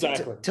 Yeah,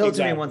 exactly. Tell it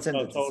to me in one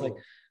sentence. Totally. It's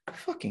like,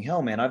 fucking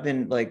hell, man. I've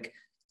been like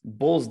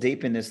balls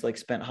deep in this, like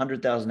spent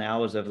 100,000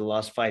 hours over the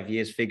last 5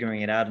 years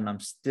figuring it out. And I'm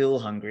still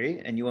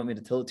hungry. And you want me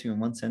to tell it to you in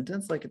one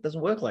sentence? Like, it doesn't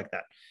work like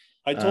that.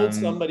 I told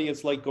somebody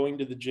it's like going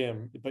to the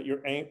gym, but you're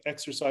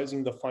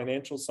exercising the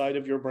financial side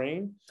of your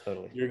brain.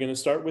 Totally. You're going to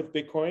start with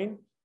Bitcoin.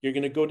 You're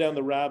going to go down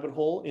the rabbit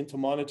hole into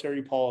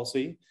monetary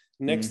policy.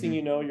 Next thing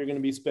you know, you're going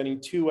to be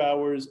spending 2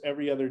 hours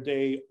every other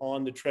day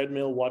on the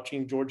treadmill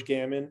watching George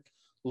Gammon,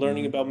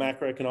 learning about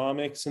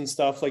macroeconomics and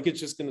stuff. Like it's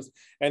just going to,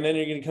 and then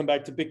you're going to come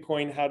back to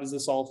Bitcoin. How does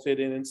this all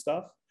fit in and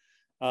stuff?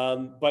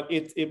 But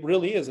it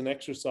really is an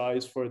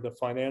exercise for the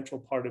financial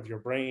part of your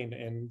brain.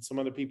 And some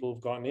other people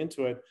who've gotten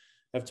into it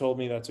have told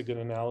me that's a good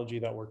analogy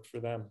that worked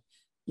for them.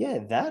 Yeah,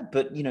 that,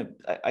 but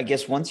I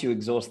guess once you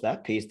exhaust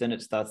that piece, then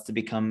it starts to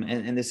become,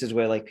 and this is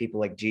where like people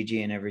like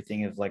Gigi and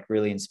everything have like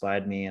really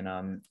inspired me, and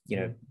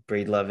Mm.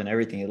 Breed Love and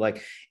everything.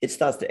 Like it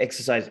starts to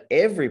exercise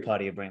every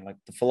part of your brain, like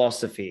the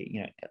philosophy.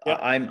 Yeah.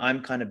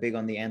 I'm kind of big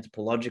on the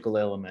anthropological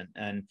element,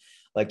 and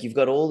like you've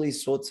got all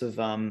these sorts of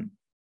I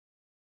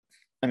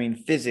mean,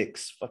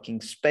 physics, fucking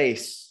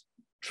space,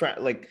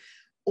 like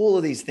all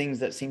of these things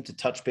that seem to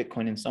touch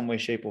Bitcoin in some way,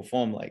 shape, or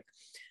form. Like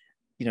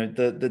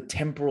the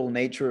temporal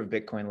nature of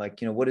Bitcoin. Like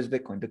what is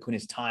Bitcoin? Bitcoin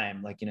is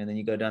time. Like then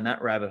you go down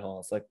that rabbit hole.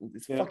 It's like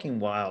it's Yeah. fucking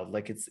wild.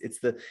 Like it's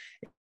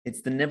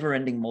the never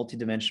ending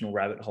multidimensional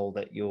rabbit hole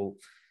that you'll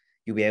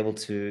be able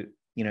to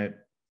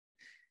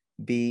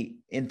be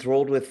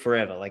enthralled with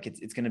forever. Like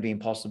it's going to be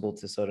impossible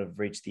to sort of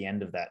reach the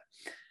end of that.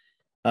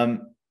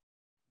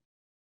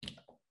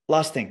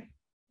 Last thing,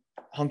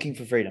 honking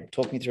for freedom.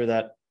 Talk me through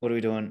that. What are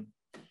we doing?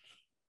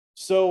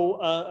 So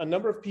a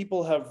number of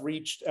people have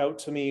reached out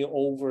to me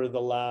over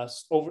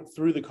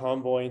through the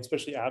convoy,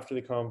 especially after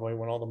the convoy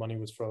when all the money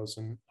was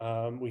frozen.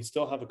 We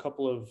still have a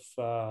couple of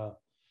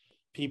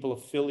people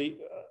affiliate.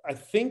 I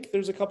think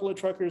there's a couple of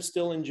truckers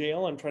still in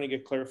jail. I'm trying to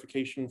get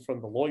clarification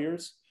from the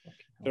lawyers.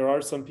 There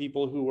are some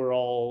people who are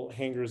all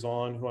hangers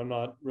on who I'm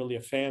not really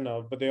a fan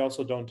of, but they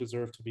also don't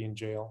deserve to be in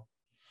jail.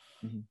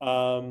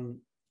 Mm-hmm.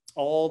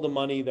 All the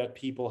money that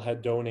people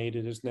had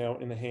donated is now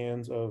in the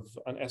hands of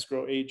an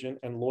escrow agent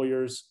and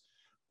lawyers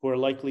who are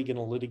likely going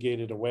to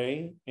litigate it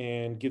away.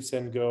 And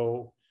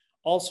GiveSendGo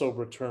also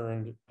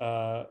returned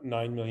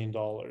 $9 million.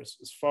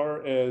 As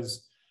far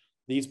as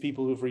these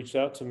people who've reached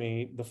out to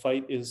me, the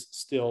fight is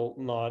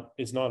not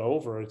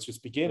over. It's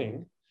just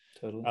beginning.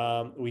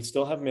 Totally. We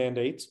still have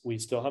mandates. We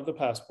still have the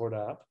Passport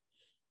app.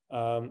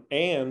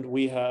 And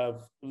we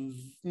have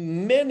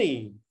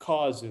many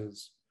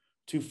causes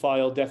to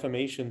file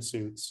defamation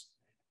suits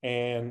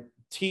and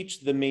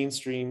teach the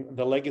mainstream,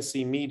 the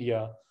legacy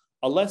media,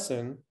 a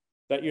lesson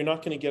that you're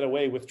not going to get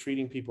away with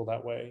treating people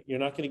that way. You're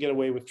not going to get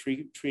away with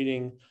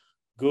treating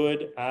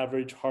good,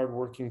 average,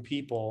 hardworking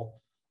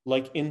people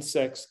like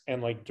insects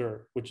and like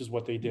dirt, which is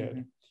what they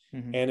did. Mm-hmm.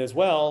 Mm-hmm. And as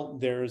well,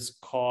 there's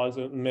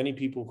many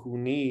people who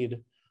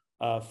need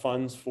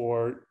funds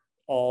for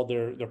all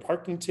their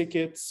parking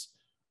tickets,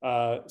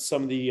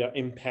 some of the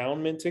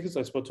impoundment tickets.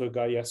 I spoke to a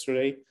guy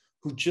yesterday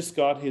who just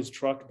got his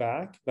truck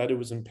back, that it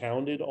was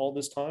impounded all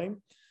this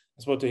time.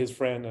 I spoke to his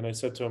friend and I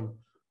said to him,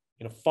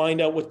 find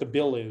out what the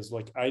bill is.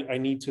 Like, I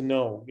need to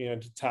know,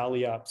 to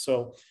tally up.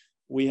 So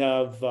we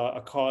have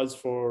a cause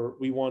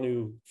we want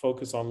to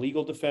focus on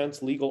legal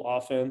defense, legal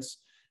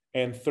offense,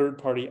 and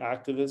third-party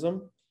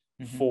activism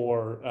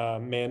for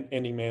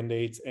ending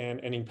mandates and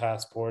ending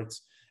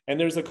passports. And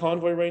there's a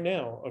convoy right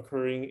now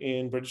occurring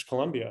in British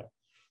Columbia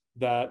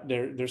that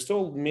there's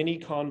still mini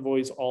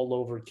convoys all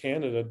over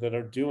Canada that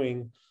are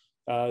doing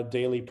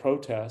daily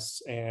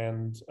protests,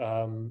 and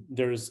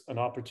there's an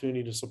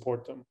opportunity to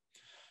support them.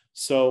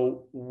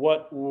 So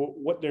what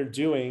they're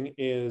doing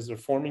is they're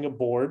forming a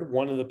board.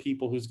 One of the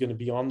people who's going to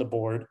be on the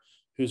board,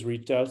 who's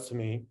reached out to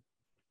me,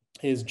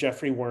 is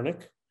Jeffrey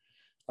Wernick.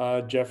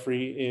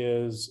 Jeffrey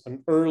is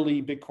an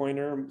early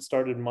Bitcoiner,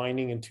 started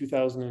mining in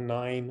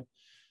 2009.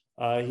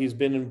 He's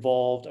been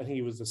involved, I think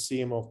he was the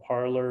CMO of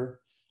Parler.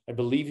 I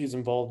believe he's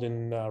involved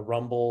in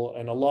Rumble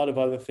and a lot of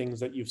other things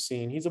that you've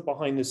seen. He's a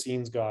behind the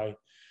scenes guy,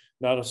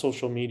 not a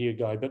social media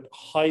guy, but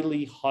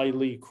highly,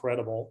 highly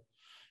credible.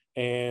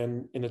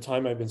 And in the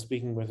time I've been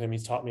speaking with him,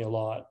 he's taught me a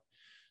lot.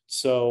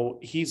 So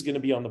he's going to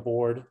be on the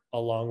board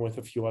along with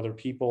a few other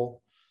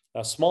people,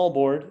 a small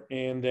board,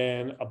 and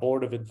then a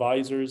board of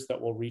advisors that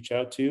we'll reach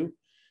out to.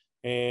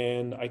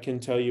 And I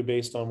can tell you,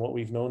 based on what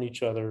we've known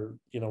each other,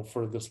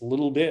 for this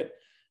little bit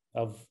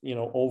of,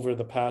 over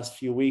the past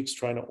few weeks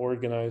trying to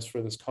organize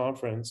for this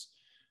conference,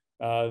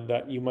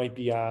 that you might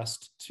be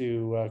asked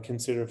to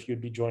consider if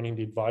you'd be joining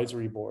the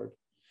advisory board.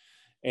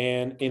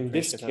 And in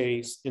this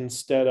case,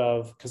 instead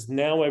of, because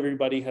now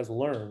everybody has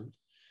learned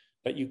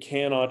that you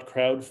cannot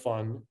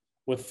crowdfund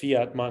with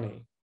fiat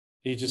money.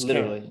 You just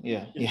literally can't.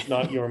 Yeah. It's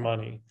not your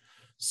money.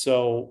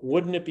 So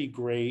wouldn't it be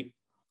great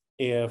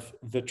if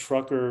the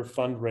trucker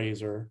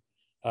fundraiser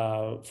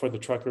for the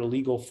trucker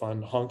legal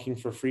fund, Honking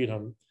for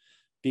Freedom,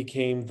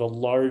 became the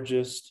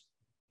largest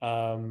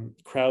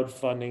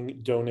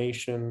crowdfunding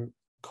donation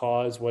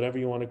cause, whatever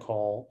you want to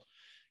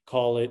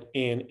call it,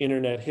 in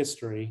internet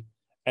history,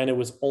 and it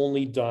was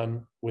only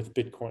done with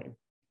Bitcoin.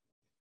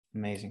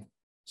 Amazing.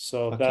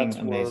 So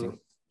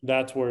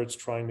that's where it's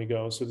trying to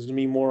go. So there's gonna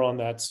be more on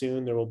that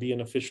soon. There will be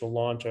an official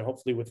launch,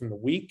 hopefully within the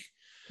week.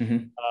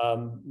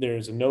 Mm-hmm.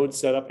 There's a node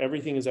set up.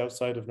 Everything is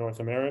outside of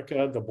North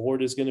America. The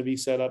board is going to be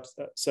set up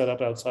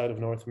outside of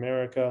North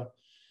America.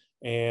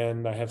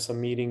 And I have some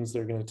meetings.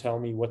 They're going to tell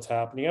me what's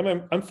happening.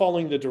 I'm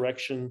following the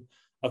direction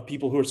of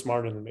people who are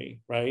smarter than me,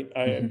 right?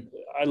 Mm-hmm.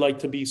 I like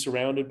to be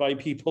surrounded by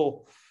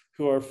people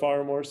who are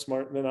far more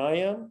smart than I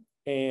am.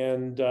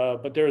 And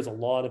but there is a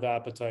lot of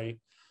appetite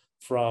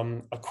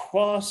from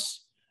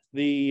across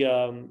the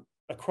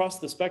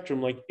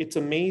spectrum. Like, it's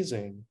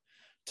amazing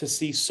to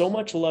see so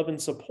much love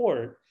and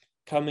support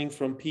coming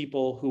from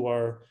people who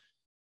are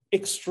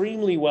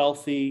extremely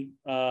wealthy,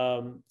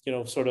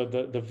 sort of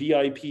the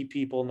VIP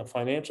people in the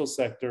financial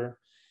sector,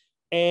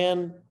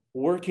 and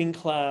working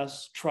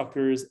class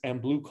truckers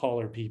and blue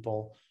collar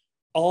people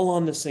all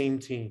on the same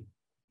team.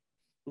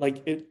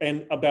 Like it,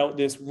 and about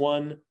this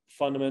one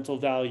fundamental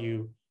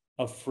value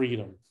of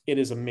freedom. It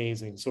is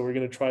amazing. So we're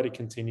going to try to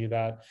continue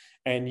that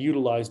and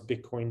utilize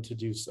Bitcoin to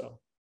do so.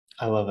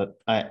 I love it.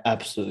 I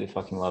absolutely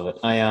fucking love it.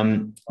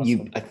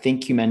 I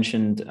think you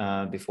mentioned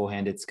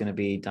beforehand it's going to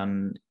be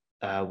done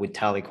with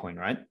Tallycoin,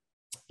 right?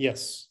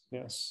 Yes,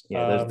 yes.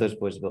 Yeah, those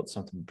boys built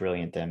something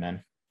brilliant there,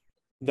 man.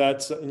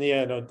 That's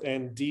yeah, no,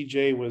 and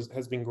DJ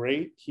has been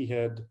great. He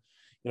had,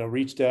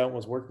 reached out and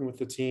was working with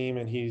the team,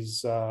 and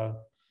he's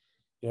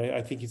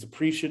I think he's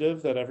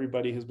appreciative that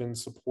everybody has been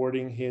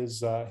supporting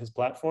his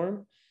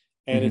platform,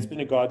 and it's been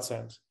a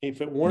godsend.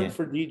 If it weren't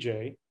for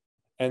DJ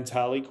and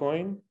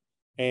Tallycoin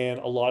and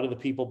a lot of the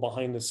people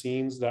behind the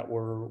scenes that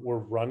were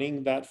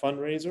running that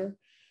fundraiser,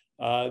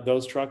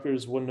 those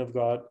truckers wouldn't have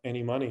got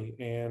any money.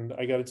 And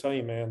I got to tell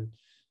you, man,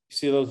 you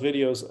see those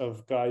videos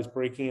of guys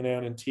breaking it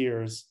down in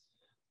tears,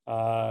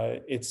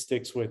 it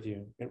sticks with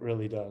you. It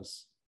really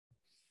does.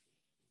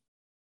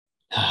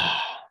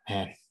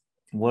 Man,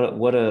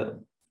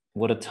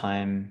 what a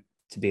time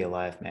to be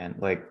alive, man.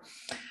 Like,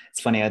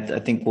 it's funny. I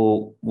think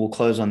we'll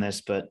close on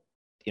this, but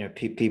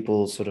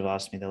people sort of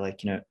ask me, they're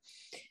like,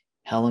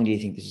 how long do you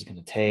think this is going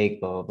to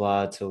take? Blah blah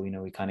blah. Till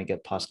we kind of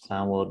get past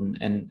Clown World,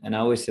 and I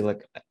always say,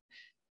 like,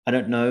 I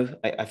don't know.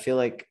 I feel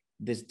like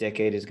this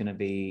decade is going to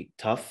be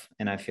tough,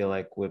 and I feel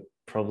like we're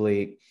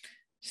probably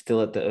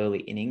still at the early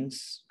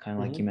innings, kind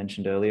of like you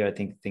mentioned earlier. I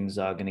think things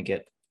are going to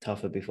get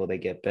tougher before they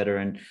get better,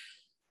 and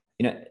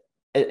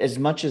as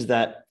much as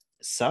that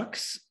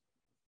sucks,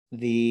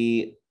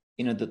 the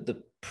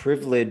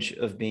privilege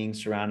of being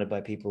surrounded by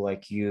people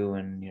like you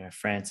and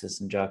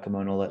Francis and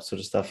Giacomo and all that sort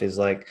of stuff is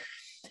like,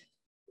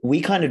 we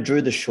kind of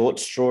drew the short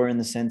straw in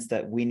the sense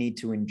that we need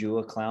to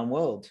endure Clown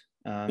World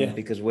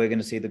because we're going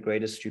to see the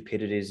greatest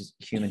stupidities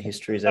human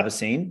history has ever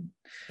seen.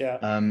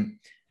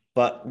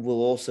 But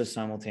we'll also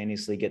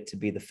simultaneously get to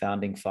be the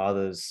founding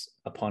fathers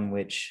upon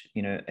which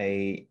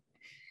a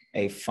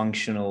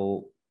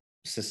functional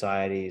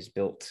society is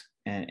built.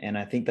 And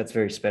I think that's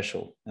very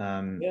special. I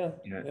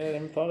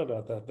haven't thought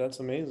about that. That's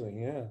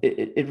amazing. Yeah,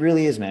 it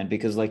really is, man.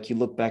 Because like you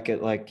look back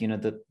at like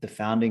the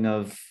founding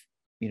of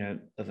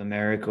of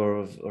America or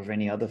of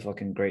any other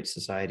fucking great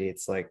society,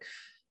 it's like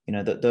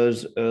that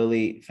those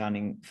early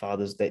founding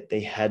fathers,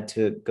 they had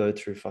to go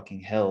through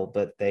fucking hell,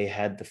 but they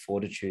had the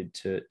fortitude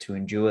to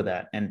endure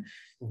that, and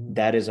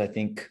that is, I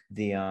think,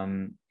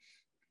 the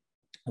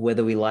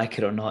whether we like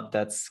it or not,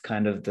 that's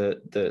kind of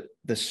the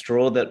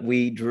straw that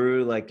we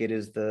drew. Like it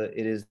is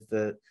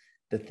the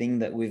thing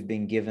that we've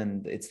been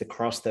given. It's the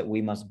cross that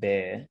we must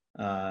bear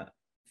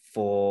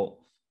for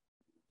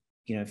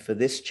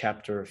this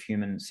chapter of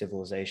human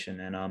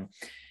civilization.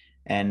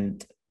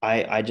 And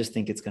I just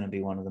think it's going to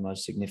be one of the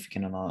most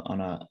significant on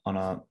a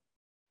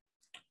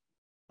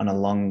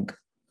long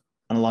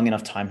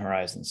enough time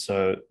horizon.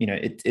 So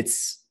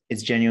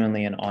it's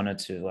genuinely an honor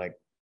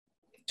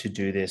to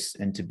do this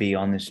and to be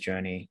on this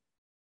journey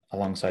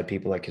alongside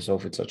people like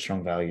yourself with such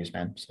strong values,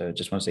 man. So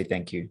just want to say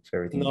thank you for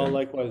everything. No,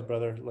 likewise,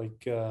 brother.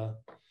 Like I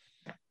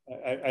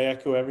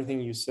echo everything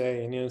you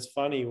say. And it's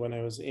funny, when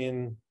I was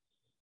in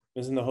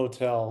the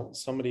hotel,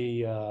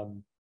 somebody I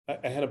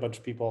had a bunch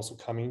of people also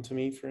coming to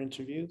me for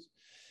interviews,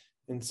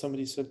 and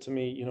somebody said to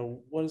me,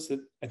 what is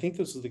it? I think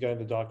this was the guy in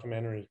the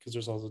documentary, because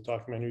there's also a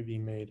documentary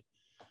being made.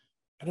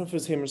 I don't know if it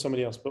was him or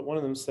somebody else, but one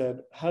of them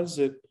said, how does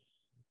it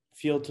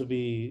feel to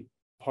be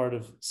part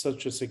of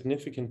such a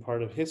significant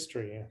part of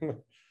history?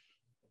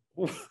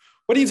 What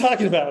are you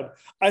talking about?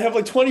 I have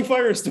like 20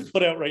 fires to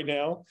put out right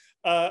now.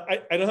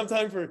 I don't have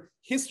time for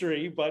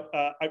history, but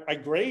I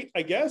great,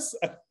 I guess.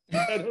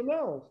 I don't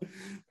know.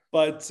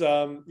 But,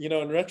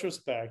 in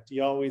retrospect,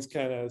 you always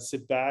kind of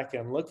sit back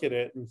and look at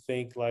it and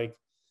think like,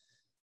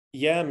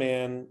 yeah,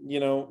 man,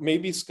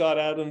 maybe Scott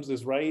Adams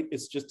is right.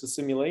 It's just a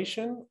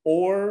simulation,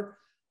 or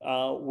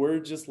we're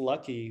just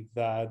lucky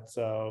that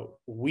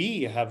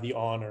we have the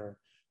honor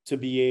to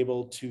be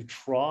able to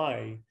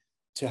try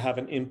to have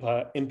an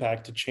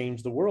impact to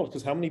change the world.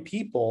 Because how many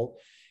people,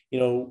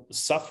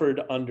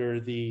 suffered under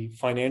the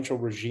financial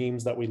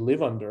regimes that we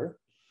live under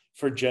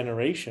for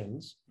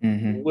generations,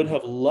 would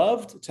have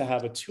loved to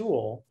have a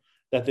tool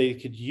that they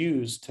could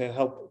use to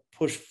help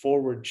push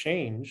forward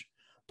change,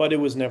 but it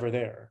was never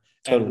there.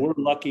 Totally. And we're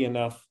lucky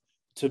enough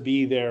to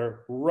be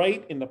there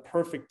right in the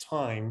perfect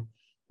time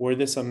where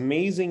this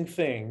amazing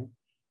thing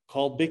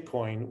called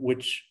Bitcoin,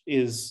 which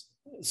is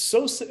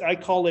I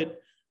call it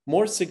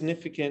more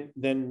significant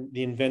than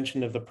the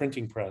invention of the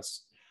printing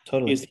press,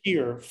 is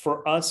here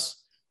for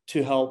us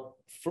to help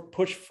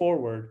push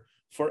forward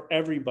for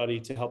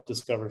everybody to help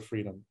discover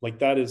freedom. Like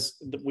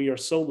we are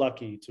so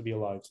lucky to be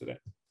alive today.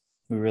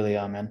 We really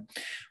are, man.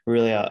 We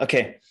really are.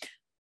 Okay.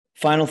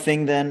 Final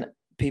thing then,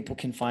 people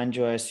can find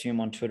you, I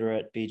assume, on Twitter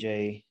at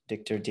BJ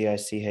Dichter,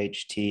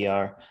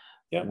 DICHTER.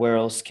 Yeah. Where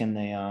else can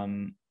they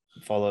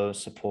follow,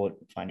 support,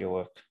 find your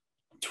work?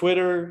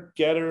 Twitter,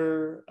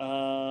 Getter.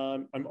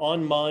 I'm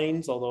on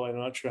Minds, although I'm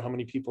not sure how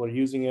many people are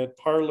using it.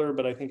 Parler,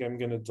 but I think I'm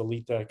going to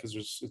delete that because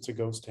it's a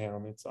ghost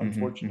town. It's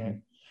unfortunate.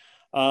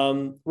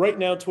 Right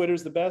now,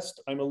 Twitter's the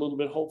best. I'm a little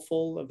bit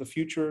hopeful of the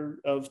future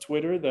of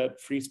Twitter,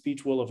 that free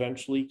speech will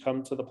eventually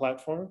come to the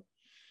platform.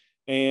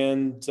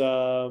 And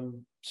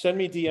send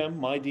me DM.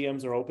 My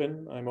DMs are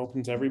open. I'm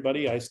open to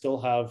everybody. I still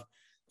have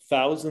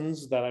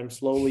thousands that I'm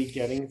slowly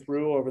getting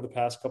through over the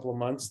past couple of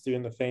months,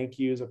 doing the thank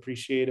yous,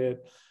 appreciate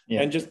it,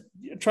 and just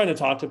trying to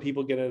talk to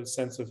people, get a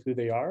sense of who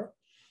they are.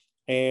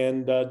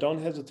 And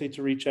don't hesitate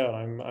to reach out.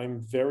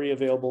 I'm very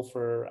available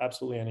for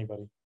absolutely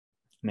anybody.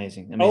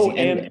 Amazing. Oh,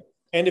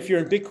 and if you're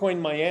in Bitcoin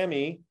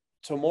Miami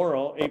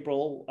tomorrow,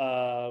 April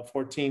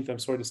 14th, I'm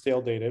sort of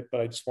stale dated,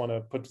 but I just want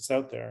to put this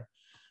out there.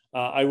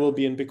 I will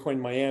be in Bitcoin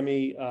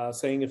Miami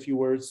saying a few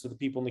words to the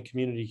people in the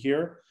community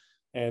here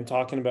and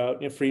talking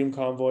about Freedom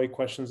Convoy,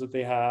 questions that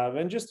they have,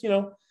 and just,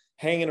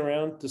 hanging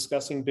around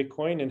discussing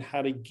Bitcoin and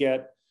how to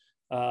get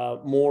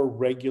more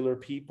regular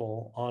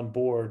people on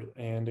board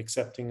and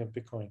accepting of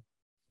Bitcoin.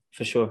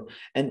 For sure.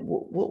 And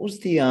what was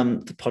the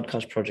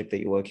podcast project that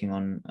you're working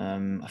on?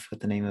 I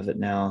forgot the name of it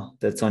now.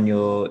 That's on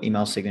your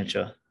email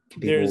signature.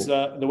 There's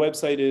the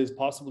website is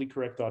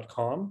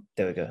possiblycorrect.com.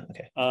 There we go.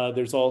 Okay.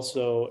 There's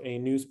also a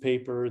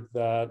newspaper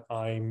that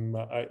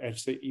I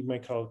say you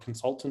might call it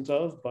consultant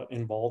of, but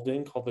involved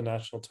in, called the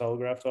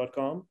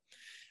nationaltelegraph.com.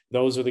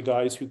 Those are the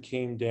guys who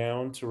came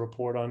down to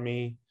report on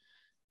me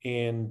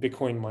in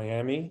Bitcoin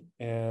Miami.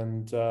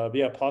 And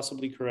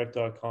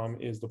possiblycorrect.com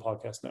is the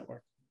podcast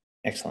network.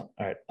 Excellent.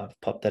 All right. I've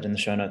popped that in the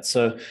show notes.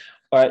 So,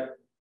 all right,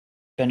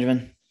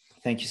 Benjamin,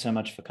 thank you so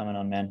much for coming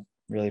on, man.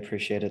 Really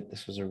appreciate it.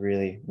 This was a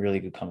really, really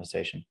good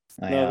conversation.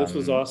 This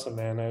was awesome,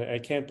 man. I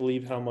can't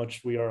believe how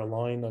much we are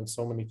aligned on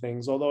so many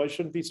things, although I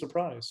shouldn't be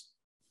surprised.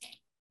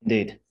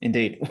 Indeed.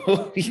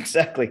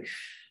 Exactly.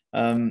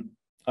 All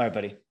right,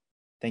 buddy.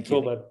 Thank you.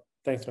 Cool, bud.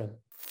 Thanks, man.